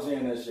Miami, I was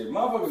hearing that shit.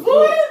 Motherfuckers.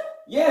 What?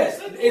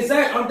 Yes,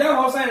 exactly. That's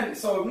what I'm saying.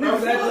 So if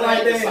niggas acting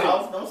like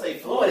that. Don't say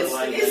Florida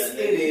like that.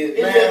 It is.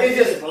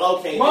 It's just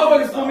located.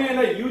 Motherfuckers put me in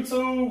their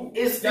YouTube,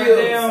 It's still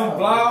goddamn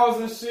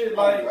vlogs and shit.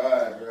 Like,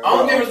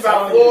 Only difference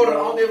about Florida.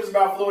 Only difference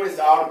about Florida is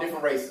all the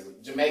different races.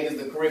 Jamaica's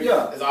the Caribbean.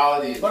 Yeah. Is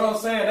all it is. but I'm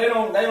saying they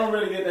don't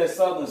really get that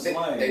southern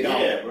slang. They don't.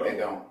 Yeah, bro. They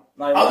don't.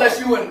 Like, Unless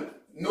you in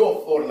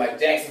North Florida, like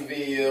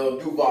Jacksonville,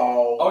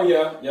 Duval. Oh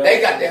yeah.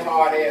 They got that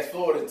hard ass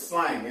Florida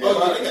slang. Man.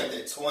 Oh, they got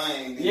that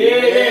twang.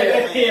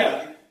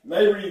 Yeah.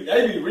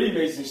 They be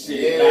remixing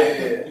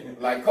shit. Yeah,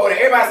 like Kodak.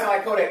 Everybody sound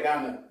like Kodak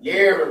down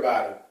there.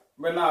 Everybody.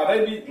 But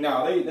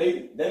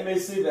they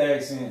Mississippi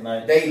accent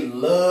like They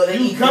love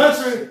cute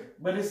country,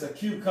 but it's a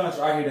cute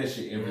country. I hear that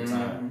shit every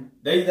time.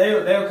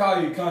 They'll call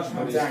you country,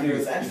 but it's cute.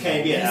 You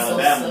can't be an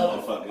Alabama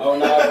motherfucker. Oh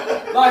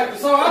no! Like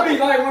so, I be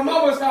like when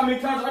my boys call me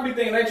country, I be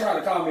thinking they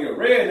trying to call me a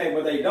redneck,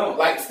 but they don't.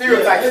 Like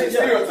stereotype shit. Yeah.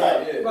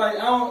 Stereotype. Yeah. Like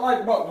I don't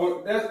like,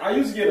 but I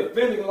used to get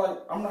offended. Like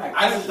I'm not.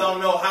 I just don't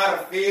know how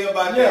to feel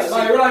about Yeah, that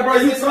like, shit. bro,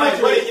 you It's like,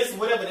 country. it's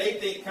whatever they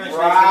think country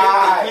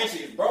Right. is. They think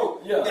country is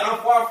broke. Yeah. I'm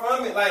far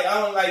from it. Like,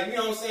 I don't like, you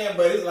know what I'm saying?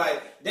 But it's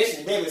like, they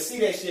should be able to see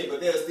that shit, but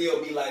they'll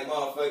still be like,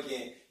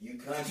 motherfucking, you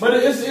country. But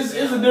it's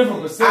a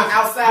different perception.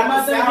 Outside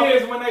my the thing South-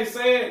 is when they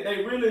say it,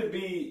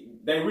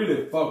 they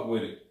really fuck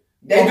with it.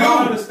 They From do.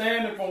 my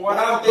understanding from what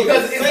I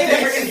Because it's Say that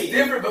different. shit. It's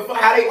different. But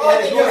how they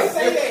do it,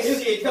 say that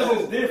it's shit, because though.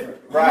 it's different.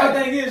 Right.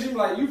 My thing is, you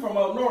like you from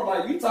up north,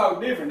 like you talk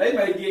different. They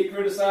may get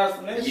criticized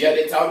from that shit. Yeah,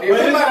 they talk But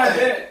different. it's not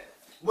that.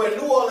 With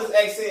a New Orleans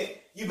accent,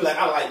 you be like,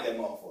 I like that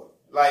motherfucker.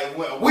 Like,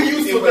 when We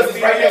used to, it was because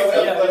it's right next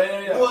to us. but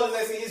Yeah. New Orleans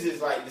accent is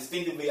just like,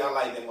 distinctively, I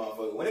like that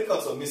motherfucker. When it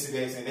comes to a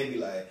Mississippi accent, they be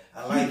like,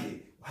 I like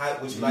it.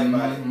 What you like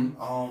about it?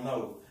 I don't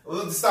know.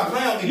 Well, stop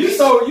playing with me. You bitch.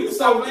 so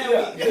Stop playing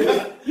with me.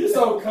 yeah. You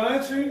so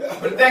country.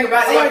 But the thing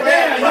about I'm like, it,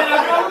 damn, man,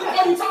 I know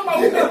what you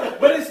talking about.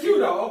 But it's cute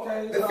though.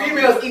 Okay. the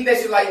females eat that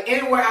shit like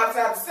anywhere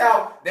outside the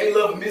South. They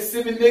love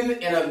Mississippi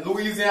niggas and a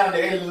Louisiana.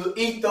 They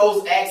eat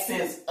those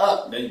accents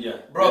up. Yeah,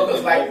 Bro,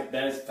 'cause, like-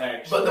 that's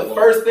fact. But the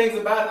first things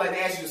about it, like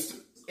they ask you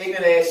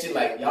ignorant ass shit,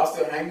 like y'all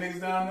still hang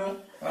niggas down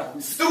there?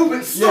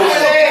 Stupid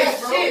ass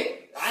bro. shit.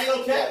 I ain't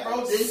gonna cap,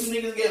 bro. These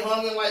niggas get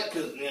hung in like,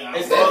 cause I'm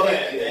It's broke.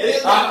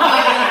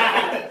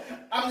 that.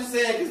 I'm just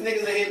saying, cause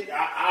niggas are hit.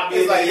 I be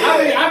It's like,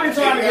 like, I've been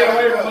trying to get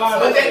away from mine.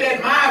 But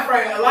that mind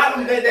frame, a lot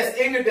of them that's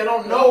ignorant, they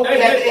don't know They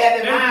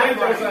that mind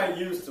just frame. ain't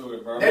used to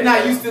it, bro. They're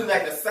not used to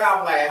like the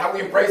South, like how we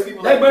embrace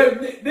people. They, Like,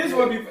 but this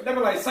would be. They be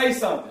like, say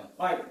something.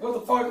 Like, what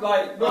the fuck?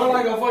 Like, do I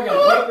like a fucking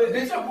puppet?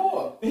 Bitch, your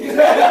boy.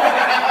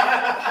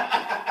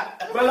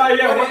 But like,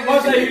 yeah,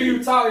 once they hear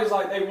you talk, it's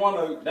like they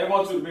want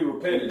you to be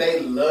repetitive.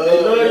 They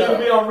love you to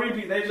be on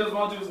repeat. They just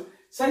want you to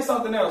say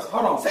something else.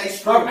 Hold on. Say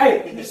strawberry.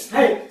 Hey,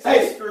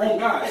 say, oh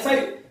God,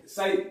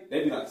 say.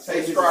 They be like,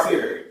 say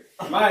strawberry.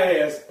 My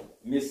ass,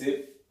 miss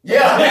it.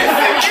 Yeah,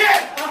 that's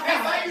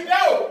how you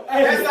know.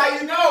 That's how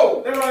you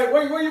know. They're like,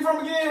 where you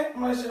from again?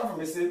 I'm like, shit, I'm from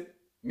Mississippi.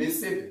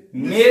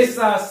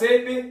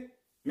 Mississippi.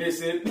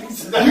 Mississippi.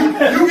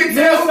 You can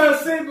tell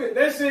Mississippi.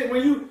 That shit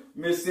when you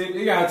Mississippi,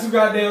 you got 2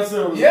 goddamn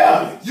syllables.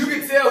 Yeah, you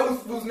can tell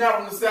who's not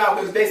from the South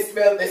because they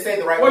say it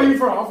the right way. Where you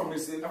from? I'm from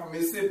Mississippi. I'm from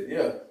Mississippi.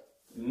 Yeah.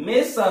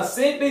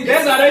 Mississippi.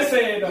 That's how they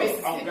say it though.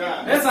 Mississippi. Oh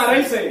God. That's how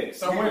they say it.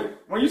 So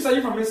when you say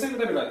you're from Mississippi,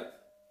 they be like, I'm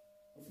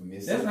from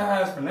Mississippi. that's not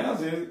how it's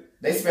pronounced, is it?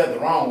 They spelled it the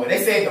wrong way.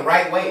 They say it the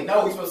right way.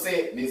 No, we supposed to say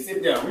it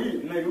Mississippi. Yeah,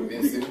 we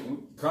Mississippi.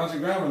 country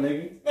grammar,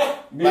 nigga.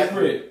 Big Like-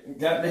 Crit.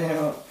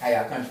 Goddamn. How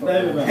y'all country?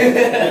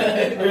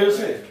 Real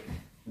shit.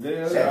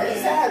 That's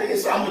how it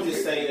is. I'm gonna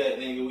just say that,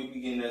 nigga. We be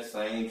getting that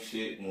same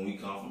shit when we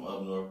come from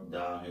up north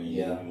down here.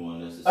 Yeah.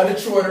 Everyone else is A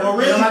Detroiter. Well,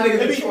 really, My nigga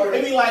it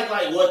Detroiter. be like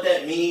what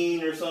that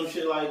mean or some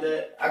shit like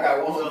that. I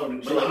got one So, from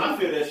but like, I Detroit.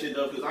 feel that shit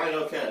though, cause I ain't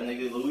no cat,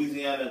 nigga.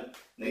 Louisiana,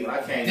 nigga,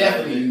 I can't.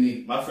 Definitely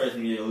unique. My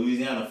freshman year,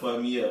 Louisiana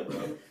fucked me up, bro.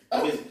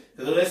 Cause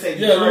when they say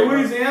Yeah, Detroit,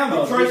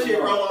 Louisiana. Detroit shit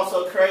roll off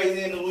so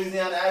crazy in the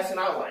Louisiana accent.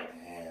 I was like,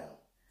 damn.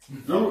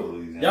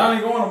 Dude, y'all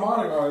ain't going to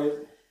Mardi Gras, is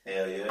it?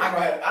 Hell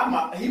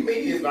yeah. He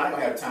is, but I ain't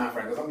gonna have a time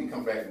frame because I'm gonna be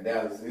coming back from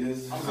Dallas.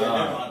 I'm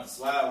gonna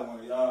slide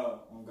one,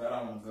 y'all. I'm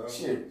gonna go.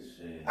 Shit.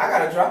 I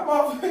gotta drop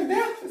off in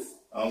Dallas.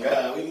 Oh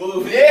God, we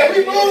moved. Yeah, we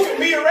moved.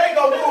 Me and Ray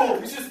go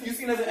move. You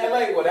seen us in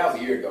LA? Well, that was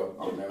a year ago.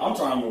 I'm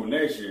trying to move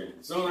next year.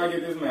 As soon as I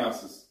get this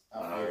master's,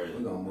 Alright.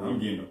 We're gonna I'm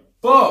move. getting the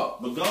fuck.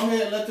 But go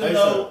ahead and let them Hey,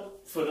 know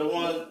for the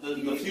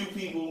few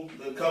people,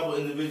 the couple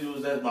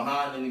individuals that's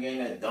behind in the game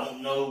that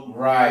don't know.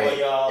 Right. where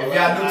y'all If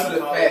at, y'all new to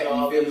the how fact,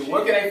 y'all you feel me?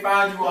 Where can they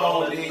find you Don't on,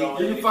 let D? them know.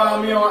 You can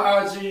find me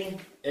on IG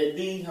at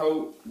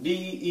DE_HOLT.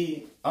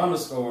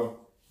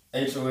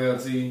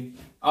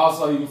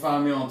 Also, you can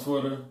find me on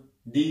Twitter,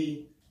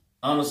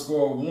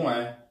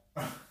 D_1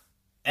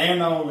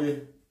 and only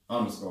 _.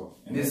 And that's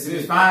Mississippi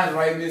it. Fine,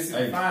 right?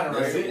 Mississippi Hey, Fine,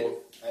 that's right? it.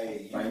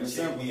 Hey, you can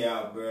check me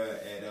out, bro,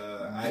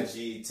 at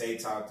IG, Tay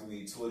Talk to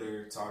Me,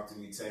 Twitter, Talk to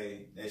Me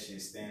Tay. That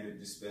shit standard,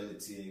 just spell it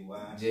Tay.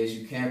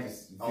 JSU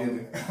campus. You feel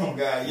me? Oh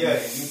God, yeah,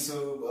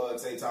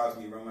 YouTube, Tay Talk to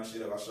Me, run my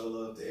shit up. I show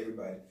love to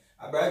everybody.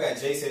 I got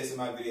Jay Sets in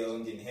my videos.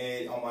 I'm getting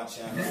head on my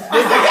channel.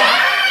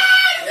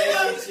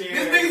 This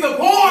nigga's a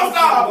porn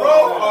star, bro.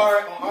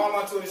 Or on all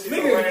my Twitter shit.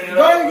 Nigga, running it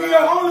go up, ahead and bro. get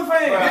your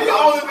OnlyFans. Nigga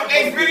only for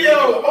X video.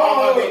 All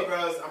my big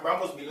bros. I'm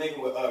supposed to be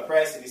linking with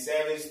Pratt City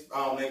Savage.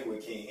 I'm linking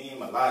with King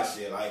Him. A lot of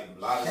shit, like a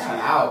lot of Shout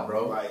shit. out,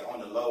 bro. Like on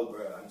the low,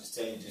 bro. I'm just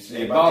telling you, just Yeah,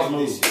 think boss about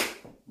this move. shit.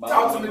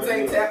 Talk to me,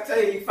 Tay.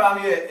 You find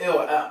me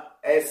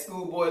at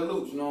Schoolboy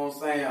Loops, you know what I'm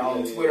saying?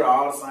 On Yeah. Twitter,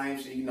 all the same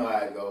shit. You know how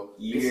it go.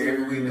 Be Yes, here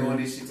every sir. week doing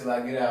this shit till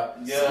I get out.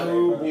 Yeah,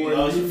 Schoolboy you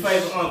know, it's your Luke.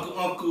 favorite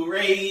Uncle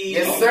Ray.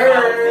 Yes,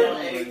 sir.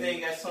 Anything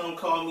that some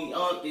call me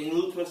Unc and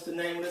Luke, what's the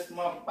name of this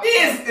motherfucker?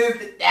 This is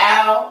the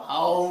Down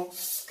Home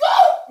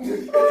Scope.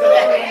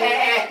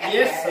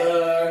 Yes,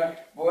 sir.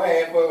 Boy, I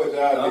had fun with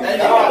y'all. That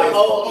nigga got a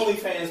whole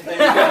OnlyFans thing.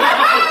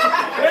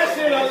 That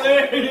shit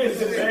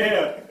hilarious as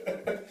hell.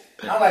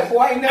 I'm like, boy,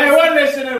 I ain't never Hey, wasn't that shit